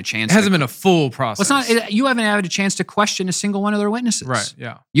not had a chance. It hasn't been a full process. Well, it's not. You haven't had a chance to question a single one of their witnesses. Right,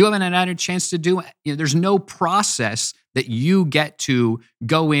 yeah. You haven't had a chance to do. There's no process that you get to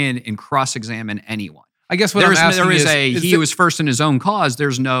go in and cross-examine anyone. I guess what I'm asking there is is he was first in his own cause.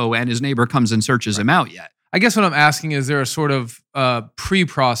 There's no, and his neighbor comes and searches him out yet. I guess what I'm asking is there a sort of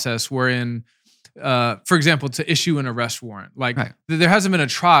pre-process wherein, for example, to issue an arrest warrant, like Right. there hasn't been a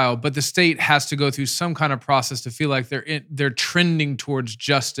trial, but the state has to go through some kind of process to feel like they're trending towards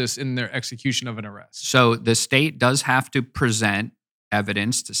justice in their execution of an arrest. So the state does have to present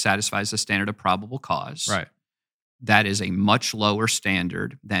evidence that satisfies the standard of probable cause. Right. That is a much lower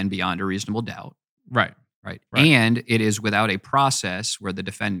standard than beyond a reasonable doubt. Right. Right. Right. And it is without a process where the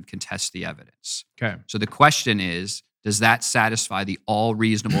defendant can test the evidence. Okay. So the question is, does that satisfy the all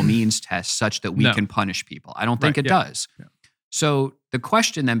reasonable means test such that we No. can punish people? I don't think Right, it yeah, does. yeah. So the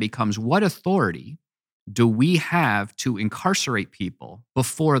question then becomes, what authority do we have to incarcerate people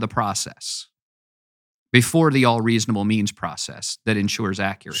before the process? Before the all reasonable means process that ensures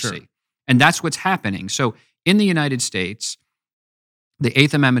accuracy. Sure. And that's what's happening. So in the United States, the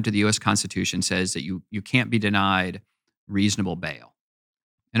Eighth Amendment to the U.S. Constitution says that you can't be denied reasonable bail.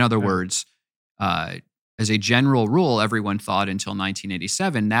 In other Okay. words, as a general rule, everyone thought until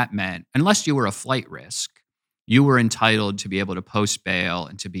 1987 that meant unless you were a flight risk, you were entitled to be able to post bail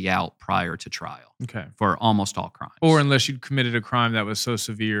and to be out prior to trial Okay. for almost all crimes. Or unless you'd committed a crime that was so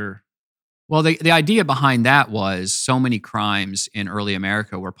severe. Well, the idea behind that was so many crimes in early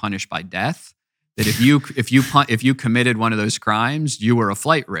America were punished by death that if you committed one of those crimes, you were a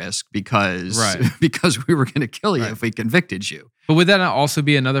flight risk because Right. because we were going to kill you Right. if we convicted you. But would that not also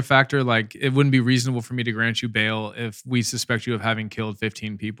be another factor? Like, it wouldn't be reasonable for me to grant you bail if we suspect you of having killed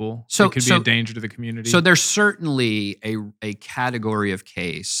 15 people. So- it could be so- a danger to the community. So there's certainly a category of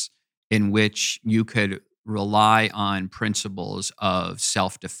case in which you could rely on principles of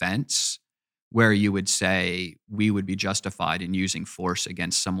self-defense, where you would say we would be justified in using force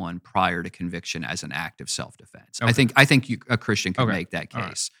against someone prior to conviction as an act of self-defense. Okay. I think a Christian can Okay. make that All right.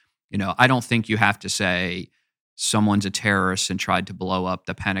 case. I don't think you have to say someone's a terrorist and tried to blow up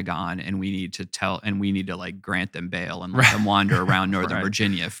the Pentagon, and we need to like grant them bail and let Right. them wander around Northern Right.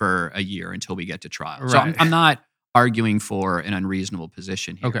 Virginia for a year until we get to trial. So Right. I'm not arguing for an unreasonable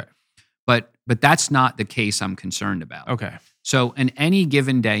position here. Okay. But that's not the case I'm concerned about. Okay. So in any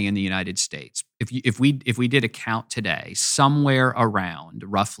given day in the United States, if we did a count today, somewhere around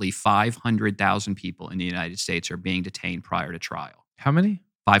roughly 500,000 people in the United States are being detained prior to trial. How many?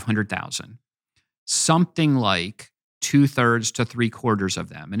 500,000. Something like 2/3 to 3/4 of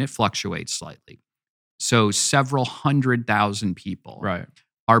them, and it fluctuates slightly. So several 100,000 people Right.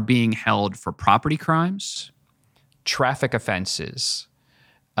 are being held for property crimes, traffic offenses,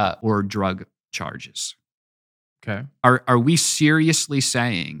 or drug charges. Okay. Are we seriously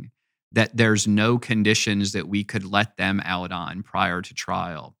saying that there's no conditions that we could let them out on prior to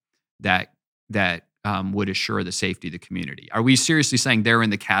trial that would assure the safety of the community? Are we seriously saying they're in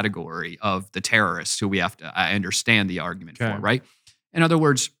the category of the terrorists who we have to? I understand the argument Okay. for, right? In other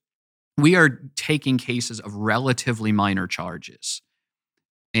words, we are taking cases of relatively minor charges.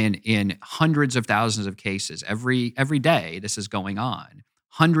 In hundreds of thousands of cases every day this is going on.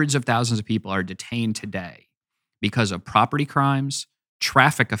 Hundreds of thousands of people are detained today because of property crimes,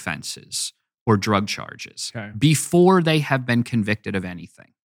 traffic offenses, or drug charges Okay. before they have been convicted of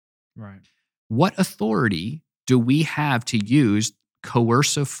anything. Right. What authority do we have to use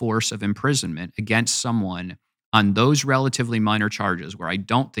coercive force of imprisonment against someone on those relatively minor charges where I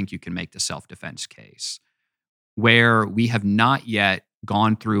don't think you can make the self-defense case, where we have not yet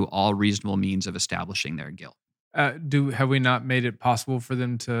gone through all reasonable means of establishing their guilt? Have we not made it possible for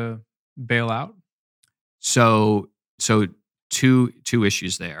them to bail out? So two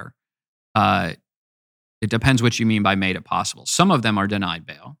issues there. It depends what you mean by made it possible. Some of them are denied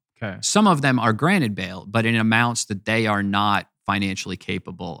bail. Okay. Some of them are granted bail, but in amounts that they are not financially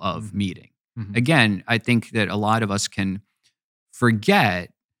capable of Mhm. meeting. Mhm. Again, I think that a lot of us can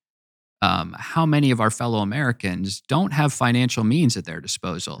forget how many of our fellow Americans don't have financial means at their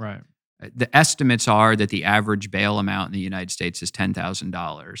disposal. Right. The estimates are that the average bail amount in the United States is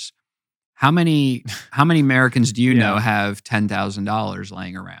 $10,000. How many Americans do you know Yeah. have $10,000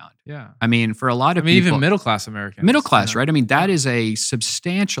 laying around? Yeah. I mean, for a lot I of mean, people, even middle class Americans. middle class, you know? right? I mean, that Yeah. is a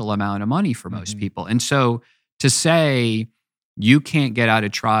substantial amount of money for most Mhm. people. And so to say you can't get out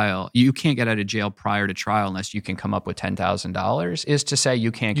of jail prior to trial unless you can come up with $10,000 is to say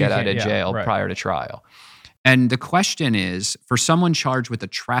you can't You get out can't- of yeah, jail right. prior to trial. And the question is, for someone charged with a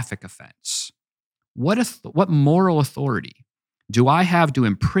traffic offense, what moral authority do I have to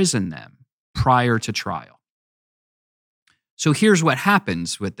imprison them prior to trial? So here's what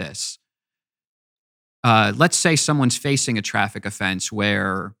happens with this. Let's say someone's facing a traffic offense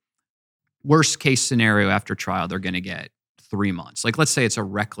where, worst case scenario after trial, they're going to get 3 months. Like, let's say it's a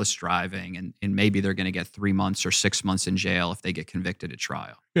reckless driving and maybe they're going to get 3 months or 6 months in jail if they get convicted at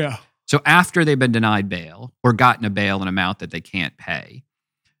trial. Yeah. So after they've been denied bail or gotten a bail an amount that they can't pay,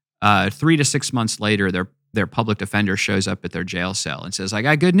 3 to 6 months later, their public defender shows up at their jail cell and says, I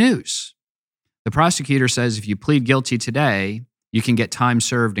got good news. The prosecutor says if you plead guilty today, you can get time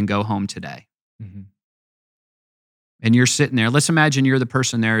served and go home today. Mm-hmm. And you're sitting there. Let's imagine you're the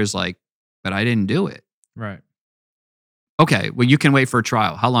person there who's like, but I didn't do it. Right. Okay, well, you can wait for a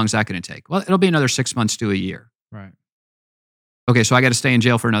trial. How long is that going to take? Well, it'll be another 6 months to a year. Right. Okay, so I got to stay in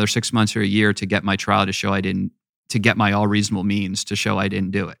jail for another 6 months or a year to get my trial to get my all reasonable means to show I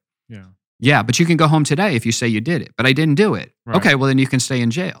didn't do it. Yeah. Yeah, but you can go home today if you say you did it, but I didn't do it. Right. Okay, well, then you can stay in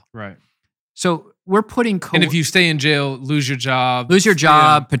jail. Right. So we're putting... And if you stay in jail, lose your job.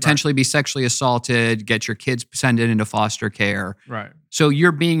 Potentially be sexually assaulted, get your kids sent into foster care. Right. So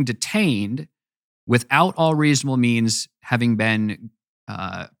you're being detained without all reasonable means having been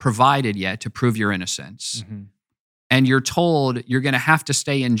provided yet to prove your innocence. Mm-hmm. And you're told you're going to have to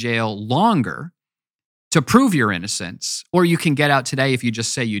stay in jail longer to prove your innocence, or you can get out today if you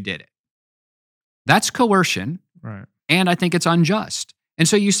just say you did it. That's coercion. Right. And I think it's unjust. And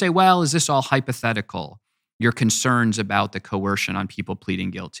so you say, well, is this all hypothetical? Your concerns about the coercion on people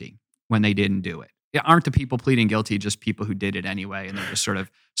pleading guilty when they didn't do it. Aren't the people pleading guilty just people who did it anyway and they're just sort of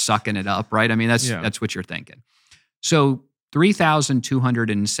sucking it up, right? I mean, that's what you're thinking. So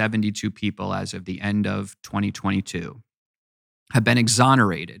 3,272 people as of the end of 2022 have been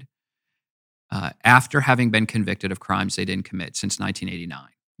exonerated after having been convicted of crimes they didn't commit since 1989.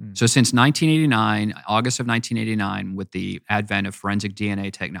 So since 1989, August of 1989, with the advent of forensic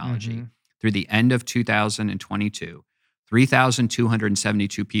DNA technology, through the end of 2022,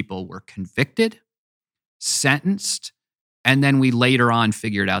 3,272 people were convicted, sentenced, and then we later on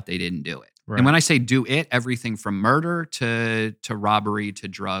figured out they didn't do it. Right. And when I say do it, everything from murder to robbery to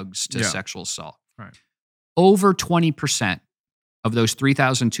drugs to sexual assault. Right. Over 20% of those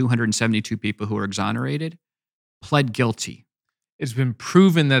 3,272 people who were exonerated pled guilty. It's been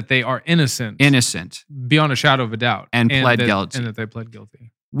proven that they are innocent. Beyond a shadow of a doubt. And pled guilty. And that they pled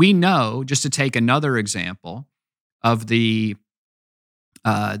guilty. We know, just to take another example, of there's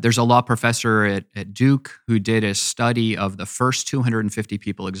a law professor at Duke who did a study of the first 250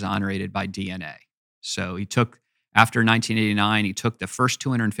 people exonerated by DNA. So after 1989, he took the first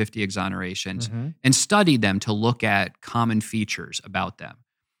 250 exonerations and studied them to look at common features about them.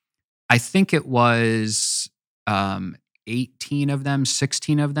 I think it was 16 of them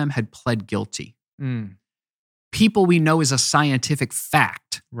had pled guilty. People we know as a scientific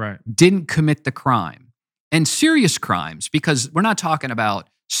fact didn't commit the crime. And serious crimes, because we're not talking about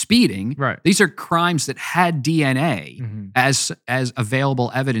speeding. Right. These are crimes that had DNA as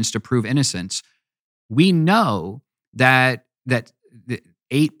available evidence to prove innocence. We know that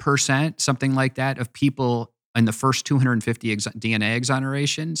 8%, something like that, of people in the first 250 DNA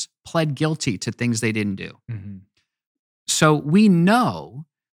exonerations pled guilty to things they didn't do. So we know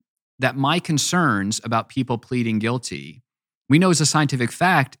that my concerns about people pleading guilty, we know as a scientific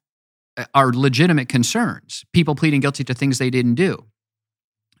fact, are legitimate concerns. People pleading guilty to things they didn't do.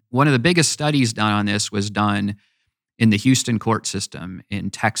 One of the biggest studies done on this was done in the Houston court system in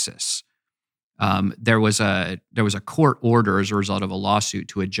Texas. There was a court order as a result of a lawsuit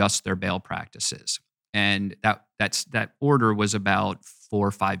to adjust their bail practices, and that order was about 4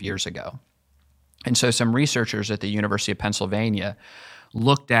 or 5 years ago. And so some researchers at the University of Pennsylvania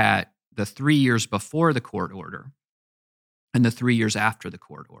looked at the 3 years before the court order and the 3 years after the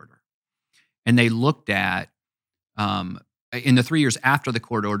court order. And they looked at, in the 3 years after the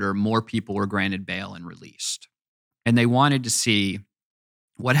court order, more people were granted bail and released. And they wanted to see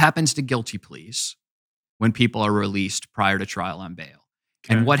what happens to guilty pleas when people are released prior to trial on bail.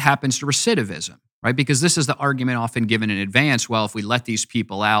 Okay. And what happens to recidivism, right? Because this is the argument often given in advance. Well, if we let these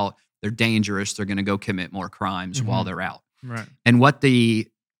people out, they're dangerous. They're going to go commit more crimes while they're out. Right. And what the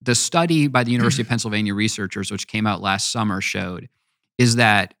study by the University of Pennsylvania researchers, which came out last summer, showed is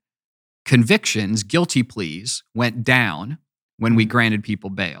that convictions, guilty pleas, went down when we granted people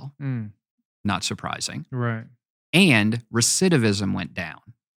bail. Not surprising. Right. And recidivism went down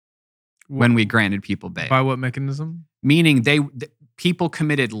when we granted people bail. By what mechanism? Meaning people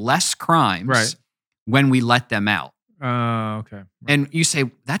committed less crimes when we let them out. Okay. Right. And you say,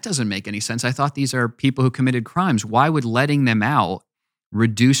 that doesn't make any sense. I thought these are people who committed crimes. Why would letting them out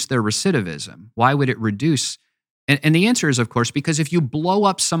reduce their recidivism? Why would it reduce? And the answer is, of course, because if you blow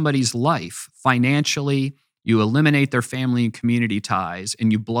up somebody's life financially, you eliminate their family and community ties,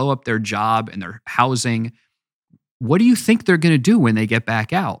 and you blow up their job and their housing, what do you think they're going to do when they get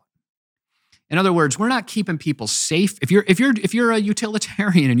back out? In other words, we're not keeping people safe. If you're a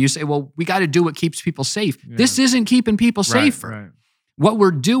utilitarian and you say, well, we got to do what keeps people safe, this isn't keeping people safer. Right. What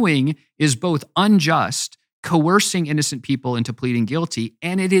we're doing is both unjust, coercing innocent people into pleading guilty,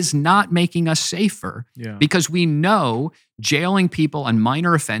 and it is not making us safer because we know jailing people on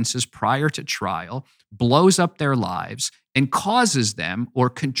minor offenses prior to trial blows up their lives and causes them or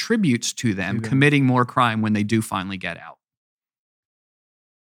contributes to them committing more crime when they do finally get out.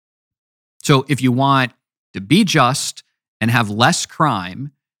 So if you want to be just and have less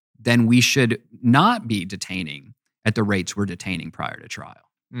crime, then we should not be detaining at the rates we're detaining prior to trial.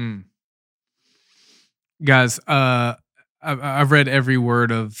 Guys, I've read every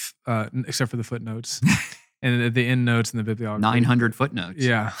word of, except for the footnotes and the end notes and the bibliography. 900 footnotes.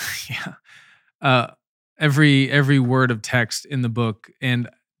 Yeah. Every word of text in the book, and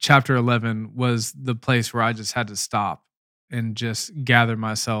chapter 11 was the place where I just had to stop and just gather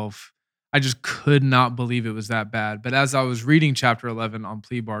myself. I just could not believe it was that bad. But as I was reading chapter 11 on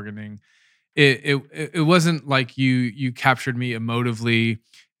plea bargaining, it wasn't like you captured me emotively,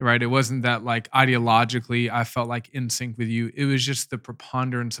 right? It wasn't that like ideologically I felt like in sync with you. It was just the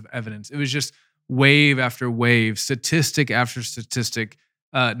preponderance of evidence. It was just wave after wave, statistic after statistic,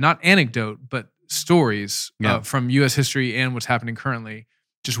 not anecdote, but stories from U.S. history and what's happening currently,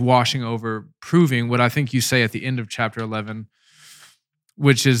 just washing over, proving what I think you say at the end of chapter 11,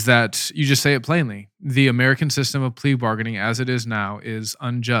 which is that you just say it plainly. The American system of plea bargaining as it is now is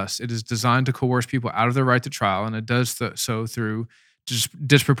unjust. It is designed to coerce people out of their right to trial, and it does so through just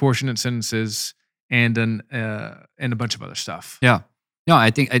disproportionate sentences and a bunch of other stuff. Yeah. No,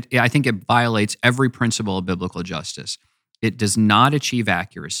 I think it violates every principle of biblical justice. It does not achieve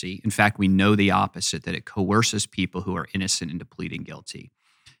accuracy. In fact, we know the opposite, that it coerces people who are innocent into pleading guilty.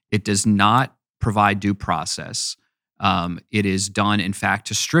 It does not provide due process. It is done, in fact,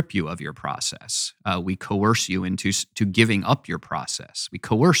 to strip you of your process. We coerce you into giving up your process. We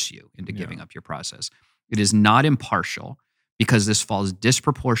coerce you into giving up your process. It is not impartial because this falls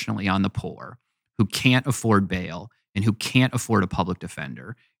disproportionately on the poor who can't afford bail and who can't afford a public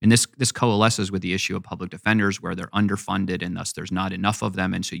defender. And this coalesces with the issue of public defenders where they're underfunded and thus there's not enough of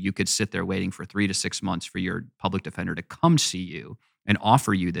them. And so you could sit there waiting for 3 to 6 months for your public defender to come see you and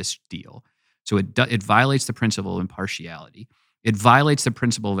offer you this deal. So it violates the principle of impartiality. It violates the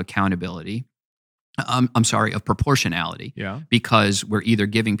principle of accountability. Of proportionality. Because we're either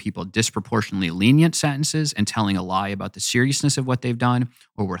giving people disproportionately lenient sentences and telling a lie about the seriousness of what they've done,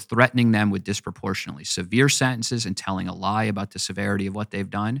 or we're threatening them with disproportionately severe sentences and telling a lie about the severity of what they've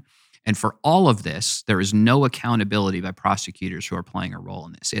done. And for all of this, there is no accountability by prosecutors who are playing a role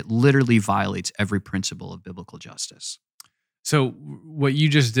in this. It literally violates every principle of biblical justice. So what you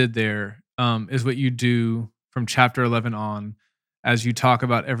just did there is what you do from chapter 11 on. As you talk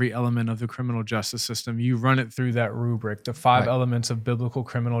about every element of the criminal justice system, you run it through that rubric, the 5 elements of biblical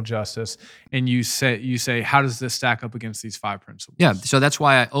criminal justice, and you say, how does this stack up against these 5 principles? Yeah, so that's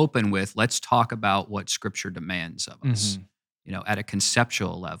why I open with, let's talk about what Scripture demands of us, at a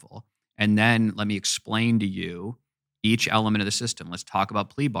conceptual level, and then let me explain to you each element of the system. Let's talk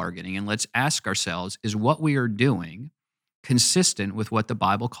about plea bargaining, and let's ask ourselves, is what we are doing consistent with what the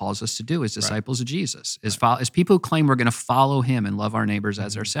Bible calls us to do as disciples of Jesus? As people who claim we're going to follow him and love our neighbors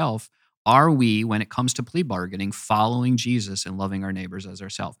as ourselves, are we, when it comes to plea bargaining, following Jesus and loving our neighbors as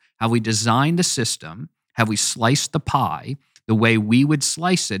ourselves? Have we designed the system? Have we sliced the pie the way we would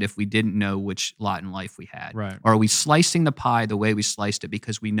slice it if we didn't know which lot in life we had? Right. Or are we slicing the pie the way we sliced it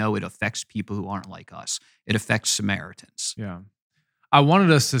because we know it affects people who aren't like us? It affects Samaritans. Yeah. I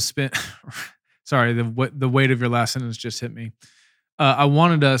wanted us to spend... Sorry, the weight of your last sentence just hit me. I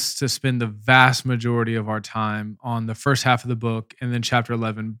wanted us to spend the vast majority of our time on the first half of the book and then chapter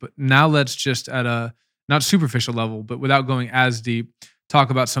 11. But now let's just at a not superficial level, but without going as deep,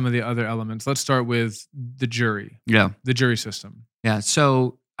 talk about some of the other elements. Let's start with the jury. Yeah. The jury system. Yeah.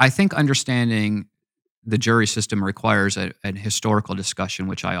 So I think understanding the jury system requires a historical discussion,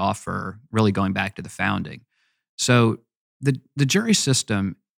 which I offer, really going back to the founding. So the jury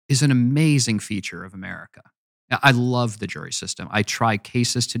system is an amazing feature of America. I love the jury system. I try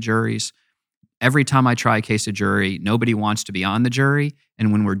cases to juries. Every time I try a case to jury, nobody wants to be on the jury.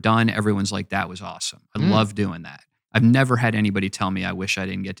 And when we're done, everyone's like, that was awesome. I love doing that. I've never had anybody tell me, I wish I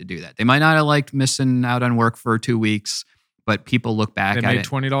didn't get to do that. They might not have liked missing out on work for 2 weeks, but people look back at it. They made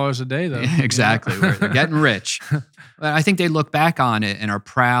 $20 a day, though. Exactly. They're getting rich. But I think they look back on it and are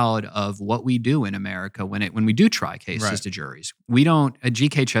proud of what we do in America when we do try cases to juries. We don't,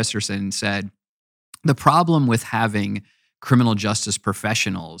 G.K. Chesterton said, the problem with having criminal justice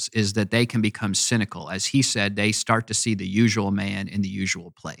professionals is that they can become cynical. As he said, they start to see the usual man in the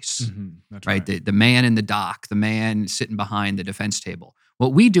usual place. That's right? The man in the dock, the man sitting behind the defense table.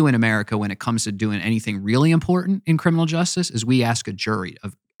 What we do in America when it comes to doing anything really important in criminal justice is we ask a jury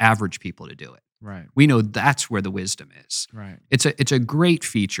of average people to do it. Right. We know that's where the wisdom is. Right. It's a great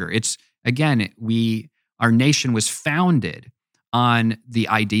feature. It's again, our nation was founded on the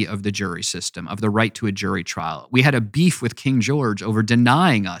idea of the jury system, of the right to a jury trial. We had a beef with King George over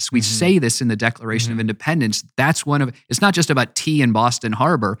denying us. We say this in the Declaration of Independence. That's it's not just about tea in Boston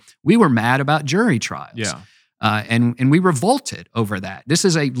Harbor. We were mad about jury trials. Yeah. And we revolted over that. This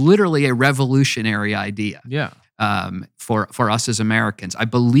is literally a revolutionary idea. Yeah. For us as Americans. I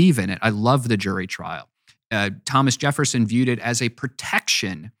believe in it. I love the jury trial. Thomas Jefferson viewed it as a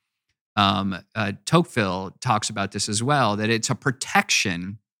protection. Tocqueville talks about this as well, that it's a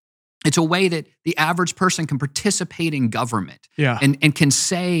protection. It's a way that the average person can participate in government and can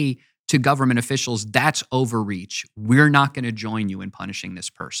say to government officials, that's overreach. We're not going to join you in punishing this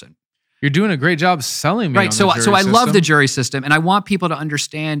person. You're doing a great job selling me. Right. On So the jury I system. love the jury system, and I want people to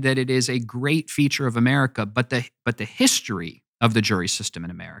understand that it is a great feature of America. But the history of the jury system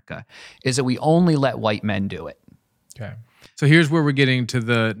in America is that we only let white men do it. Okay. So here's where we're getting to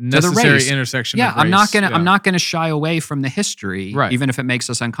the necessary race. intersection. Yeah, of race. I'm not gonna shy away from the history, Right. even if it makes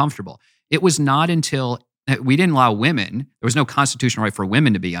us uncomfortable. It was not until we didn't allow women. There was no constitutional right for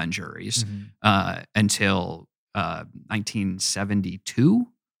women to be on juries until 1972.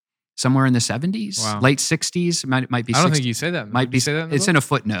 Somewhere in the 70s, Wow. late 60s, might be. I don't 60s. think you say that. Might Did be. you say that in the It's book? in a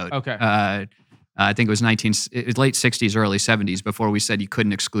footnote. Okay. I think it was late 60s, early 70s before we said you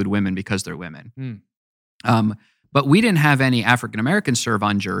couldn't exclude women because they're women. But we didn't have any African Americans serve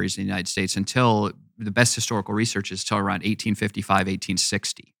on juries in the United States until the best historical research is till around 1855,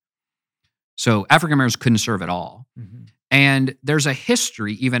 1860. So African Americans couldn't serve at all. And there's a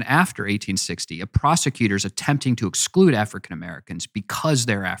history, even after 1860, of prosecutors attempting to exclude African Americans because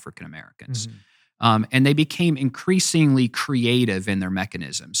they're African Americans. And they became increasingly creative in their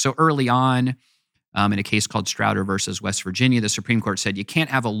mechanisms. So early on, in a case called Strouder versus West Virginia, the Supreme Court said you can't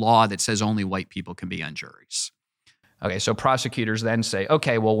have a law that says only white people can be on juries. Okay, so prosecutors then say,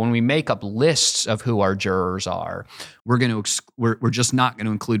 okay, well, when we make up lists of who our jurors are, we're just not going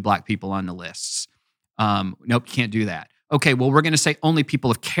to include black people on the lists. Nope, you can't do that. Okay, well, we're going to say only people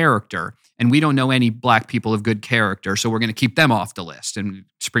of character, and we don't know any black people of good character, so we're going to keep them off the list. And the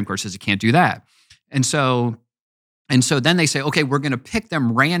Supreme Court says you can't do that. And so then they say, okay, we're going to pick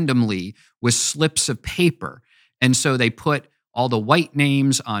them randomly with slips of paper. And so they put all the white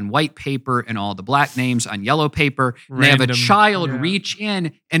names on white paper and all the black names on yellow paper. And they have a child reach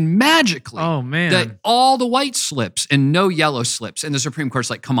in and magically, all the white slips and no yellow slips. And the Supreme Court's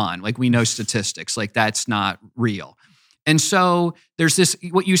like, come on, like we know statistics, like that's not real. And so there's this,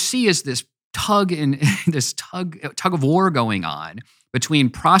 what you see is this tug of war going on between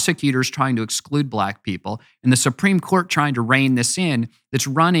prosecutors trying to exclude black people and the Supreme Court trying to rein this in, that's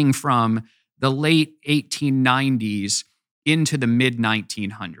running from the late 1890s into the mid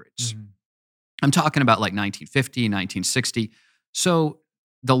 1900s. I'm talking about like 1950, 1960. So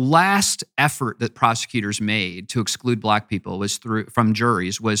the last effort that prosecutors made to exclude black people from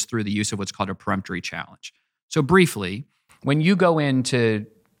juries was through the use of what's called a peremptory challenge. So briefly, when you go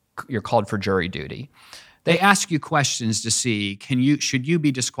you're called for jury duty, they ask you questions to see, should you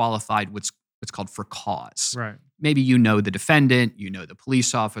be disqualified what's called for cause. Right. Maybe you know the defendant, you know the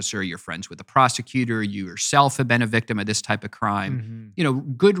police officer, you're friends with the prosecutor, you yourself have been a victim of this type of crime.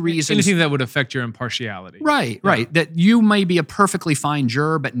 Good reasons. Anything that would affect your impartiality. Right. That you may be a perfectly fine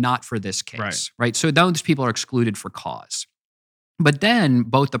juror, but not for this case. Right. So those people are excluded for cause. But then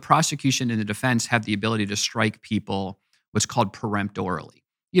both the prosecution and the defense have the ability to strike people what's called peremptorily.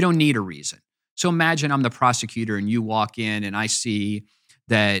 You don't need a reason. So imagine I'm the prosecutor and you walk in and I see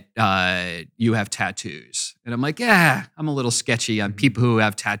that you have tattoos. And I'm like, yeah, I'm a little sketchy on people who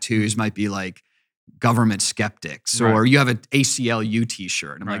have tattoos might be like government skeptics. Or you have an ACLU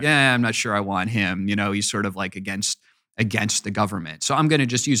t-shirt. And I'm like, I'm not sure I want him. He's sort of like against the government. So I'm going to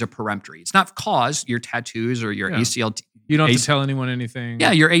just use a peremptory. It's not cause your tattoos or your ACL. You don't have to tell anyone anything.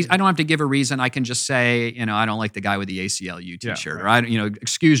 Yeah, I don't have to give a reason. I can just say, I don't like the guy with the ACLU t-shirt, or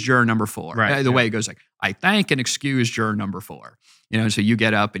excuse juror number 4. Right. The way it goes, like, I thank and excuse juror number 4. So you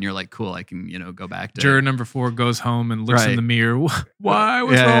get up and you're like, cool, I can, go back to juror number 4 goes home and looks in the mirror. Why?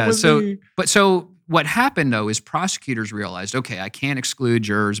 What's wrong with me? So what happened though is prosecutors realized, okay, I can't exclude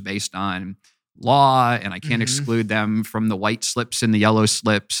jurors based on law, and I can't exclude them from the white slips and the yellow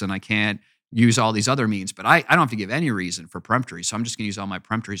slips, and I can't use all these other means, but I don't have to give any reason for peremptory, so I'm just going to use all my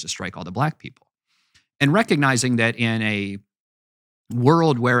peremptories to strike all the black people. And recognizing that in a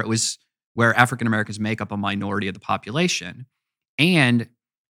world where African Americans make up a minority of the population, and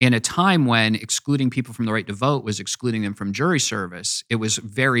in a time when excluding people from the right to vote was excluding them from jury service, it was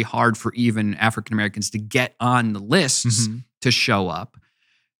very hard for even African Americans to get on the lists to show up.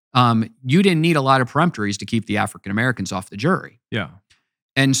 You didn't need a lot of peremptories to keep the African Americans off the jury. Yeah.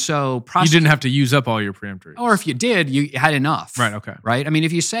 And so you didn't have to use up all your preemptories. Or if you did, you had enough. Right, okay. Right? I mean,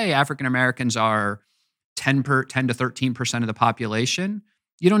 if you say African Americans are 10 to 13% of the population,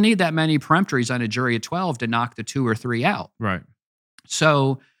 you don't need that many peremptories on a jury of 12 to knock the 2 or 3 out. Right.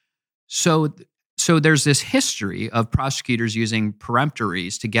 So there's this history of prosecutors using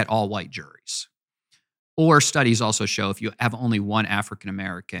peremptories to get all white juries. Or studies also show if you have only one African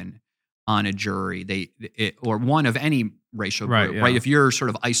American on a jury, or one of any racial group, right? If you're sort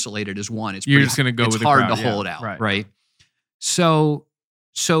of isolated as one, you're just going to go with the crowd. It's hard to hold out, right? So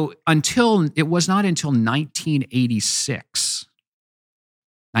it was not until 1986.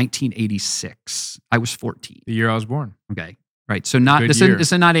 1986. I was 14. The year I was born. Okay, right. So this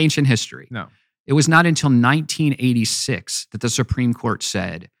is not ancient history. No. It was not until 1986 that the Supreme Court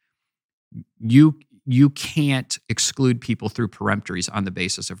said you can't exclude people through peremptories on the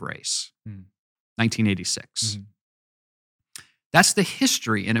basis of race. 1986. That's the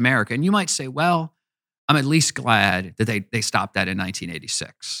history in America. And you might say, well, I'm at least glad that they stopped that in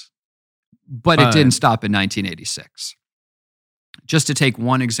 1986. But it didn't stop in 1986. Just to take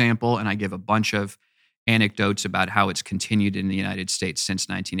one example, and I give a bunch of anecdotes about how it's continued in the United States since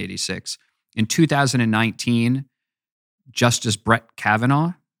 1986. In 2019, Justice Brett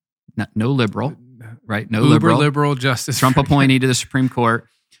Kavanaugh, no liberal, right? No liberal justice. Trump appointee to the Supreme Court,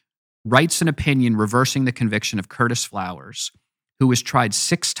 writes an opinion reversing the conviction of Curtis Flowers, who was tried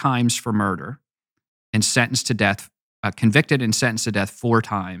 6 times for murder and sentenced to death, convicted and sentenced to death 4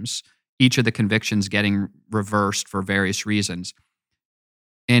 times, each of the convictions getting reversed for various reasons.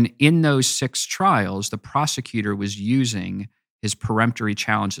 And in those 6 trials, the prosecutor was using his peremptory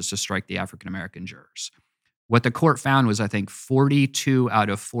challenges to strike the African-American jurors. What the court found was, I think, 42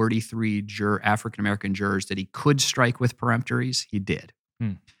 out of 43 African-American jurors that he could strike with peremptories, he did.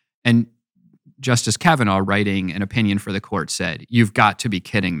 And Justice Kavanaugh, writing an opinion for the court, said, "You've got to be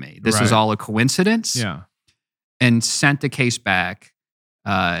kidding me. This is all a coincidence." Yeah. And sent the case back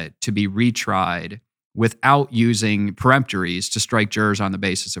to be retried without using peremptories to strike jurors on the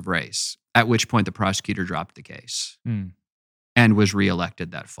basis of race, at which point the prosecutor dropped the case and was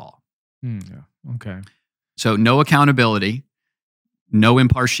reelected that fall. Yeah. Okay. So no accountability, no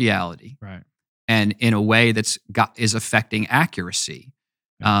impartiality, right? And in a way is affecting accuracy.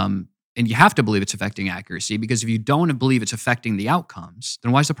 And you have to believe it's affecting accuracy, because if you don't believe it's affecting the outcomes,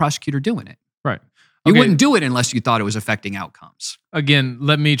 then why is the prosecutor doing it? Right. You wouldn't do it unless you thought it was affecting outcomes. Again,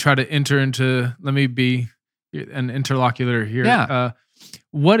 let me be an interlocutor here. Yeah.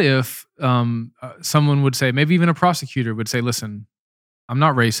 What if someone would say, maybe even a prosecutor would say, listen, I'm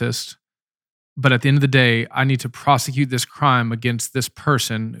not racist, but at the end of the day, I need to prosecute this crime against this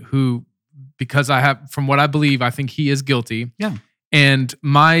person who, because from what I believe, I think he is guilty. Yeah. And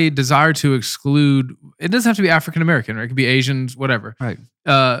my desire to exclude, it doesn't have to be African American, right? It could be Asians, whatever. Right.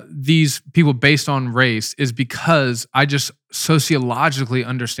 These people based on race is because I just sociologically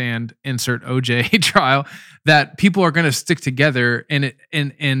understand, insert OJ trial, that people are going to stick together, and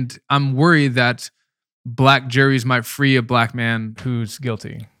I'm worried that black juries might free a black man who's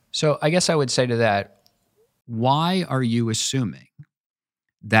guilty. So I guess I would say to that, why are you assuming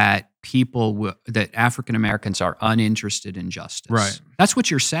that that African Americans are uninterested in justice? Right. That's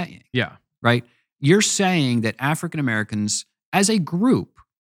what you're saying. Yeah. Right? You're saying that African Americans as a group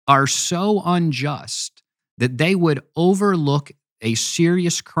are so unjust that they would overlook a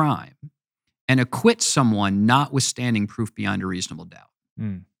serious crime and acquit someone notwithstanding proof beyond a reasonable doubt.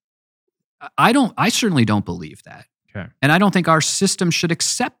 I certainly don't believe that. Okay. And I don't think our system should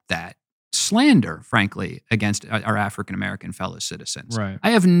accept that slander, frankly, against our African-American fellow citizens. Right. I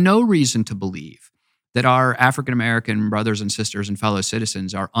have no reason to believe that our African-American brothers and sisters and fellow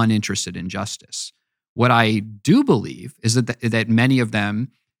citizens are uninterested in justice. What I do believe is that many of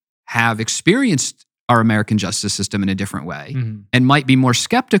them have experienced our American justice system in a different way and might be more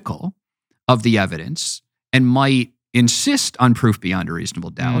skeptical of the evidence and might insist on proof beyond a reasonable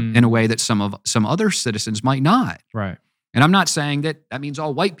doubt in a way that some other citizens might not. Right. And I'm not saying that means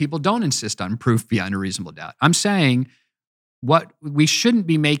all white people don't insist on proof beyond a reasonable doubt. I'm saying we shouldn't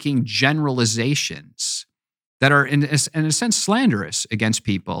be making generalizations that are in a sense slanderous against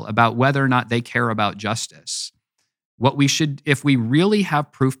people about whether or not they care about justice. What we should, if we really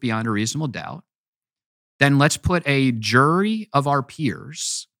have proof beyond a reasonable doubt, then let's put a jury of our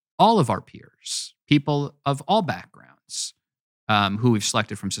peers, all of our peers, people of all backgrounds who we've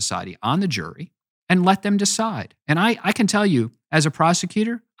selected from society on the jury, and let them decide. And I can tell you, as a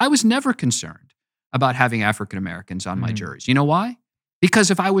prosecutor, I was never concerned about having African Americans on my juries. You know why? Because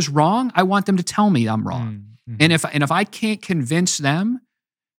if I was wrong, I want them to tell me I'm wrong. And if I can't convince them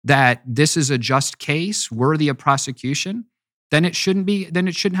that this is a just case worthy of prosecution, then it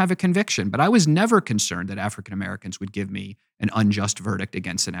shouldn't have a conviction. But I was never concerned that African Americans would give me an unjust verdict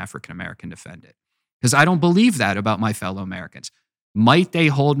against an African American defendant, because I don't believe that about my fellow Americans. Might they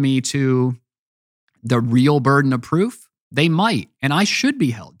hold me to the real burden of proof? They might, and I should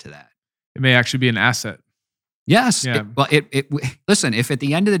be held to that. It may actually be an asset. Yes. Yeah. Listen, if at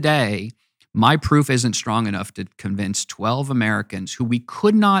the end of the day, my proof isn't strong enough to convince 12 Americans who we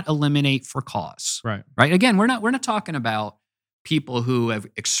could not eliminate for cause. Right. Again, we're not talking about people who have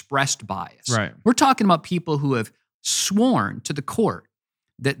expressed bias. Right. We're talking about people who have sworn to the court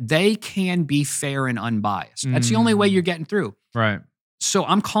that they can be fair and unbiased. That's the only way you're getting through. Right. So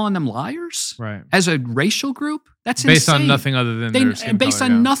I'm calling them liars? Right. As a racial group? That's based insane. on nothing other than their skin based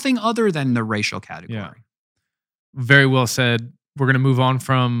color, on nothing other than the racial category. Yeah. Very well said. We're going to move on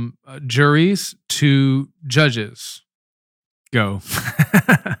from juries to judges. Go.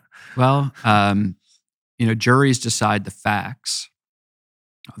 Well, juries decide the facts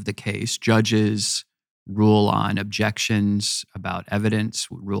of the case. Judges rule on objections about evidence,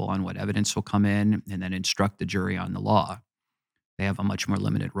 rule on what evidence will come in, and then instruct the jury on the law. They have a much more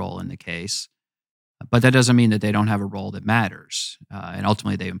limited role in the case. But that doesn't mean that they don't have a role that matters. And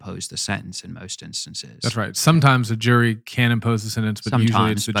ultimately, they impose the sentence in most instances. That's right. Sometimes a jury can impose the sentence, but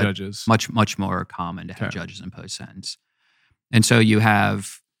usually it's the but judges. Much more common to have judges impose sentence. And so you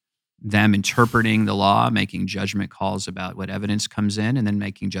have them interpreting the law, making judgment calls about what evidence comes in, and then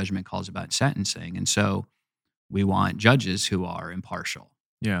making judgment calls about sentencing. And so we want judges who are impartial.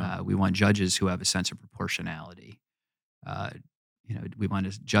 Yeah. We want judges who have a sense of proportionality. We want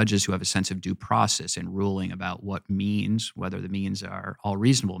judges who have a sense of due process in ruling about what means, whether the means are all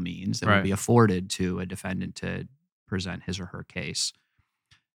reasonable means that will be afforded to a defendant to present his or her case.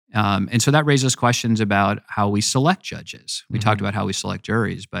 And so that raises questions about how we select judges. We talked about how we select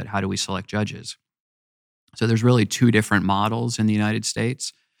juries, but how do we select judges? So there's really two different models in the United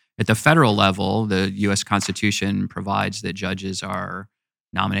States. At the federal level, the U.S. Constitution provides that judges are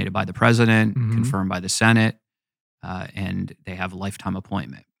nominated by the president, confirmed by the Senate, and they have a lifetime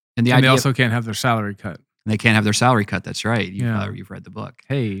appointment. And they also can't have their salary cut. They can't have their salary cut. That's right. You've read the book.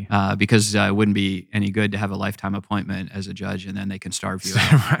 Hey. Because it wouldn't be any good to have a lifetime appointment as a judge and then they can starve you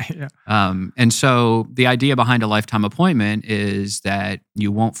out. Right. Yeah. And so the idea behind a lifetime appointment is that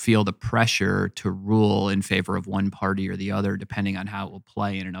you won't feel the pressure to rule in favor of one party or the other, depending on how it will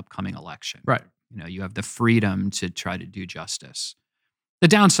play in an upcoming election. Right. You have the freedom to try to do justice. The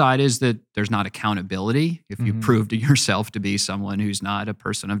downside is that there's not accountability. If you prove to yourself to be someone who's not a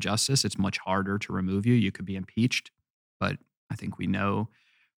person of justice, it's much harder to remove you. You could be impeached. But I think we know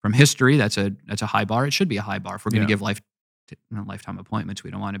from history that's a high bar. It should be a high bar. If we're going to give lifetime appointments,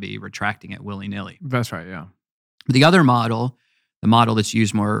 we don't want to be retracting it willy-nilly. That's right, yeah. The other model, the model that's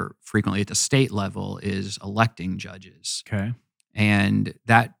used more frequently at the state level, is electing judges. Okay. And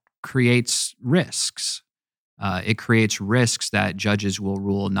that creates risks. It creates risks that judges will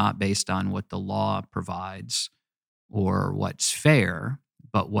rule not based on what the law provides or what's fair,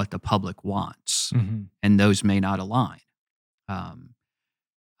 but what the public wants. And those may not align.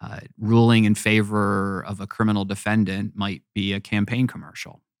 Ruling in favor of a criminal defendant might be a campaign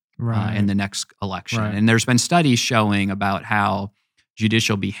commercial in the next election. Right. And there's been studies showing about how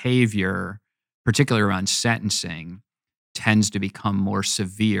judicial behavior, particularly around sentencing, tends to become more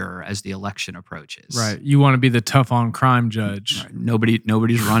severe as the election approaches. Right. You want to be the tough on crime judge. Right.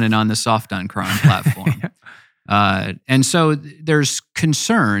 Nobody's running on the soft on crime platform. And so there's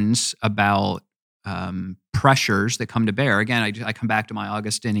concerns about pressures that come to bear. Again, I come back to my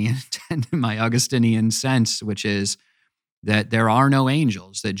Augustinian sense, which is that there are no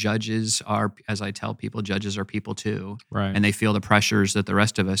angels, that judges are, as I tell people, judges are people too. Right. And they feel the pressures that the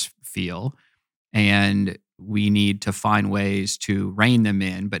rest of us feel. And we need to find ways to rein them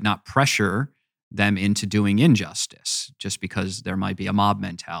in, but not pressure them into doing injustice just because there might be a mob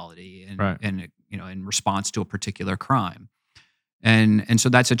mentality and in response to a particular crime. And so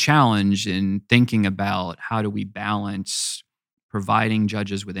that's a challenge in thinking about how do we balance providing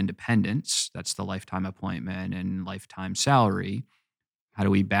judges with independence, that's the lifetime appointment and lifetime salary. How do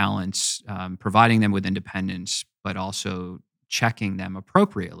we balance providing them with independence, but also checking them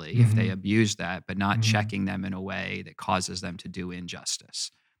appropriately if they abuse that, but not checking them in a way that causes them to do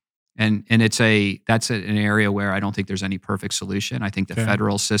injustice. And that's an area where I don't think there's any perfect solution. I think the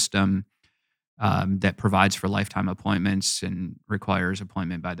federal system that provides for lifetime appointments and requires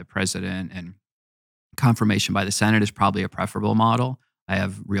appointment by the president and confirmation by the Senate is probably a preferable model. I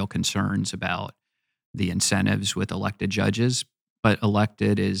have real concerns about the incentives with elected judges, but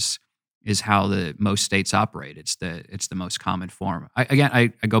elected is how the most states operate. It's the most common form.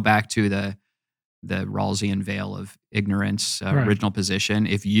 I go back to the Rawlsian veil of ignorance Right. original position.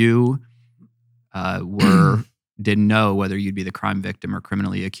 If you didn't know whether you'd be the crime victim or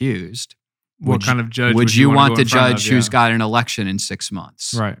criminally accused, What kind of judge would you wanna want go the in front of? judge who's got an election in 6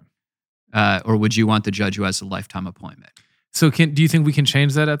 months, Right. Or would you want the judge who has a lifetime appointment? So do you think we can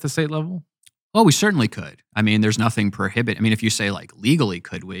change that at the state level? Oh, we certainly could. I mean, there's nothing prohibit. I mean, if you say like legally,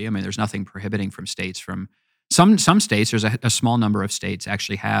 could we? I mean, there's nothing prohibiting from states from some states. There's a small number of states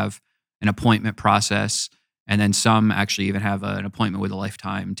actually have an appointment process, and then some actually even have an appointment with a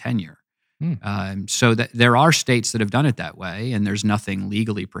lifetime tenure. So that there are states that have done it that way, and there's nothing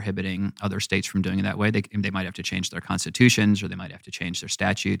legally prohibiting other states from doing it that way. They might have to change their constitutions, or they might have to change their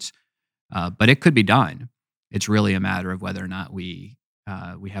statutes, but it could be done. It's really a matter of whether or not we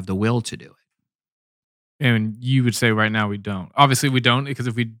have the will to do it. And you would say right now we don't. Obviously, we don't, because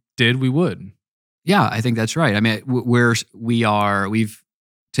if we did, we would. Yeah, I think that's right. I mean, we've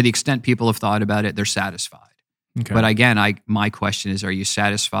to the extent people have thought about it, they're satisfied. Okay. But again, my question is: are you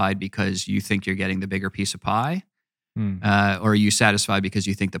satisfied because you think you're getting the bigger piece of pie, or are you satisfied because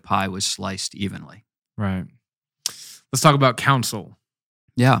you think the pie was sliced evenly? Right. Let's talk about counsel.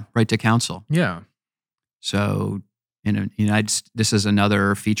 Yeah, right to counsel. Yeah. So in the this is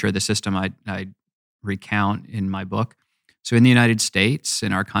another feature of the system I recount in my book. So in the United States,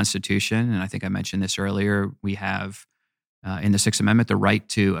 in our Constitution, and I think I mentioned this earlier, we have in the Sixth Amendment the right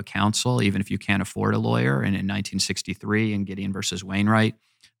to a counsel, even if you can't afford a lawyer. And in 1963, in Gideon versus Wainwright,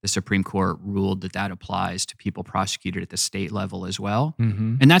 the Supreme Court ruled that applies to people prosecuted at the state level as well.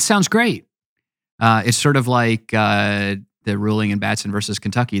 Mm-hmm. And that sounds great. It's sort of like the ruling in Batson versus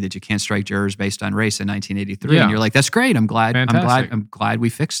Kentucky that you can't strike jurors based on race in 1983. Yeah. And you're like, that's great. I'm glad we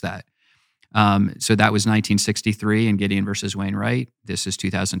fixed that. So that was 1963 in Gideon versus Wainwright. This is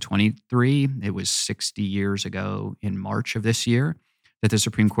 2023. It was 60 years ago in March of this year that the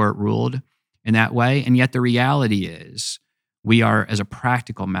Supreme Court ruled in that way. And yet the reality is we are, as a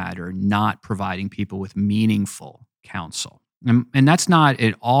practical matter, not providing people with meaningful counsel. And that's not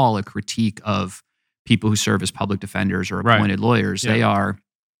at all a critique of people who serve as public defenders or appointed lawyers. Yeah. They are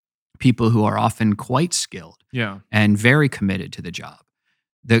people who are often quite skilled and very committed to the job.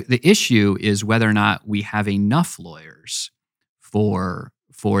 The issue is whether or not we have enough lawyers for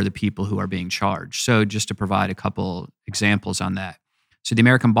the people who are being charged. So just to provide a couple examples on that. So the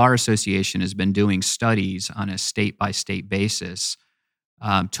American Bar Association has been doing studies on a state-by-state basis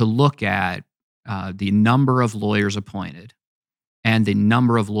to look at the number of lawyers appointed and the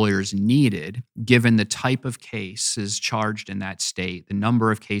number of lawyers needed given the type of cases charged in that state, the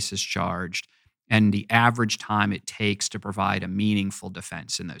number of cases charged, and the average time it takes to provide a meaningful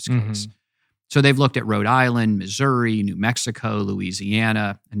defense in those cases. So they've looked at Rhode Island, Missouri, New Mexico,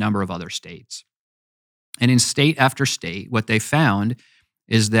 Louisiana, a number of other states. And in state after state, what they found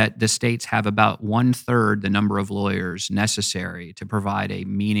is that the states have about 1/3 the number of lawyers necessary to provide a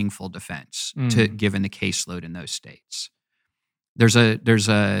meaningful defense given the caseload in those states. There's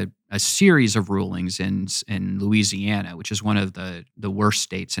a series of rulings in Louisiana, which is one of the worst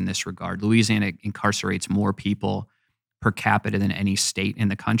states in this regard. Louisiana incarcerates more people per capita than any state in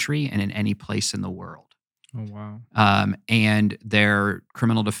the country and in any place in the world. Oh, wow. And their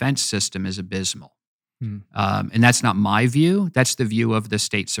criminal defense system is abysmal. And that's not my view. That's the view of the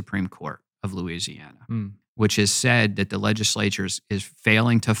state Supreme Court of Louisiana, which has said that the legislature is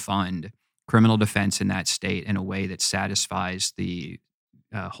failing to fund criminal defense in that state in a way that satisfies the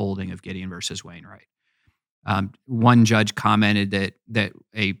holding of Gideon versus Wainwright. One judge commented that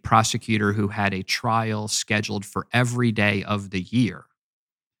a prosecutor who had a trial scheduled for every day of the year,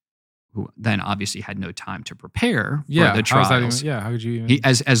 who then obviously had no time to prepare for the trials. How could you even?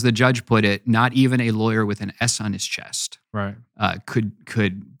 As the judge put it, not even a lawyer with an S on his chest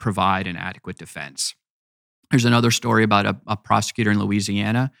could provide an adequate defense. There's another story about a prosecutor in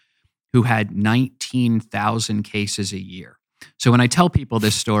Louisiana who had 19,000 cases a year. So when I tell people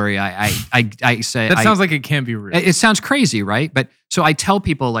this story, I say that sounds like it can't be real. It sounds crazy, right? But so I tell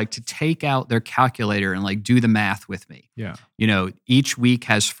people like to take out their calculator and like do the math with me. Yeah. You know, each week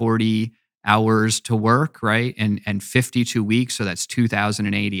has 40 hours to work, right? And 52 weeks, so that's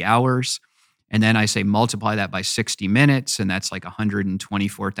 2,080 hours. And then I say multiply that by 60 minutes, and that's like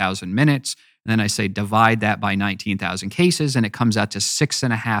 124,000 minutes. And then I say divide that by 19,000 cases, and it comes out to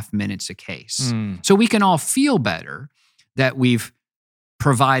 6.5 minutes a case. So we can all feel better that we've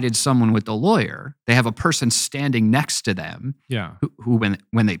provided someone with a lawyer, they have a person standing next to them Yeah. who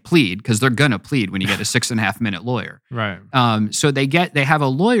when they plead, because they're going to plead when you get a 6.5 minute lawyer. Right. So they have a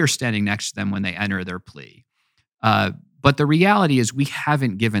lawyer standing next to them when they enter their plea. But the reality is we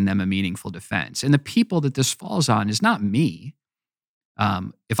haven't given them a meaningful defense. And the people that this falls on is not me.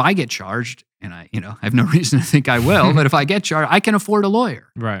 If I get charged, and I have no reason to think I will, but if I get charged, I can afford a lawyer.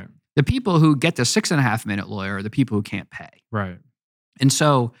 Right. The people who get the 6.5 minute lawyer are the people who can't pay. Right. And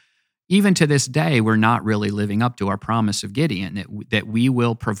so even to this day, we're not really living up to our promise of Gideon that we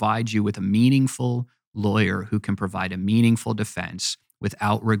will provide you with a meaningful lawyer who can provide a meaningful defense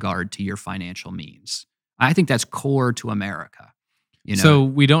without regard to your financial means. I think that's core to America. So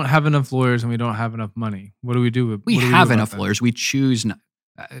we don't have enough lawyers and we don't have enough money. What do we do? We have enough lawyers. We choose not.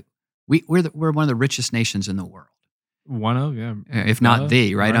 We're one of the richest nations in the world. One of, yeah. If not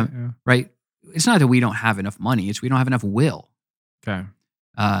the, right? Yeah. Right. It's not that we don't have enough money. It's we don't have enough will. Okay.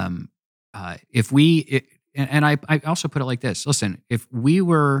 I also put it like this. Listen, if we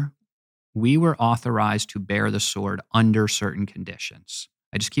were authorized to bear the sword under certain conditions.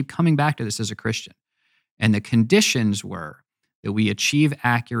 I just keep coming back to this as a Christian. And the conditions were that we achieve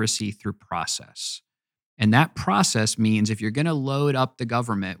accuracy through process. And that process means if you're going to load up the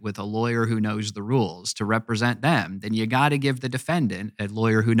government with a lawyer who knows the rules to represent them, then you got to give the defendant a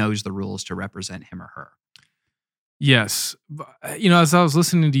lawyer who knows the rules to represent him or her. Yes. As I was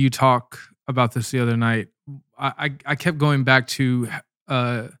listening to you talk about this the other night, I kept going back to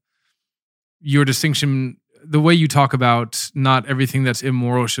your distinction, the way you talk about not everything that's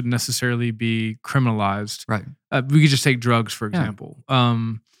immoral should necessarily be criminalized. Right. We could just take drugs, for example.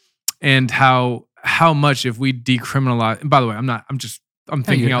 And how much if we decriminalize, and by the way, I'm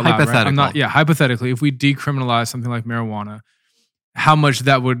thinking out loud, right? Hypothetical. Hypothetically, if we decriminalize something like marijuana, how much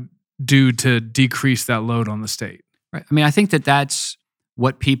that would do to decrease that load on the state. Right. I mean, I think that's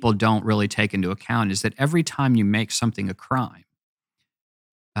what people don't really take into account is that every time you make something a crime,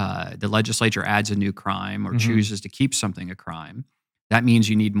 the legislature adds a new crime or chooses to keep something a crime. That means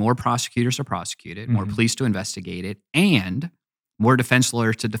you need more prosecutors to prosecute it, more police to investigate it, and more defense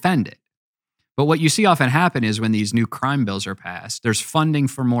lawyers to defend it. But what you see often happen is when these new crime bills are passed, there's funding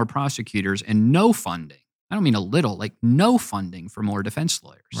for more prosecutors and no funding. I don't mean a little, like no funding for more defense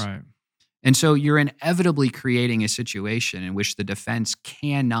lawyers. Right. And so you're inevitably creating a situation in which the defense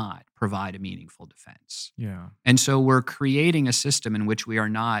cannot provide a meaningful defense. Yeah. And so we're creating a system in which we are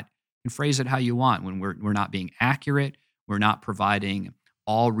not, and phrase it how you want, when we're not being accurate, we're not providing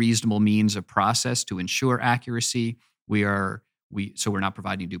all reasonable means of process to ensure accuracy. So we're not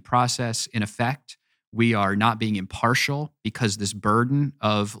providing due process. In effect, we are not being impartial because this burden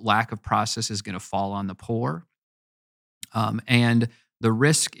of lack of process is going to fall on the poor. And the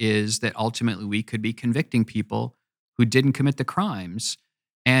risk is that ultimately we could be convicting people who didn't commit the crimes.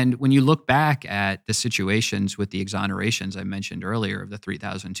 And when you look back at the situations with the exonerations I mentioned earlier of the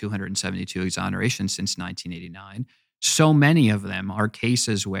 3,272 exonerations since 1989, so many of them are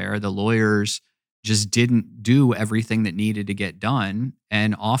cases where the lawyers just didn't do everything that needed to get done,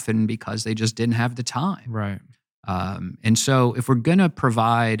 and often because they just didn't have the time. Right. And so if we're going to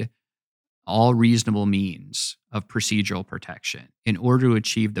provide all reasonable means of procedural protection in order to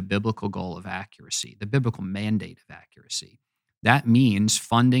achieve the biblical goal of accuracy, the biblical mandate of accuracy, that means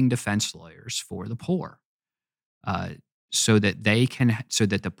funding defense lawyers for the poor, so that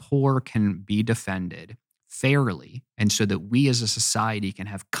the poor can be defended fairly, and so that we as a society can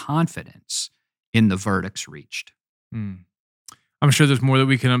have confidence in the verdicts reached. I'm sure there's more that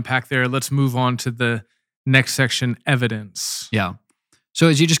we can unpack there. Let's move on to the next section, evidence. Yeah. So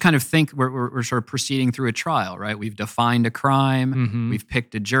as you just kind of think, we're sort of proceeding through a trial, right? We've defined a crime. We've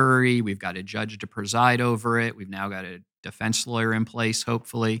picked a jury. We've got a judge to preside over it. We've now got a defense lawyer in place,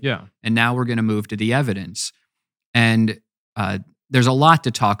 hopefully. Yeah. And now we're going to move to the evidence. And there's a lot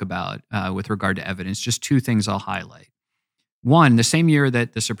to talk about with regard to evidence. Just two things I'll highlight. One, the same year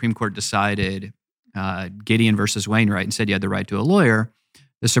that the Supreme Court decided Gideon versus Wainwright and said you had the right to a lawyer,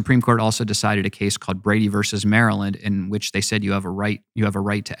 the Supreme Court also decided a case called Brady versus Maryland, in which they said you have a right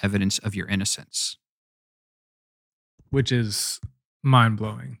to evidence of your innocence. Which is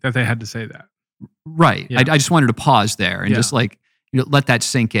mind-blowing that they had to say that. Right. Yeah. I just wanted to pause there and just let that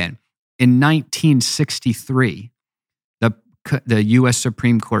sink in. In 1963, the U.S.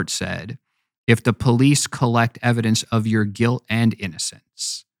 Supreme Court said, if the police collect evidence of your guilt and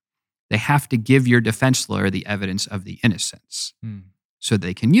innocence, they have to give your defense lawyer the evidence of the innocence so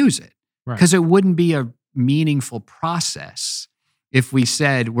they can use it. Because it wouldn't be a meaningful process if we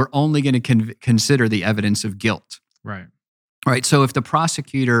said we're only going to consider the evidence of guilt. Right. Right. So if the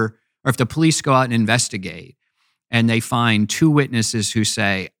prosecutor or if the police go out and investigate and they find two witnesses who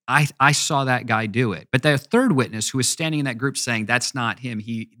say, I saw that guy do it. But the third witness who was standing in that group saying, that's not him.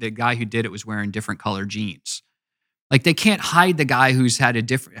 The guy who did it was wearing different colored jeans. Like they can't hide the guy who's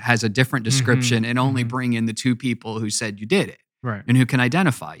has a different description and only bring in the two people who said you did it, Right. and who can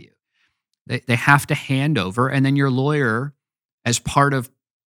identify you. They have to hand over, and then your lawyer, as part of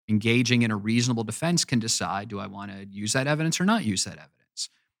engaging in a reasonable defense, can decide, do I want to use that evidence or not use that evidence?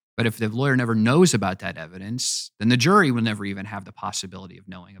 But if the lawyer never knows about that evidence, then the jury will never even have the possibility of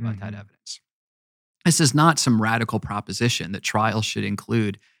knowing about that evidence. This is not some radical proposition that trials should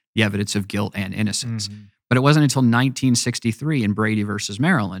include the evidence of guilt and innocence. But it wasn't until 1963 in Brady versus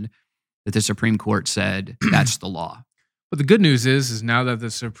Maryland that the Supreme Court said that's the law. But the good news is now that the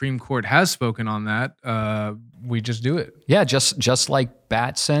Supreme Court has spoken on that, we just do it. Yeah, just like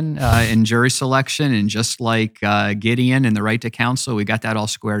Batson in jury selection, and just like Gideon and the right to counsel, we got that all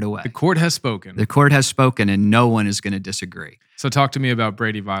squared away. The court has spoken. The court has spoken, and no one is going to disagree. So talk to me about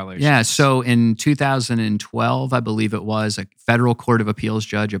Brady violations. Yeah, so in 2012, I believe it was, a federal court of appeals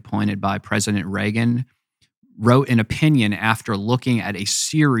judge appointed by President Reagan wrote an opinion after looking at a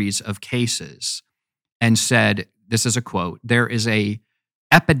series of cases and said, this is a quote, "There is a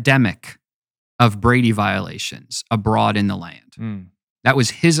epidemic of Brady violations abroad in the land." That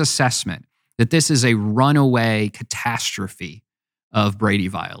was his assessment, that this is a runaway catastrophe of Brady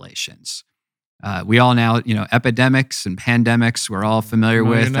violations. We all now, epidemics and pandemics, we're all familiar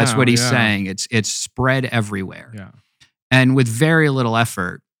with. That's what he's saying. It's spread everywhere. Yeah. And with very little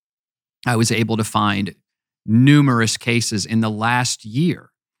effort, I was able to find numerous cases in the last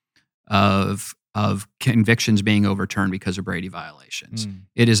year of convictions being overturned because of Brady violations.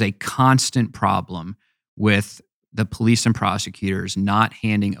 It is a constant problem with the police and prosecutors not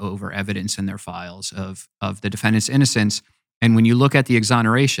handing over evidence in their files of the defendant's innocence. And when you look at the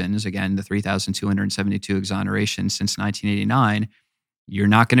exonerations, again, the 3,272 exonerations since 1989, you're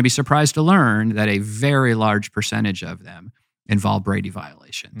not going to be surprised to learn that a very large percentage of them involve Brady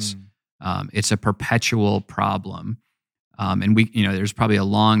violations. It's a perpetual problem. And there's probably a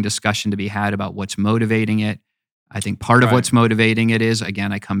long discussion to be had about what's motivating it. I think part of what's motivating it is,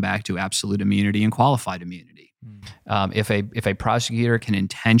 again, I come back to absolute immunity and qualified immunity. If a prosecutor can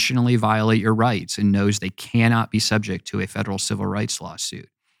intentionally violate your rights and knows they cannot be subject to a federal civil rights lawsuit,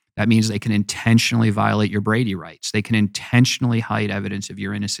 that means they can intentionally violate your Brady rights. They can intentionally hide evidence of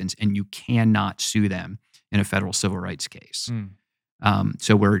your innocence, and you cannot sue them in a federal civil rights case.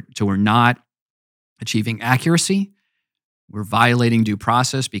 So we're not achieving accuracy. We're violating due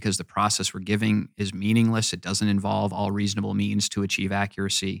process because the process we're giving is meaningless. It doesn't involve all reasonable means to achieve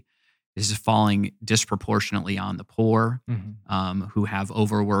accuracy. This is falling disproportionately on the poor, who have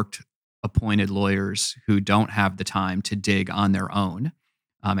overworked appointed lawyers who don't have the time to dig on their own,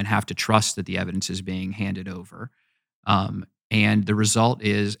 and have to trust that the evidence is being handed over. And the result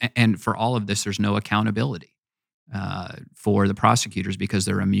is, and for all of this, there's no accountability for the prosecutors because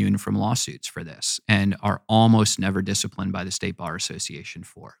they're immune from lawsuits for this and are almost never disciplined by the State Bar Association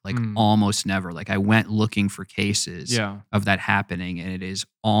for. Almost never. Like I went looking for cases of that happening, and it is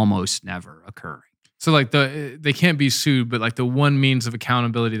almost never occurring. So like they can't be sued, but like the one means of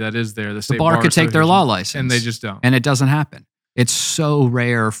accountability that is there, the State Bar could take their law license, and they just don't. And it doesn't happen. It's so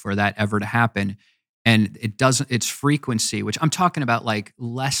rare for that ever to happen. And its frequency, which I'm talking about like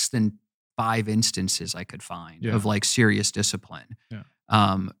less than 5 instances I could find of like serious discipline.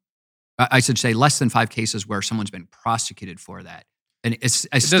 I should say less than 5 cases where someone's been prosecuted for that. And it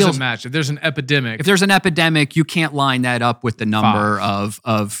doesn't match. If there's an epidemic. If there's an epidemic, you can't line that up with the number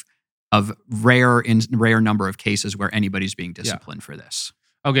of rare number of cases where anybody's being disciplined for this.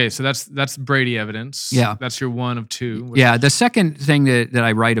 Okay, so that's Brady evidence. Yeah. That's your one of two. Yeah, the second thing that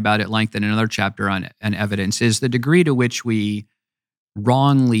I write about at length in another chapter on evidence is the degree to which we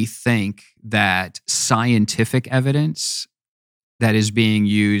wrongly think that scientific evidence that is being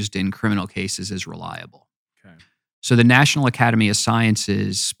used in criminal cases is reliable. Okay. So the National Academy of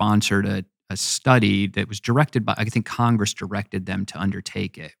Sciences sponsored a study that was directed by, I think Congress directed them to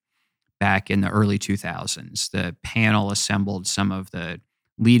undertake it back in the early 2000s. The panel assembled some of the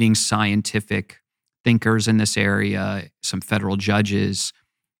leading scientific thinkers in this area, some federal judges,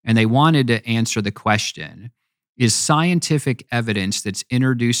 and they wanted to answer the question, is scientific evidence that's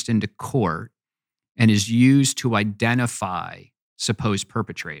introduced into court and is used to identify supposed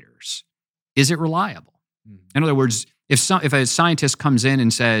perpetrators, is it reliable? In other words, if a scientist comes in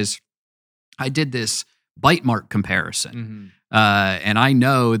and says, I did this bite mark comparison, and I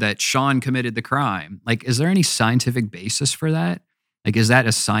know that Sean committed the crime, like, is there any scientific basis for that? Like, is that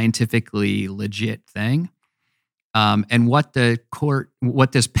a scientifically legit thing? And what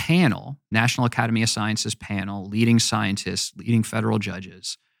this panel, National Academy of Sciences panel, leading scientists, leading federal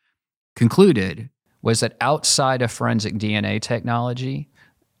judges, concluded was that outside of forensic DNA technology,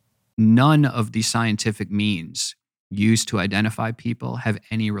 none of the scientific means used to identify people have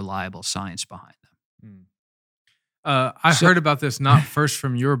any reliable science behind them. I heard about this not first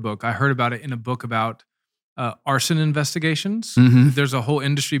from your book. I heard about it in a book about arson investigations. Mhm. There's a whole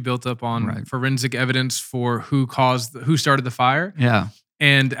industry built up on Right. forensic evidence for who started the fire. Yeah.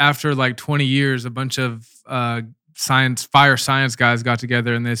 And after like 20 years, a bunch of fire science guys got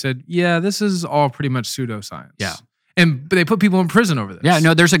together and they said, yeah, this is all pretty much pseudoscience. Yeah. But they put people in prison over this. Yeah,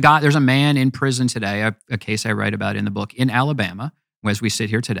 no, there's a man in prison today, a case I write about in the book, in Alabama, as we sit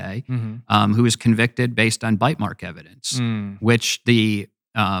here today, who was convicted based on bite mark evidence, which the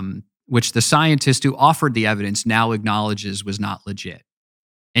scientist who offered the evidence now acknowledges was not legit,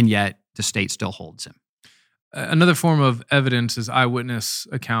 and yet the state still holds him. Another form of evidence is eyewitness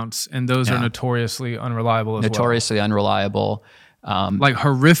accounts, and those are notoriously unreliable as Notoriously unreliable. like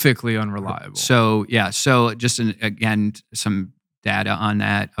horrifically unreliable. So just again, some data on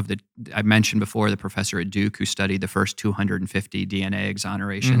that I mentioned before, the professor at Duke who studied the first 250 DNA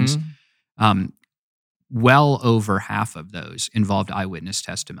exonerations. Well over half of those involved eyewitness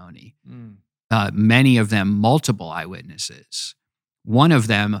testimony. Many of them multiple eyewitnesses. One of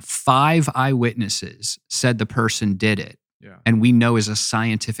them, 5 eyewitnesses said the person did it. Yeah. And we know as a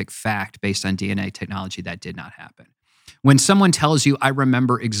scientific fact based on DNA technology that did not happen. When someone tells you, I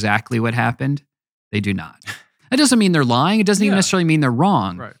remember exactly what happened, they do not. That doesn't mean they're lying. It doesn't even necessarily mean they're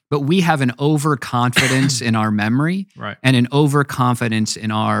wrong. Right. But we have an overconfidence in our memory and an overconfidence in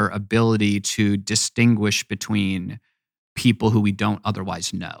our ability to distinguish between people who we don't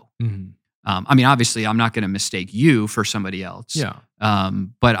otherwise know. I mean, obviously, I'm not going to mistake you for somebody else. Yeah.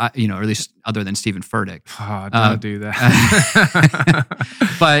 But or at least other than Stephen Furtick. Don't do that.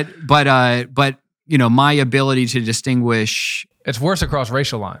 but my ability to distinguish. It's worse across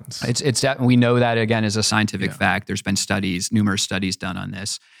racial lines. We know that again as a scientific fact. There's been numerous studies done on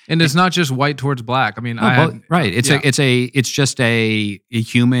this, and it's not just white towards black. I mean, It's just a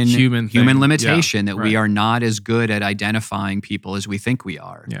human limitation that we are not as good at identifying people as we think we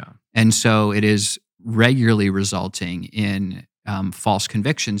are. Yeah, and so it is regularly resulting in false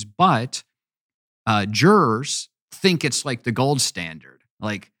convictions. But jurors think it's like the gold standard.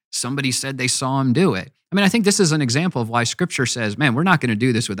 Like somebody said they saw him do it. I mean, I think this is an example of why Scripture says, man, we're not going to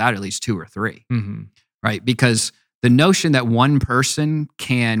do this without at least 2 or 3, right? Because the notion that one person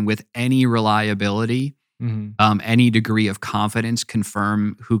can, with any reliability, any degree of confidence,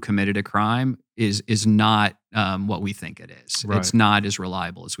 confirm who committed a crime is not what we think it is. Right. It's not as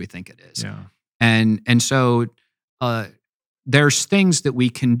reliable as we think it is. Yeah. And so there's things that we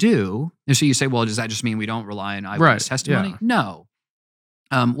can do. And so you say, well, does that just mean we don't rely on eyewitness testimony? Yeah. No.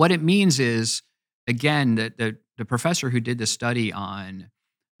 What it means is, again, the professor who did the study on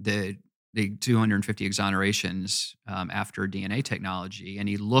the 250 exonerations after DNA technology, and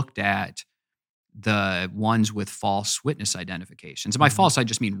he looked at the ones with false witness identifications. And by false, I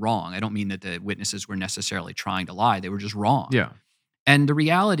just mean wrong. I don't mean that the witnesses were necessarily trying to lie. They were just wrong. Yeah. And the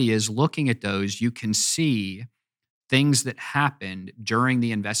reality is, looking at those, you can see things that happened during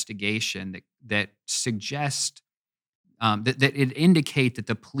the investigation that suggest that it indicate that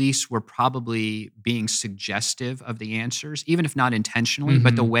the police were probably being suggestive of the answers, even if not intentionally,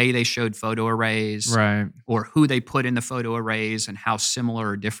 but the way they showed photo arrays, or who they put in the photo arrays and how similar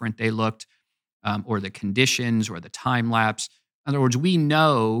or different they looked, or the conditions or the time lapse. In other words, we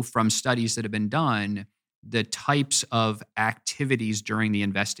know from studies that have been done the types of activities during the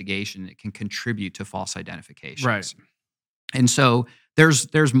investigation that can contribute to false identifications. Right. And so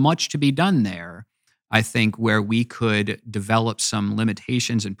there's much to be done there, I think, where we could develop some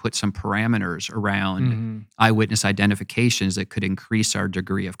limitations and put some parameters around eyewitness identifications that could increase our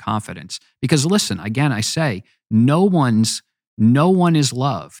degree of confidence. Because listen, again, I say, no one is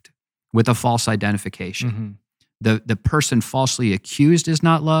loved with a false identification. The person falsely accused is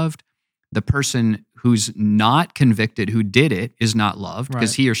not loved. The person who's not convicted, who did it, is not loved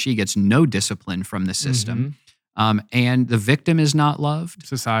because he or she gets no discipline from the system. And the victim is not loved.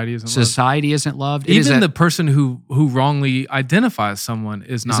 Society isn't loved. Even the person who wrongly identifies someone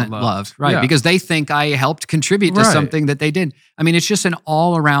is not loved. Right, because they think I helped contribute to something that they did. I mean, it's just an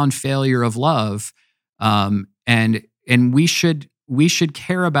all-around failure of love. And we should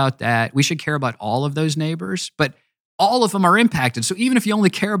care about that. We should care about all of those neighbors, but all of them are impacted. So even if you only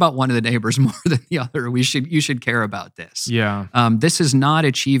care about one of the neighbors more than the other, you should care about this. Yeah. This is not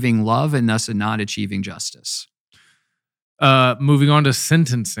achieving love, and thus not achieving justice. Moving on to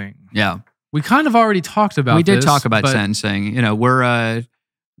sentencing. Yeah. We kind of already talked about We did this, talk about but sentencing. You know, we're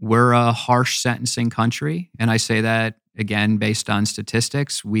a harsh sentencing country, and I say that again based on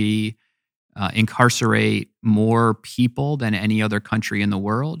statistics. We incarcerate more people than any other country in the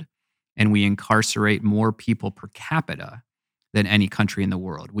world, and we incarcerate more people per capita than any country in the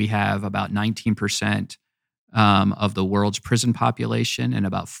world. We have about 19% of the world's prison population and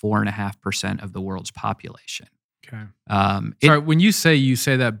about 4.5% of the world's population. Okay. It, Sorry, when you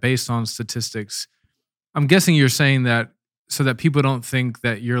say that based on statistics, I'm guessing you're saying that so that people don't think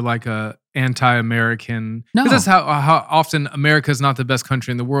that you're like a anti-American. No. Because that's how often America is not the best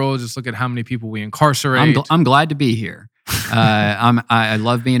country in the world. Just look at how many people we incarcerate. I'm glad to be here. I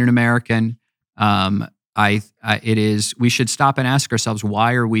love being an American. We should stop and ask ourselves,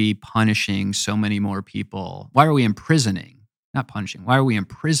 why are we punishing so many more people? Why are we imprisoning? Not punishing. Why are we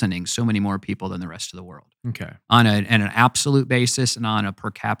imprisoning so many more people than the rest of the world? Okay. On an absolute basis and on a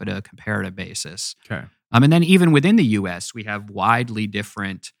per capita comparative basis. Okay. And then even within the U.S., we have widely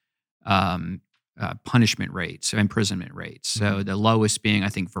different punishment rates, imprisonment rates. So the lowest being, I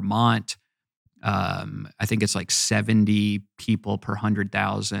think, Vermont. I think it's like 70 people per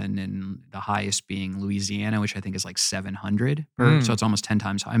 100,000, and the highest being Louisiana, which I think is like 700. So it's almost 10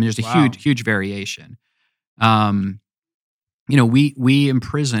 times high. I mean, there's a huge variation. We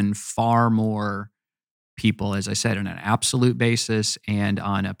imprison far more people, as I said, on an absolute basis and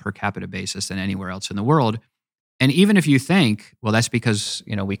on a per capita basis than anywhere else in the world. And even if you think, well, that's because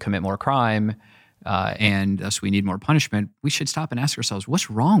we commit more crime and thus we need more punishment, we should stop and ask ourselves,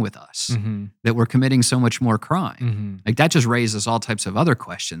 what's wrong with us that we're committing so much more crime? Like that just raises all types of other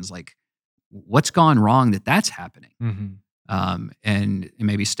questions, like what's gone wrong that's happening? And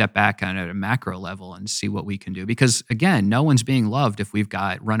maybe step back on at a macro level and see what we can do. Because again, no one's being loved if we've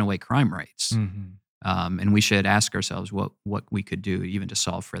got runaway crime rates. And we should ask ourselves what we could do even to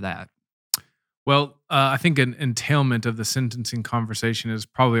solve for that. Well, I think an entailment of the sentencing conversation is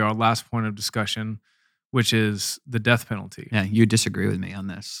probably our last point of discussion, which is the death penalty. Yeah, you disagree with me on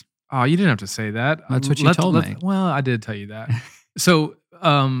this. Oh, you didn't have to say that. That's what you told me. Well, I did tell you that. So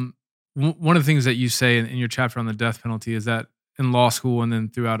one of the things that you say in your chapter on the death penalty is that in law school and then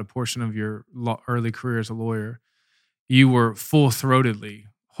throughout a portion of your early career as a lawyer, you were full-throatedly,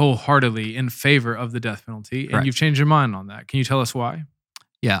 wholeheartedly in favor of the death penalty. Correct. And you've changed your mind on that. Can you tell us why?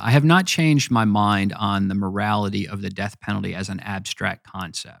 Yeah, I have not changed my mind on the morality of the death penalty as an abstract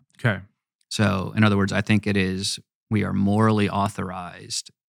concept. Okay. So, in other words, I think we are morally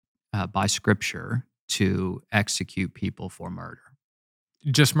authorized by Scripture to execute people for murder.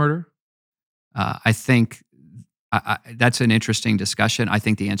 Just murder? I think that's an interesting discussion. I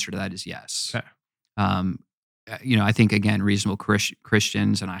think the answer to that is yes. Okay. I think, again, reasonable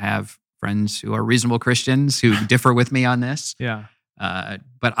Christians, and I have friends who are reasonable Christians who differ with me on this. Yeah.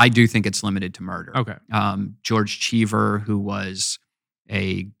 But I do think it's limited to murder. Okay. George Cheever, who was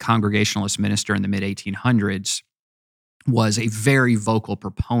a Congregationalist minister in the mid-1800s, was a very vocal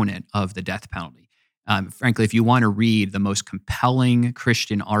proponent of the death penalty. Frankly, if you want to read the most compelling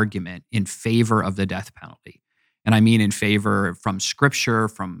Christian argument in favor of the death penalty, and I mean in favor from Scripture,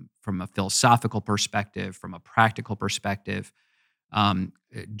 from a philosophical perspective, from a practical perspective,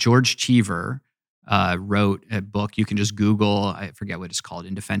 George Cheever wrote a book. You can just Google, I forget what it's called,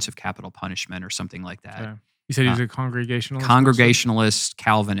 In Defense of Capital Punishment or something like that. Okay. You said he was a Congregationalist? Congregationalist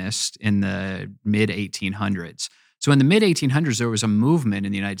Calvinist in the mid-1800s. So in the mid-1800s, there was a movement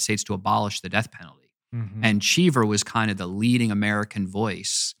in the United States to abolish the death penalty. And Cheever was kind of the leading American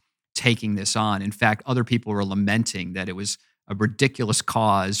voice taking this on. In fact, other people were lamenting that it was a ridiculous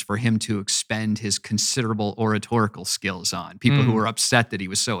cause for him to expend his considerable oratorical skills on. People who were upset that he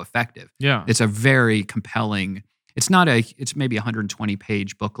was so effective. Yeah. It's a very compelling, it's maybe a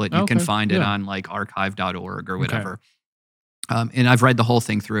 120-page booklet. You can find it on like archive.org or whatever. Okay. And I've read the whole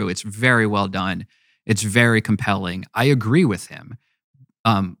thing through. It's very well done. It's very compelling. I agree with him.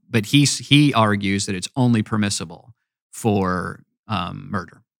 But he argues that it's only permissible for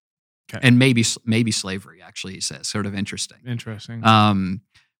murder. Okay. And maybe slavery, actually, he says. Sort of interesting. Interesting.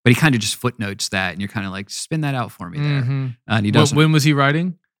 But he kind of just footnotes that, and you're kind of like, spin that out for me there. And he doesn't. When was he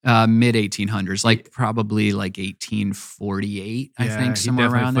writing? Mid-1800s, like probably like 1848, I think, somewhere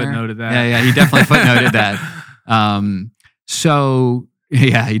around there. Footnoted that. Yeah, he definitely footnoted that. So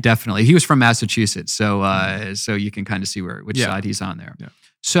yeah, he was from Massachusetts, so you can kind of see which side he's on there. Yeah.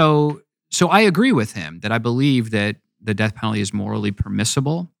 So I agree with him that I believe that the death penalty is morally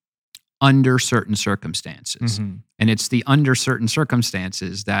permissible under certain circumstances. And it's the under certain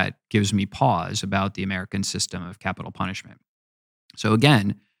circumstances that gives me pause about the American system of capital punishment. So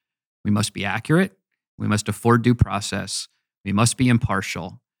again, we must be accurate. We must afford due process. We must be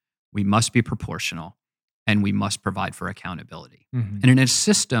impartial. we must be proportional, and we must provide for accountability. Mhm. And in a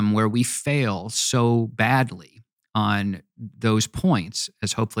system where we fail so badly on those points,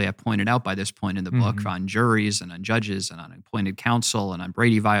 as hopefully I pointed out by this point in the book, Mhm. on juries and on judges and on appointed counsel and on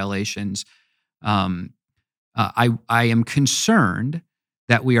Brady violations, I am concerned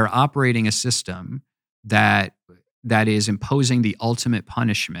that we are operating a system that is imposing the ultimate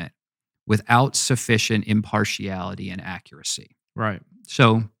punishment without sufficient impartiality and accuracy. Right.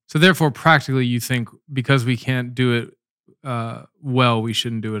 So So therefore, practically, you think because we can't do it well, we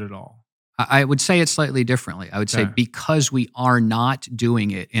shouldn't do it at all. I would say it slightly differently. I would say Okay. because we are not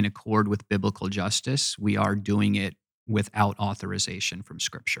doing it in accord with biblical justice, we are doing it without authorization from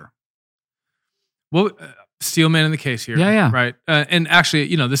Scripture. Well, steel man in the case here. Yeah. Right. And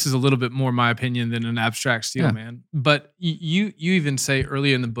actually, this is a little bit more my opinion than an abstract steel Yeah. man. But you even say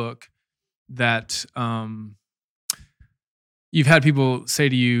early in the book that you've had people say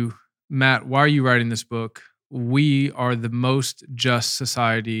to you, Matt, why are you writing this book? We are the most just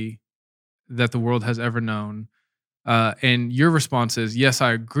society that the world has ever known. And your response is, yes,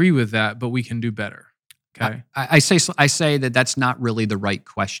 I agree with that, but we can do better. Okay. I say that that's not really the right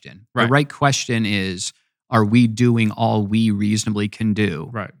question. Right. The right question is, are we doing all we reasonably can do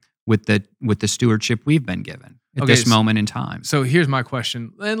Right. with the stewardship we've been given at Okay, this moment in time? So here's my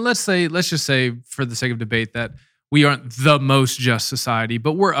question. And let's just say for the sake of debate that we aren't the most just society,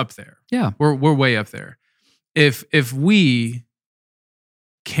 but we're up there. Yeah. We're way up there. If we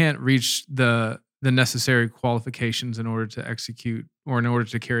can't reach the necessary qualifications in order to execute or in order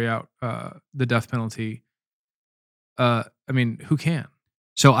to carry out the death penalty, who can?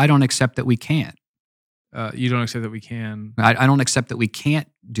 So I don't accept that we can't. You don't accept that we can. I don't accept that we can't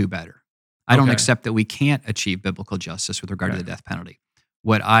do better. I don't Okay. accept that we can't achieve biblical justice with regard to Okay. the death penalty.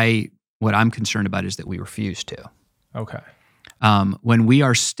 What I'm concerned about is that we refuse to. Okay. When we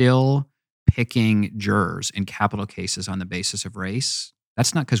are still picking jurors in capital cases on the basis of race,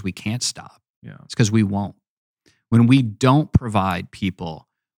 that's not because we can't stop. Yeah. It's because we won't. When we don't provide people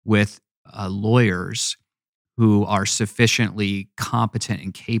with lawyers who are sufficiently competent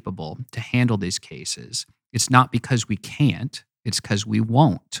and capable to handle these cases, it's not because we can't, it's because we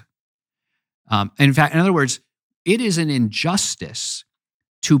won't. In fact, in other words, it is an injustice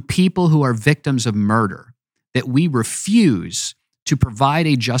to people who are victims of murder that we refuse to provide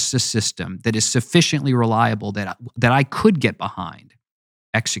a justice system that is sufficiently reliable that I could get behind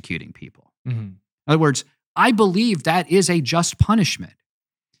executing people. Mm-hmm. In other words, I believe that is a just punishment.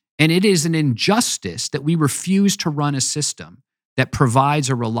 And it is an injustice that we refuse to run a system that provides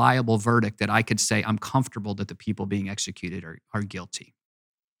a reliable verdict that I could say I'm comfortable that the people being executed are guilty.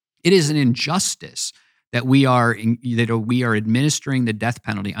 It is an injustice that we are administering the death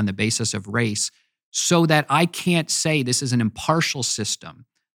penalty on the basis of race so that I can't say this is an impartial system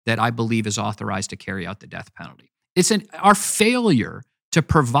that I believe is authorized to carry out the death penalty. It's our failure to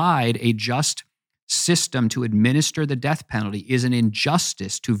provide a just system to administer the death penalty is an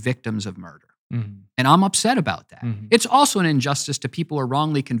injustice to victims of murder. Mm-hmm. And I'm upset about that. Mm-hmm. It's also an injustice to people who are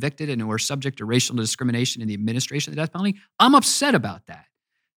wrongly convicted and who are subject to racial discrimination in the administration of the death penalty. I'm upset about that.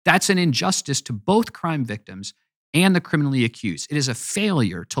 That's an injustice to both crime victims and the criminally accused. It is a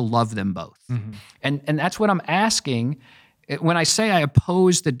failure to love them both. Mm-hmm. And that's what I'm asking. When I say I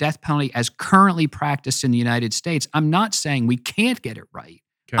oppose the death penalty as currently practiced in the United States, I'm not saying we can't get it right.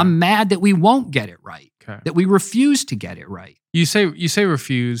 Okay. I'm mad that we won't get it right, Okay. that we refuse to get it right. You say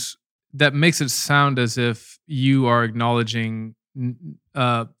refuse. That makes it sound as if you are acknowledging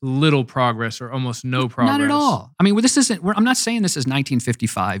little progress or almost no progress. Not at all. I mean, I'm not saying this is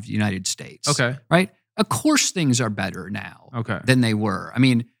 1955 United States. Okay. Right? Of course things are better now Okay. than they were. I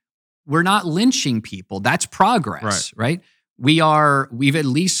mean, we're not lynching people. That's progress, right? We've at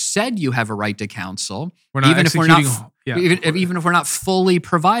least said you have a right to counsel, We're not even executing. even if we're not fully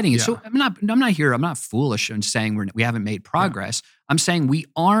providing it. Yeah. So I'm not foolish in saying we haven't made progress. I'm saying we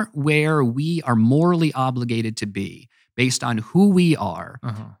aren't where we are morally obligated to be based on who we are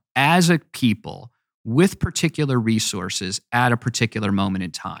as a people with particular resources at a particular moment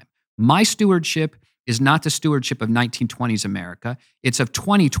in time. My stewardship is not the stewardship of 1920s America. It's of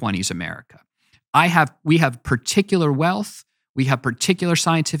 2020s America. We have particular wealth, we have particular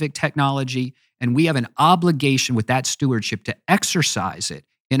scientific technology, and we have an obligation with that stewardship to exercise it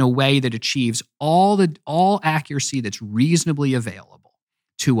in a way that achieves all accuracy that's reasonably available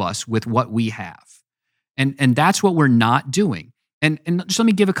to us with what we have. And that's what we're not doing. And just let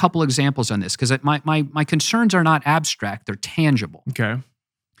me give a couple examples on this, because my concerns are not abstract, they're tangible. Okay.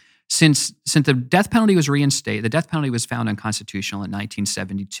 Since the death penalty was reinstated, the death penalty was found unconstitutional in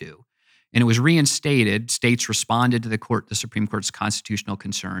 1972. And it was reinstated. States responded to the Supreme Court's constitutional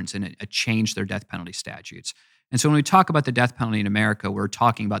concerns, and it changed their death penalty statutes. And so when we talk about the death penalty in America, we're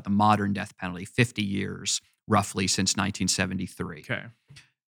talking about the modern death penalty, 50 years roughly since 1973. Okay.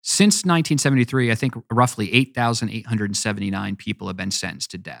 Since 1973, I think roughly 8,879 people have been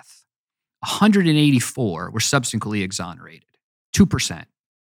sentenced to death. 184 were subsequently exonerated, 2%.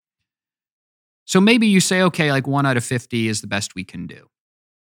 So maybe you say, okay, like 1 out of 50 is the best we can do.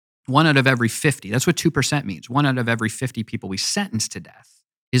 1 out of every 50, that's what 2% means. 1 out of every 50 people we sentence to death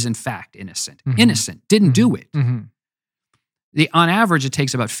is in fact innocent. Mhm. Innocent, didn't do it. Mm-hmm. On average, it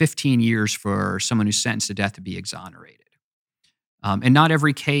takes about 15 years for someone who's sentenced to death to be exonerated. And not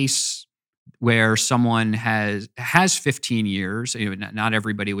every case where someone has 15 years, not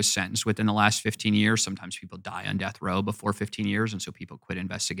everybody was sentenced within the last 15 years. Sometimes people die on death row before 15 years, and so people quit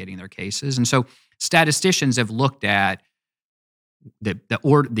investigating their cases. And so statisticians have looked at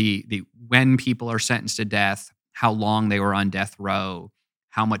the when people are sentenced to death, how long they were on death row,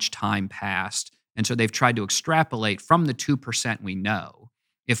 how much time passed. And so they've tried to extrapolate from the 2% we know,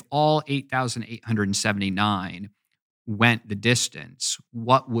 if all 8,879 went the distance,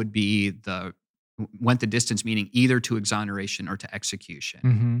 what would be went the distance, meaning either to exoneration or to execution,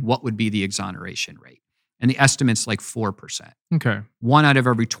 Mm-hmm. what would be the exoneration rate? And the estimate's like 4%. Okay. 1 out of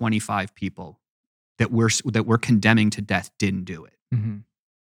every 25 people that we're condemning to death didn't do it. Mm-hmm.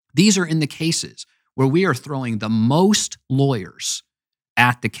 These are in the cases where we are throwing the most lawyers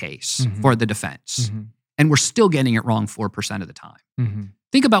at the case Mhm. for the defense, Mm-hmm. and we're still getting it wrong 4% of the time. Mm-hmm.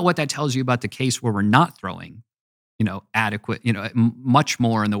 Think about what that tells you about the case where we're not throwing, adequate, much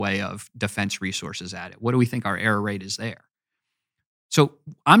more in the way of defense resources at it. What do we think our error rate is there? So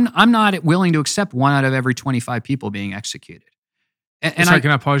I'm not willing to accept 1 out of every 25 people being executed. And Sorry,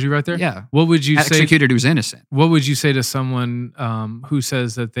 can I pause you right there? Yeah. What would you say? Executed who's innocent. What would you say to someone who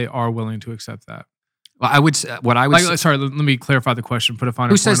says that they are willing to accept that? Well, I would say what I would say. Sorry, let me clarify the question. Put a finer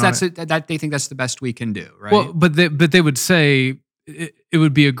Who point says on it. that they think that's the best we can do, right? Well, but they would say it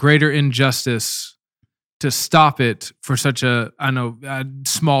would be a greater injustice to stop it for such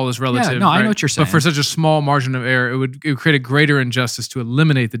small is relative. Yeah, no, I know right? what you're saying. But for such a small margin of error, it would create a greater injustice to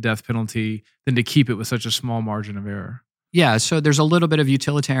eliminate the death penalty than to keep it with such a small margin of error. Yeah, so there's a little bit of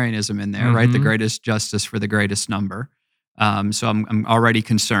utilitarianism in there, right? The Mhm. greatest justice for the greatest number. So I'm already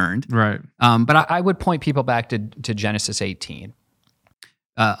concerned. Right. But I would point people back to Genesis 18,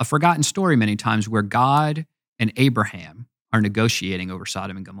 a forgotten story many times where God and Abraham are negotiating over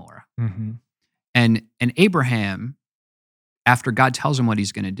Sodom and Gomorrah. Mm-hmm. And Abraham, after God tells him what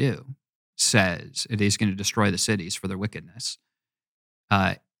he's going to do, says that he's going to destroy the cities for their wickedness.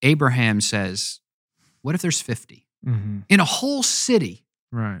 Abraham says, what if there's 50? Mm-hmm. In a whole city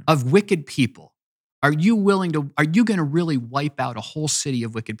Right. of wicked people, are you going to really wipe out a whole city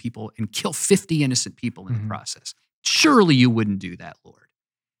of wicked people and kill 50 innocent people in Mhm. the process? Surely you wouldn't do that, Lord.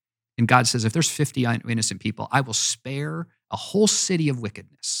 And God says, if there's 50 innocent people, I will spare a whole city of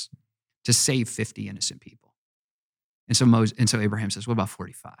wickedness to save 50 innocent people. And so Abraham says, what about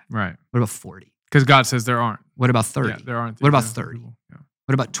 45? Right. What about 40? Because God says there aren't. What about 30? Yeah, there aren't. What about innocent 30? people. Yeah.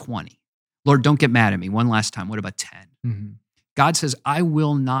 What about 20? Lord, don't get mad at me. One last time. What about 10? Mm-hmm. God says, I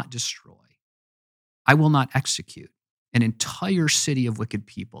will not destroy. I will not execute an entire city of wicked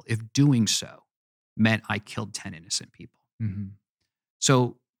people if doing so meant I killed 10 innocent people. Mm-hmm.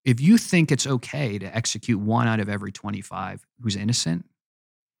 So if you think it's okay to execute 1 out of every 25 who's innocent,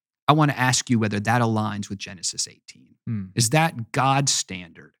 I want to ask you whether that aligns with Genesis 18. Mm. Is that God's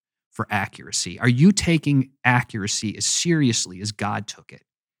standard for accuracy? Are you taking accuracy as seriously as God took it?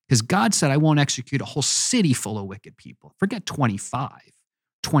 Because God said, I won't execute a whole city full of wicked people. Forget 25,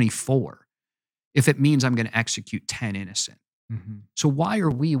 24, if it means I'm going to execute 10 innocent. Mm-hmm. So why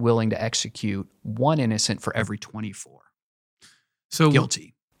are we willing to execute 1 innocent for every 24 So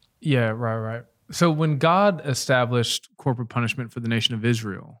guilty? Yeah, right. So when God established corporate punishment for the nation of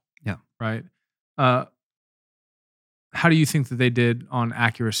Israel, Yeah. right? How do you think that they did on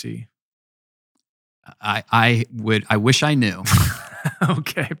accuracy? I wish I knew.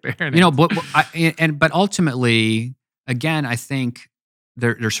 Okay, fair enough. But ultimately, again, I think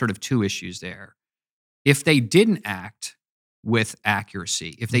there's sort of 2 issues there. If they didn't act with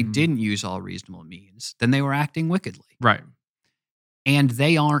accuracy, if they Mhm. didn't use all reasonable means, then they were acting wickedly. Right. And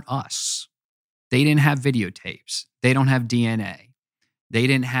they aren't us. They didn't have videotapes. They don't have DNA. They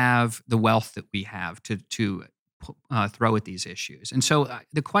didn't have the wealth that we have to throw at these issues. And so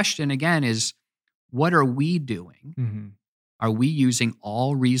the question again is, what are we doing? Mm-hmm. Are we using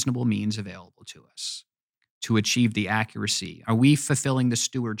all reasonable means available to us to achieve the accuracy? Are we fulfilling the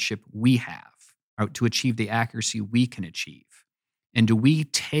stewardship we have to achieve the accuracy we can achieve? And do we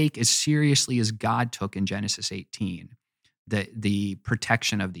take as seriously as God took in Genesis 18 the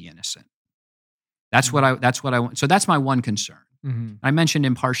protection of the innocent? That's what I want. So that's my one concern. Mm-hmm. I mentioned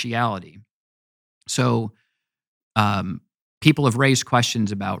impartiality. So people have raised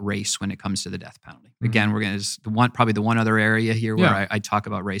questions about race when it comes to the death penalty. Again, we're going to probably the one other area here where I talk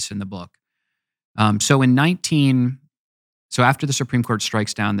about race in the book. So after the Supreme Court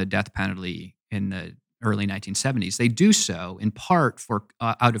strikes down the death penalty in the early 1970s, they do so in part for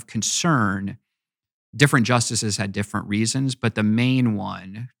out of concern. Different justices had different reasons, but the main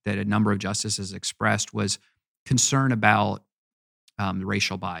one that a number of justices expressed was concern about the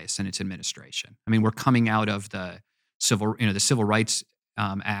racial bias in its administration. I mean, we're coming out of the Civil Rights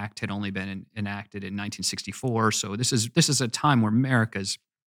Act had only been enacted in 1964, so this is a time where America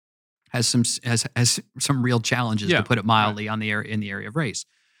has some real challenges, to put it mildly, in the area of race.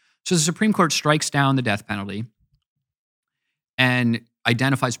 So the Supreme Court strikes down the death penalty and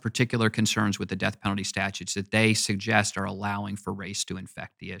identifies particular concerns with the death penalty statutes that they suggest are allowing for race to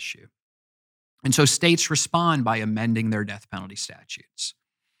infect the issue. And so states respond by amending their death penalty statutes.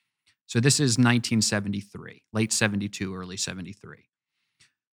 So this is 1973, late 72, early 73.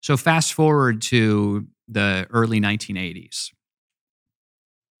 So fast forward to the early 1980s.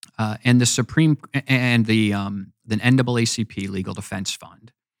 And the NAACP Legal Defense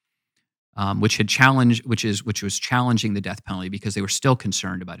Fund, which was challenging the death penalty because they were still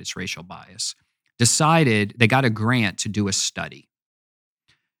concerned about its racial bias, decided they got a grant to do a study.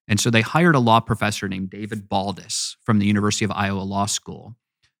 And so they hired a law professor named David Baldus from the University of Iowa Law School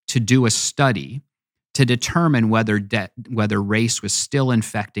to do a study to determine whether race was still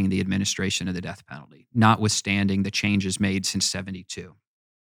infecting the administration of the death penalty, notwithstanding the changes made since 72.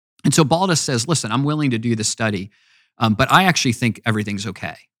 And so Baldus says, listen, I'm willing to do the study, but I actually think everything's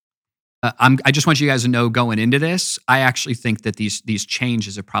okay. I just want you guys to know going into this, I actually think that these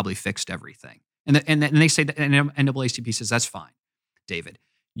changes have probably fixed everything. And they say that, and NAACP says, that's fine, David.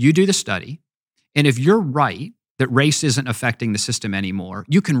 You do the study, and if you're right that race isn't affecting the system anymore,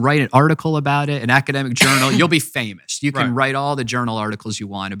 you can write an article about it, an academic journal, you'll be famous. You can write all the journal articles you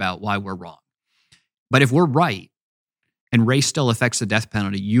want about why we're wrong. But if we're right, and race still affects the death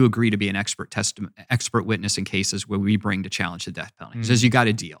penalty, you agree to be an expert witness in cases where we bring to challenge the death penalty. He says, you got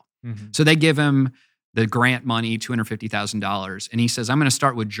a deal. Mm-hmm. So they give him the grant money, $250,000, and he says, I'm going to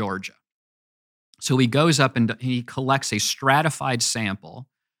start with Georgia. So he goes up and he collects a stratified sample,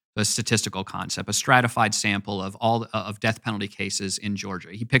 a statistical concept, a stratified sample of all of death penalty cases in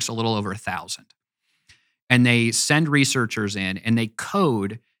Georgia. He picks a little over 1,000. And they send researchers in, and they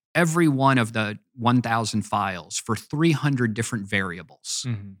code every one of the 1,000 files for 300 different variables.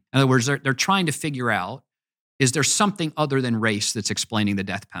 Mm-hmm. In other words, they're trying to figure out, is there something other than race that's explaining the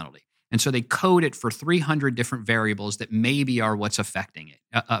death penalty? And so they code it for 300 different variables that maybe are what's affecting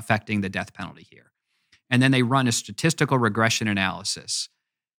the death penalty here. And then they run a statistical regression analysis.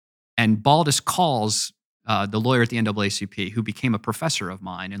 And Baldus calls the lawyer at the NAACP, who became a professor of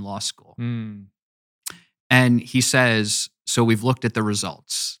mine in law school. Mm. And he says, so we've looked at the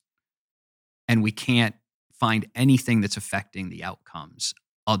results, and we can't find anything that's affecting the outcomes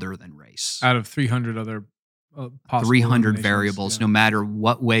other than race. Out of 300 other possible 300 variables, no matter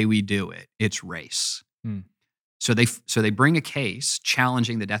what way we do it, it's race. Hmm. So they bring a case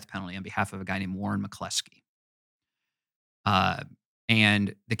challenging the death penalty on behalf of a guy named Warren McCleskey.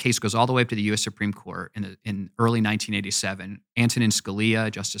 And the case goes all the way up to the U.S. Supreme Court in early 1987.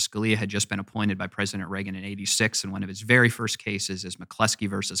 Justice Scalia had just been appointed by President Reagan in 86, and one of his very first cases is McCleskey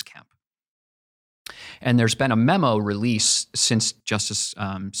versus Kemp. And there's been a memo released since Justice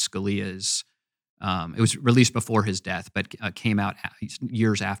Scalia's, it was released before his death, but came out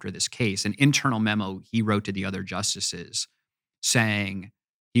years after this case. An internal memo he wrote to the other justices saying,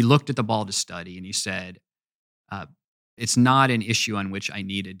 he looked at the Baldus study and he said, it's not an issue on which I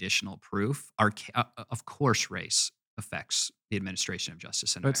need additional proof. Of course, race affects the administration of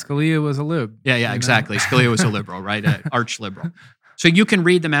justice in America. But Scalia was a lib. Yeah, exactly. Scalia was a liberal, right? An arch liberal. So you can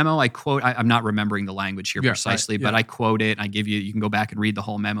read the memo. I quote, I'm not remembering the language here precisely, but I quote it. And I give you can go back and read the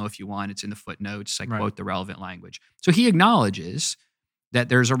whole memo if you want. It's in the footnotes. I quote the relevant language. So he acknowledges that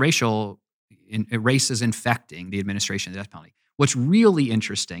there's race is infecting the administration of the death penalty. What's really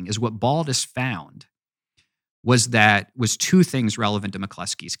interesting is what Baldus found was two things relevant to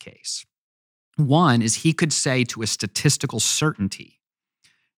McCleskey's case. One is he could say to a statistical certainty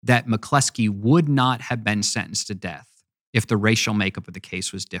that McCleskey would not have been sentenced to death if the racial makeup of the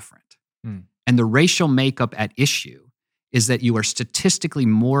case was different. Mm. And the racial makeup at issue is that you are statistically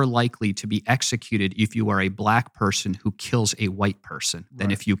more likely to be executed if you are a black person who kills a white person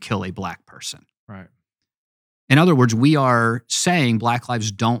than if you kill a black person. Right. In other words, we are saying Black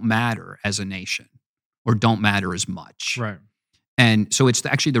lives don't matter as a nation or don't matter as much. Right. And so it's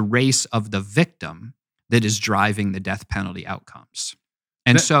actually the race of the victim that is driving the death penalty outcomes.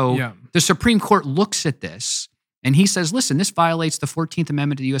 And so the Supreme Court looks at this and he says, listen, this violates the 14th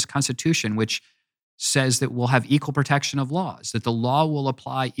Amendment to the U.S. Constitution, which says that we'll have equal protection of laws, that the law will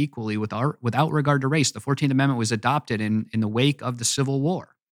apply equally without regard to race. The 14th Amendment was adopted in the wake of the Civil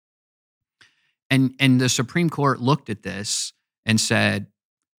War. And the Supreme Court looked at this and said,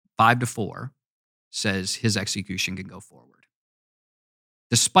 5-4 says his execution can go forward.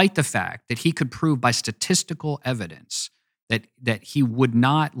 Despite the fact that he could prove by statistical evidence that he would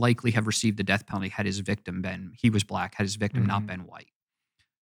not likely have received the death penalty had his victim been, he was Black, had his victim not been white.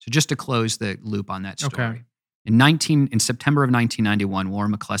 So just to close the loop on that story. Okay. In September of 1991,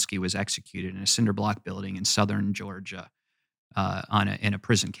 Warren McCluskey was executed in a cinder block building in southern Georgia in a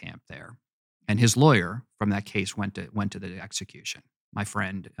prison camp there. And his lawyer from that case went to the execution, my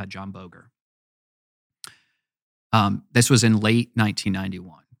friend John Boger. This was in late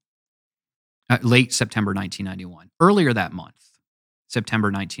September 1991. Earlier that month,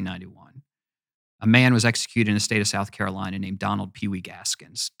 September 1991, a man was executed in the state of South Carolina named Donald Pee Wee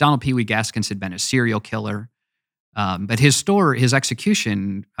Gaskins. Donald Pee Wee Gaskins had been a serial killer, but his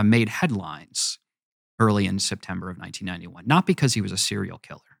execution made headlines early in September of 1991, not because he was a serial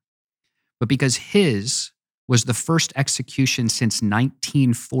killer, but because his was the first execution since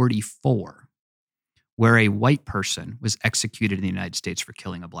 1944 where a white person was executed in the United States for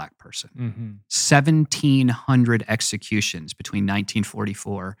killing a Black person. 1,700 executions between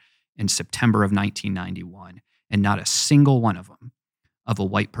 1944 and September of 1991, and not a single one of them of a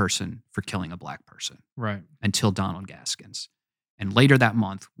white person for killing a Black person. Right. Until Donald Gaskins. And later that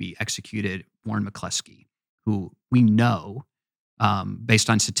month, we executed Warren McCluskey, who we know, based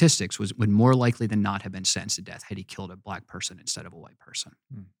on statistics, would more likely than not have been sentenced to death had he killed a Black person instead of a white person.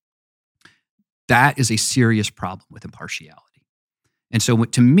 That is a serious problem with impartiality. And so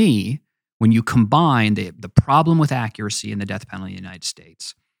to me, when you combine the problem with accuracy in the death penalty in the United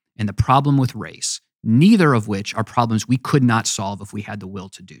States and the problem with race, neither of which are problems we could not solve if we had the will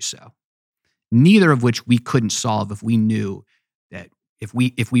to do so, neither of which we couldn't solve if we knew that if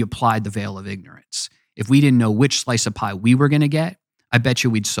we applied the veil of ignorance, if we didn't know which slice of pie we were going to get, I bet you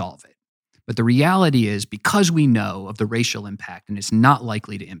we'd solve it. But the reality is, because we know of the racial impact and it's not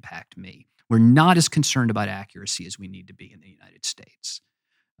likely to impact me, we're not as concerned about accuracy as we need to be in the United States.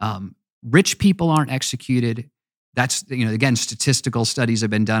 Rich people aren't executed. That's, again, statistical studies have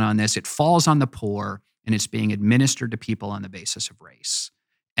been done on this. It falls on the poor, and it's being administered to people on the basis of race.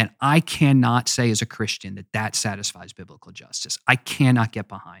 And I cannot say as a Christian that satisfies biblical justice. I cannot get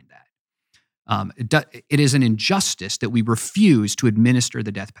behind that. It is an injustice that we refuse to administer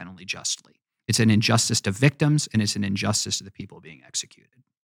the death penalty justly. It's an injustice to victims, and it's an injustice to the people being executed.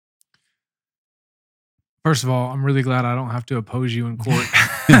 First of all, I'm really glad I don't have to oppose you in court.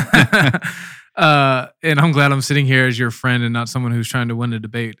 And I'm glad I'm sitting here as your friend and not someone who's trying to win a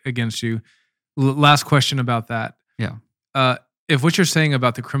debate against you. Last question about that. Yeah. If what you're saying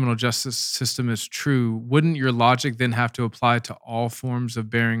about the criminal justice system is true, wouldn't your logic then have to apply to all forms of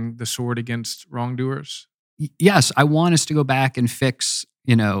bearing the sword against wrongdoers? Yes, I want us to go back and fix,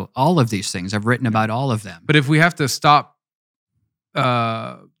 all of these things. I've written about all of them. But if we have to stop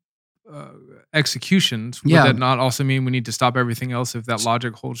executions, would that not also mean we need to stop everything else if that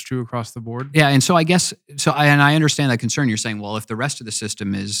logic holds true across the board? Yeah, and so I guess I understand that concern. You're saying, well, if the rest of the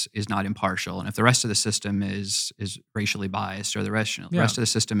system is not impartial, and if the rest of the system is racially biased, or the rest of the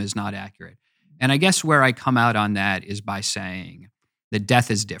system is not accurate, and I guess where I come out on that is by saying that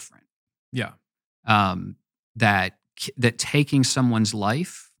death is different. Yeah, that taking someone's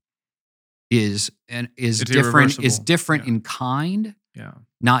life is different in kind. Yeah.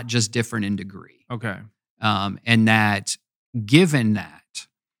 Not just different in degree. Okay. And that given that,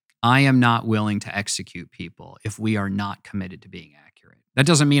 I am not willing to execute people if we are not committed to being accurate. That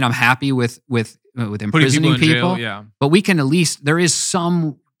doesn't mean I'm happy with imprisoning people. Yeah. But we can at least, there is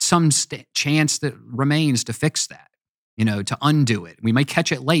some chance that remains to fix that, to undo it. We might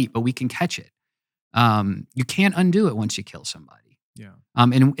catch it late, but we can catch it. You can't undo it once you kill somebody. Yeah.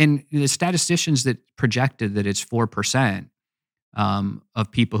 And the statisticians that projected that it's 4%,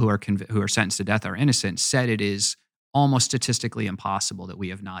 of people who are sentenced to death are innocent, said it is almost statistically impossible that we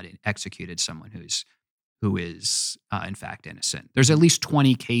have not executed someone who is in fact innocent. There's at least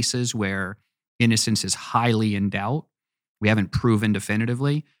 20 cases where innocence is highly in doubt. We haven't proven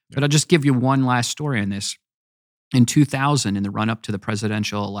definitively. But I'll just give you one last story on this. In 2000, in the run-up to the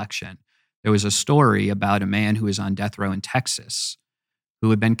presidential election, there was a story about a man who was on death row in Texas who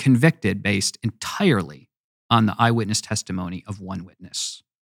had been convicted based entirely on the eyewitness testimony of one witness.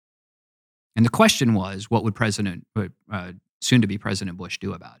 And the question was, what would soon-to-be President Bush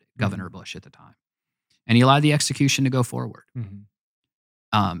do about it, Governor Bush at the time? And he allowed the execution to go forward.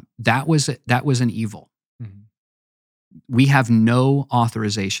 That was an evil. We have no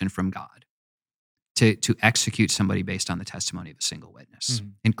authorization from God to execute somebody based on the testimony of a single witness.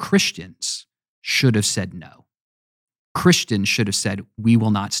 And Christians should have said no. Christians should have said, we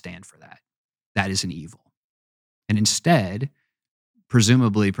will not stand for that. That is an evil. And instead,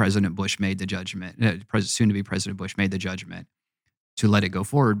 presumably President Bush made the judgment, soon-to-be President Bush made the judgment to let it go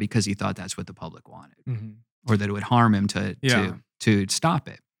forward because he thought that's what the public wanted, or that it would harm him to stop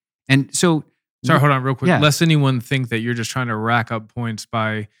it. And so... Sorry, hold on real quick. Yeah. Lest anyone think that you're just trying to rack up points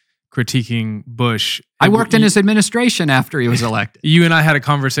by critiquing Bush. I worked in his administration after he was elected. You and I had a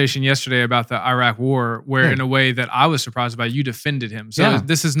conversation yesterday about the Iraq War where in a way that I was surprised by, you defended him. So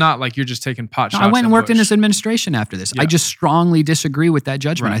this is not like you're just taking pot shots. I went and worked Bush. in his administration after this. I just strongly disagree with that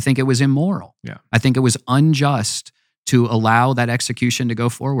judgment. Right. I think it was immoral. Yeah. I think it was unjust to allow that execution to go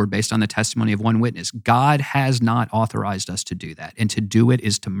forward based on the testimony of one witness. God has not authorized us to do that. And to do it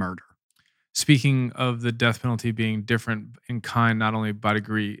is to murder. Speaking of the death penalty being different in kind, not only by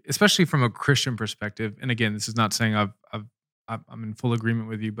degree, especially from a Christian perspective. And again, this is not saying I'm in full agreement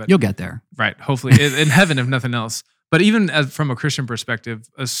with you, but you'll get there, right? Hopefully, in heaven, if nothing else. But even from a Christian perspective,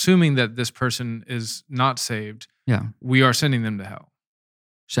 assuming that this person is not saved, we are sending them to hell.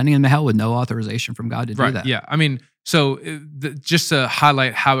 Sending them to hell with no authorization from God to do that. Yeah, I mean, so just to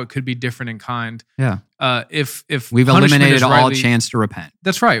highlight how it could be different in kind. Yeah. If we've eliminated all chance to repent.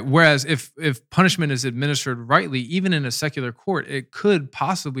 That's right. Whereas if punishment is administered rightly, even in a secular court, it could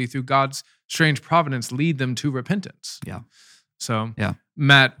possibly, through God's strange providence, lead them to repentance. Yeah. So,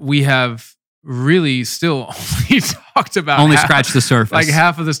 Matt, we have really still only talked about scratched the surface, like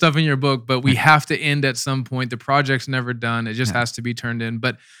half of the stuff in your book, but we have to end at some point. The project's never done. It just has to be turned in.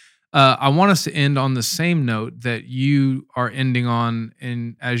 But I want us to end on the same note that you are ending on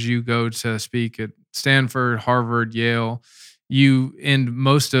as you go to speak at Stanford, Harvard, Yale. You end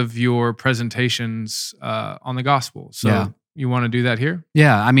most of your presentations on the gospel. So you want to do that here?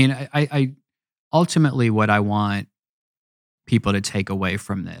 Yeah. I mean, I ultimately what I want people to take away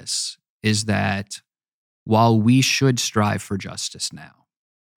from this is that while we should strive for justice now,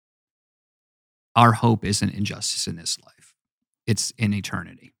 our hope isn't in justice in this life. It's in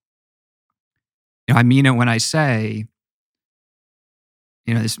eternity. I mean it when I say,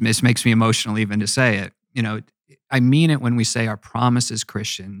 this makes me emotional even to say it. I mean it when we say our promise as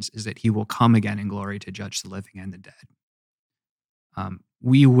Christians is that he will come again in glory to judge the living and the dead.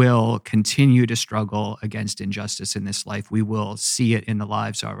 We will continue to struggle against injustice in this life. We will see it in the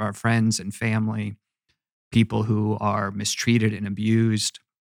lives of our friends and family, people who are mistreated and abused.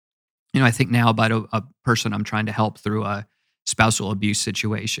 I think now about a person I'm trying to help through a spousal abuse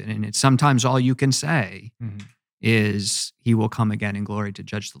situation, and it's sometimes all you can say is he will come again in glory to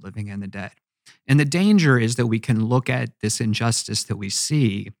judge the living and the dead. And the danger is that we can look at this injustice that we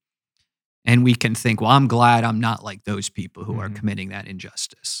see and we can think, well, I'm glad I'm not like those people who are committing that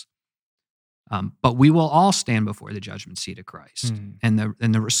injustice. But we will all stand before the judgment seat of Christ. And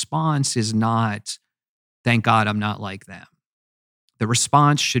the response is not, thank God I'm not like them. The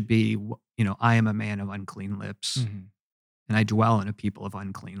response should be, I am a man of unclean lips, and I dwell in a people of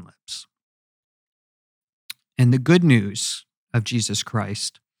unclean lips. And the good news of Jesus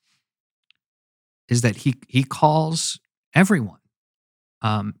Christ is that he calls everyone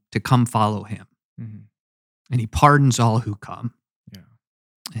to come follow him. And he pardons all who come.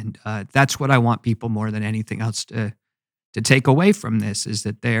 And that's what I want people more than anything else to take away from this, is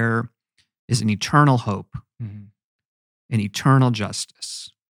that there is an eternal hope, an eternal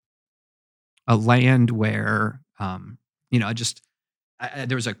justice, a land where,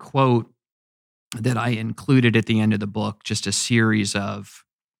 there was a quote that I included at the end of the book, just a series of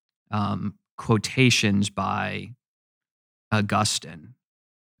quotations by Augustine,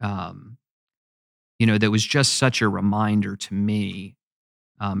 that was just such a reminder to me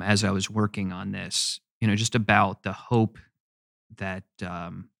as I was working on this, just about the hope that,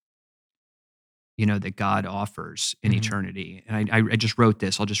 that God offers in eternity. And I just wrote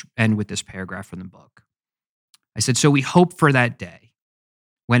this. I'll just end with this paragraph from the book. I said, so we hope for that day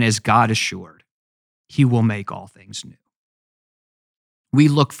when, as God assured, he will make all things new. We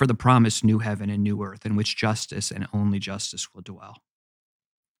look for the promised new heaven and new earth in which justice and only justice will dwell.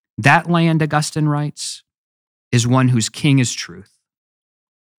 That land, Augustine writes, is one whose king is truth,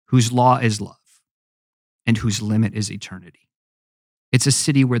 whose law is love, and whose limit is eternity. It's a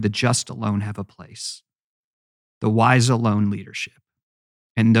city where the just alone have a place, the wise alone leadership,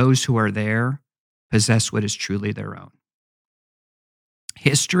 and those who are there possess what is truly their own.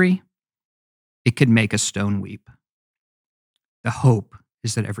 History, it could make a stone weep. The hope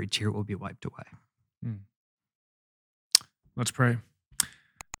is that every tear will be wiped away. Let's pray.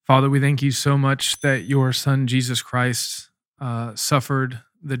 Father, we thank you so much that your son, Jesus Christ, suffered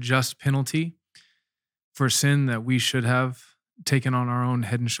the just penalty for sin that we should have taken on our own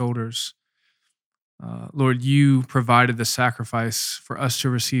head and shoulders. Lord, you provided the sacrifice for us to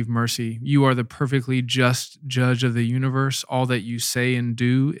receive mercy. You are the perfectly just judge of the universe. All that you say and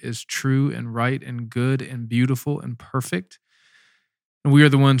do is true and right and good and beautiful and perfect. And we are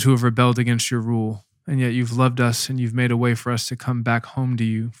the ones who have rebelled against your rule. And yet you've loved us and you've made a way for us to come back home to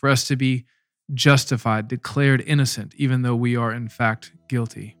you, for us to be justified, declared innocent, even though we are in fact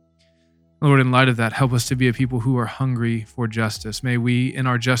guilty. Lord, in light of that, help us to be a people who are hungry for justice. May we, in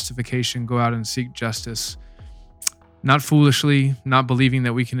our justification, go out and seek justice, not foolishly, not believing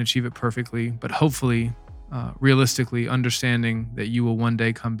that we can achieve it perfectly, but hopefully, realistically, understanding that you will one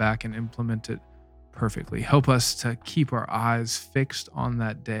day come back and implement it perfectly. Help us to keep our eyes fixed on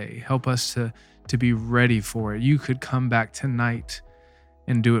that day. Help us to be ready for it. You could come back tonight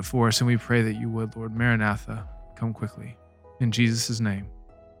and do it for us, and we pray that you would, Lord. Maranatha, come quickly. In Jesus' name,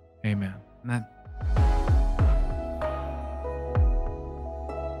 amen. Amen.